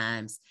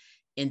sometimes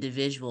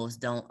individuals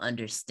don't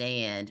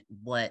understand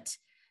what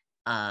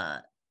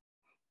their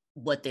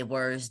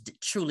words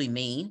truly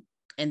mean.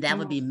 And that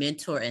would be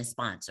mentor and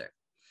sponsor.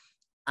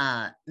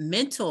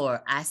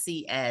 Mentor, I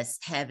see as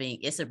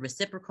it's a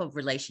reciprocal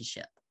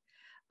relationship.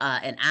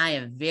 And I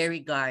am very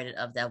guarded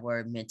of that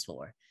word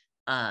mentor.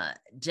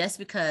 Just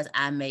because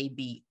I may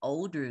be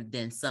older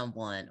than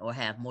someone or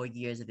have more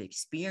years of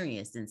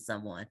experience than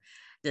someone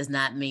does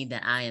not mean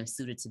that I am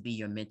suited to be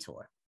your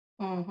mentor.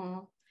 Mm-hmm.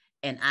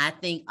 And I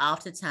think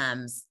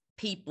oftentimes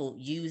people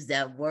use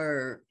that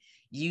word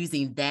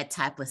using that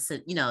type of,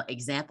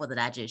 example that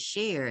I just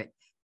shared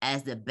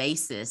as the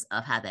basis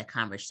of how that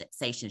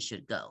conversation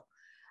should go.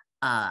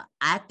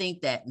 I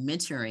think that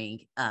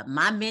mentoring,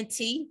 my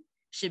mentee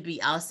should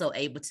be also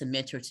able to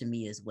mentor to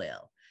me as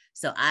well.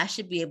 So I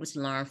should be able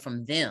to learn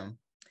from them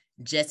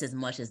just as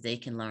much as they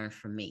can learn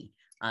from me.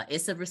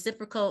 It's a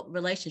reciprocal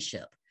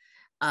relationship.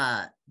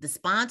 The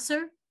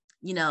sponsor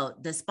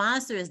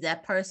is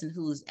that person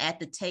who's at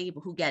the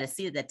table, who got a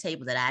seat at that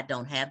table that I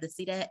don't have the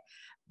seat at,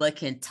 but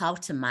can talk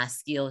to my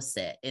skill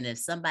set. And if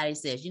somebody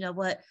says, you know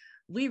what,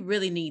 we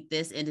really need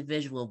this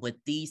individual with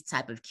these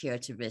type of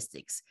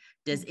characteristics.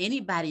 Does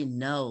anybody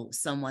know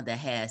someone that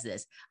has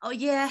this? Oh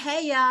yeah,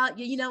 hey y'all,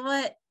 you know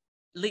what?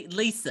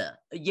 Lisa,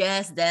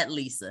 yes, that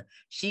Lisa,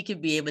 she can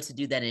be able to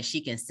do that, and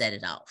she can set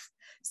it off.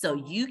 So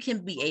you can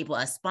be able,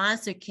 a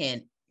sponsor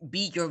can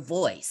be your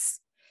voice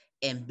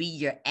and be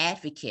your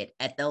advocate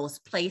at those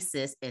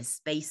places and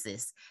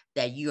spaces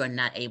that you are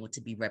not able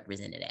to be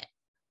represented at.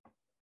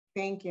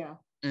 Thank you.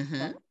 Mm-hmm.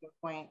 That's a good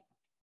point.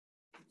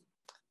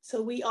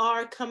 So we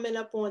are coming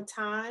up on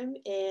time,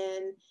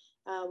 and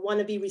want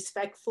to be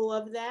respectful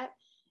of that.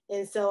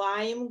 And so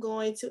I am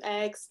going to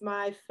ask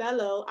my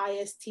fellow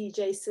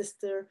ISTJ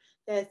sister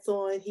that's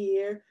on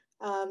here,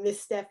 Miss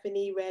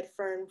Stephanie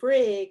Redfern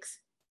Briggs,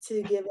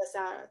 to give us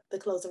the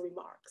closing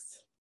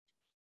remarks.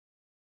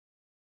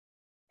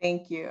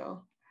 Thank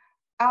you.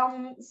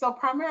 So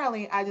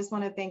primarily, I just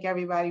want to thank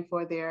everybody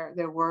for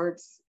their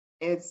words.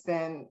 It's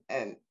been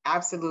an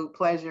absolute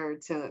pleasure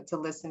to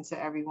listen to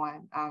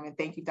everyone. And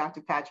thank you, Dr.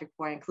 Patrick,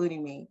 for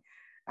including me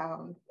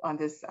on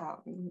this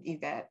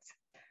event.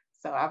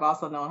 So I've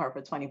also known her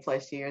for 20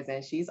 plus years,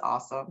 and she's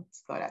awesome.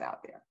 Let's throw that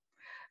out there.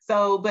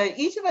 So, but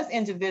each of us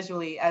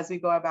individually, as we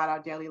go about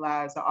our daily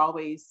lives, are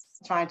always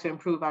trying to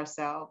improve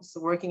ourselves,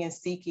 working and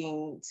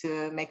seeking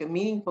to make a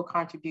meaningful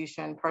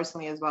contribution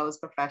personally as well as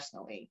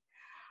professionally.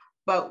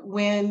 But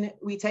when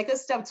we take a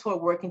step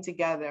toward working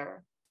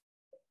together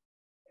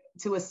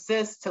to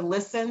assist, to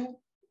listen,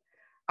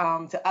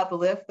 to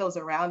uplift those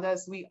around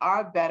us, we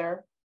are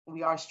better,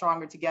 we are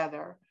stronger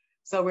together.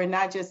 So we're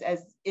not just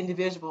as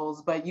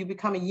individuals, but you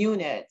become a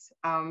unit,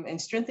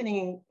 and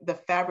strengthening the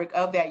fabric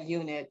of that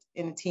unit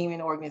in the team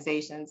and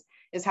organizations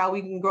is how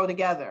we can grow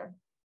together,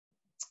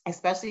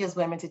 especially as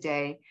women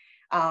today,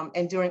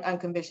 and during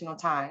unconventional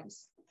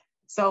times.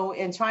 So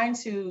in trying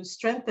to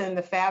strengthen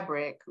the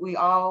fabric, we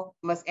all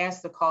must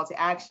answer the call to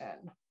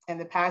action. In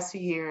the past 2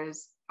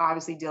 years,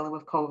 obviously dealing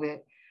with COVID,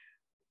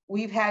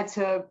 we've had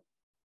to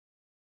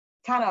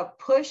kind of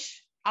push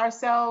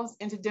ourselves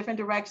into different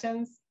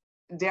directions.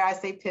 Dare I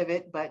say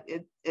pivot, but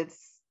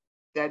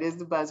that is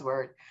the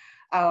buzzword,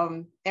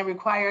 and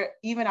require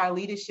even our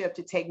leadership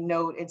to take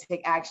note and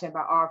take action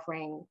by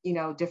offering,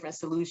 different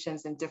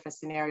solutions and different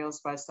scenarios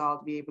for us all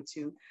to be able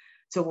to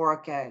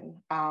work in.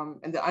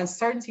 And the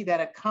uncertainty that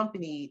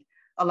accompanied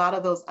a lot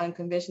of those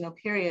unconventional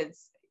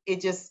periods,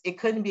 it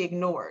couldn't be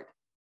ignored.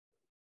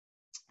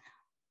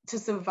 To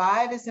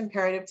survive, it's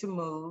imperative to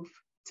move.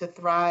 To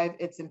thrive,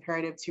 it's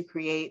imperative to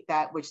create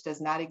that which does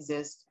not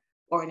exist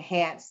or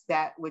enhance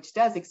that which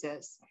does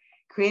exist.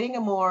 Creating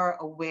a more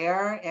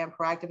aware and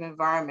proactive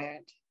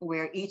environment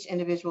where each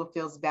individual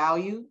feels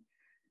valued,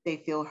 they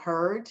feel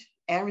heard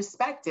and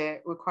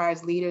respected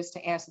requires leaders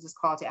to answer this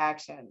call to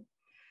action,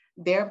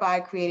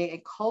 thereby creating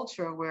a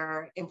culture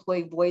where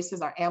employee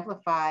voices are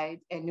amplified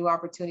and new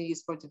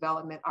opportunities for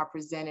development are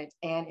presented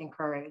and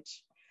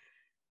encouraged.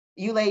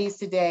 You ladies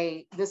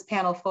today, this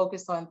panel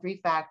focused on 3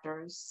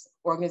 factors: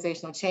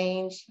 organizational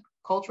change,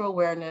 cultural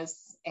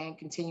awareness, and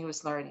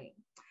continuous learning.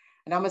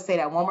 And I'm gonna say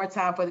that one more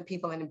time for the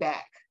people in the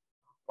back.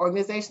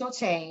 Organizational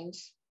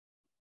change,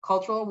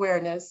 cultural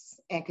awareness,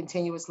 and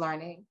continuous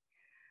learning.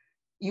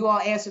 You all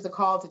answered the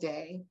call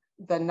today.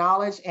 The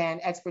knowledge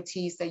and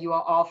expertise that you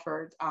all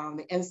offered,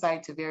 the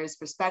insight to various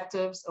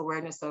perspectives,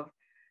 awareness of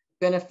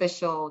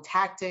beneficial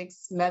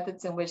tactics,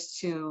 methods in which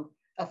to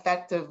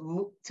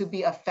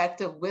be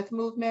effective with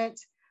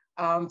movement,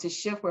 to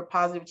shift where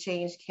positive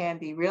change can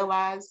be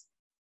realized,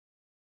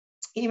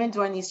 even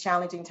during these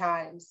challenging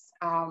times.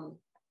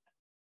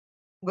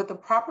 With the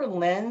proper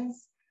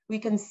lens, we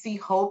can see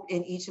hope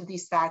in each of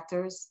these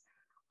factors: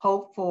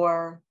 hope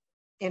for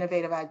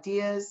innovative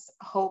ideas,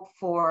 hope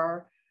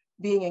for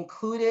being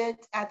included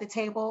at the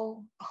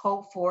table,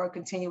 hope for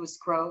continuous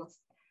growth.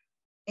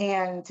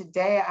 And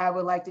today I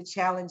would like to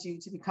challenge you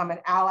to become an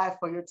ally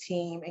for your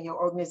team and your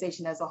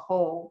organization as a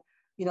whole,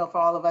 for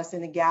all of us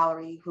in the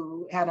gallery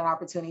who had an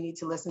opportunity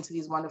to listen to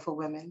these wonderful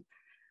women.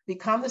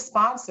 Become the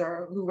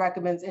sponsor who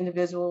recommends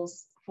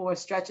individuals for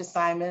stretch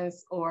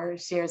assignments or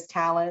shares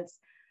talents,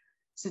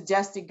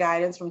 suggested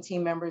guidance from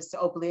team members to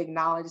openly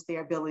acknowledge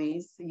their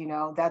abilities.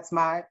 That's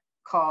my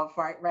call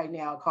for right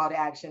now. Call to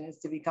action is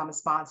to become a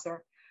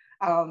sponsor.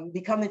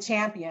 Become the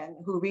champion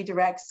who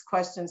redirects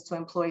questions to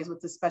employees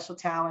with a special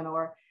talent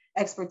or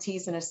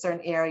expertise in a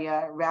certain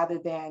area rather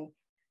than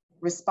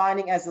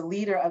responding as a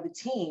leader of the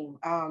team.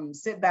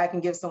 Sit back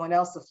and give someone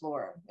else the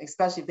floor,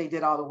 especially if they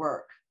did all the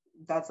work.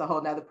 That's a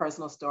whole nother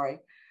personal story.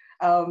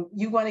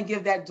 You want to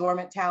give that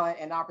dormant talent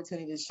an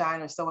opportunity to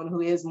shine, or someone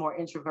who is more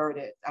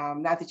introverted.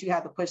 Not that you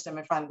have to push them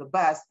in front of the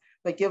bus,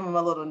 but give them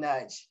a little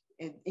nudge.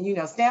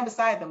 Stand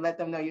beside them, let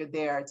them know you're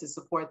there to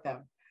support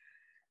them.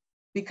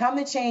 Become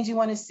the change you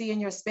want to see in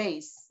your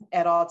space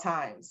at all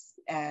times.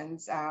 And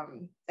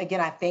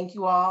again, I thank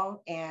you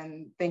all,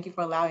 and thank you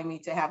for allowing me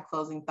to have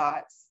closing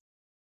thoughts.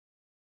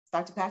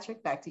 Dr.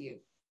 Patrick, back to you.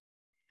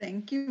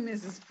 Thank you,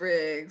 Mrs.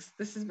 Briggs.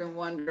 This has been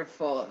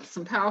wonderful.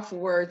 Some powerful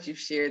words you've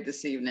shared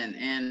this evening,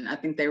 and I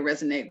think they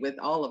resonate with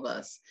all of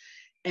us.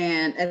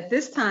 And at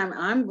this time,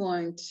 I'm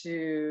going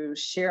to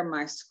share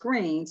my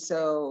screen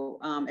so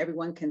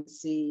everyone can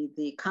see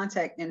the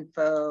contact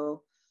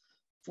info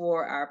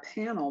for our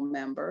panel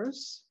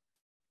members.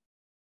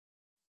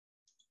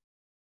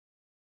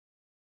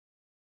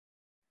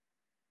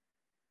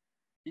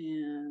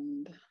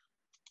 And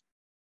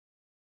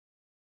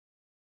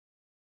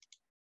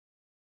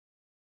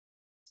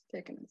it's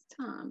taking its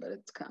time, but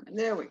it's coming.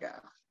 There we go.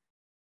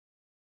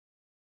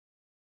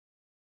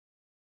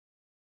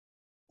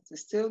 Is it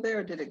still there,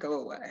 or did it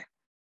go away?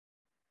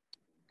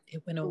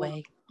 It went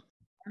away.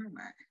 All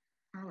right.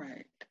 All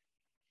right.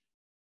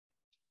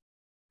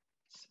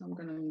 So I'm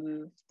going to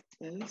move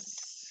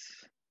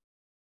this.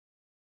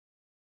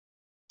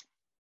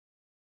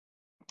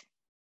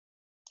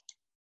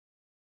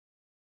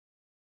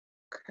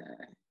 Okay.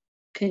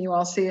 Can you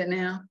all see it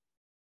now?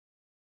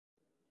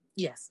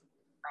 Yes.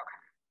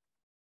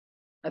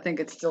 Okay. I think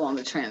it's still on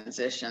the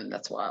transition.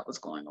 That's why it was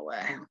going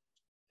away.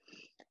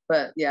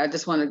 But yeah, I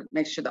just want to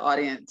make sure the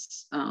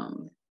audience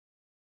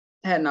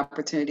had an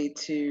opportunity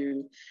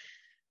to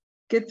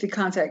get the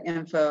contact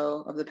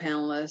info of the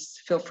panelists.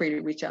 Feel free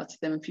to reach out to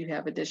them if you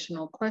have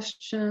additional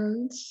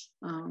questions.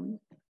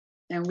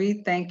 And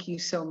we thank you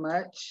so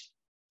much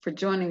for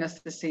joining us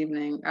this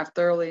evening. I've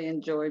thoroughly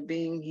enjoyed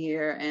being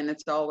here, and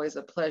it's always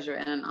a pleasure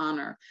and an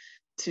honor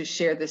to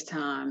share this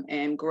time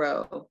and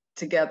grow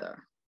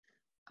together.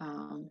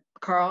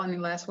 Carl, any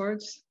last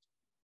words?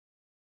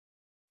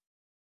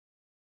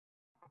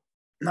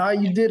 No,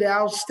 you did an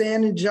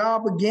outstanding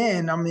job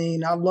again. I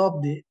mean, I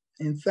loved it.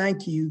 And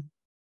thank you.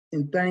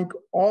 And thank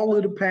all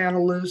of the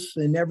panelists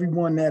and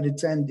everyone that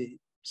attended.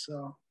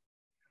 So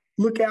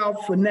look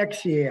out for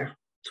next year,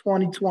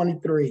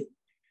 2023.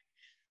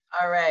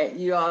 All right.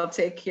 You all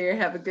take care.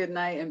 Have a good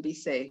night and be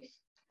safe.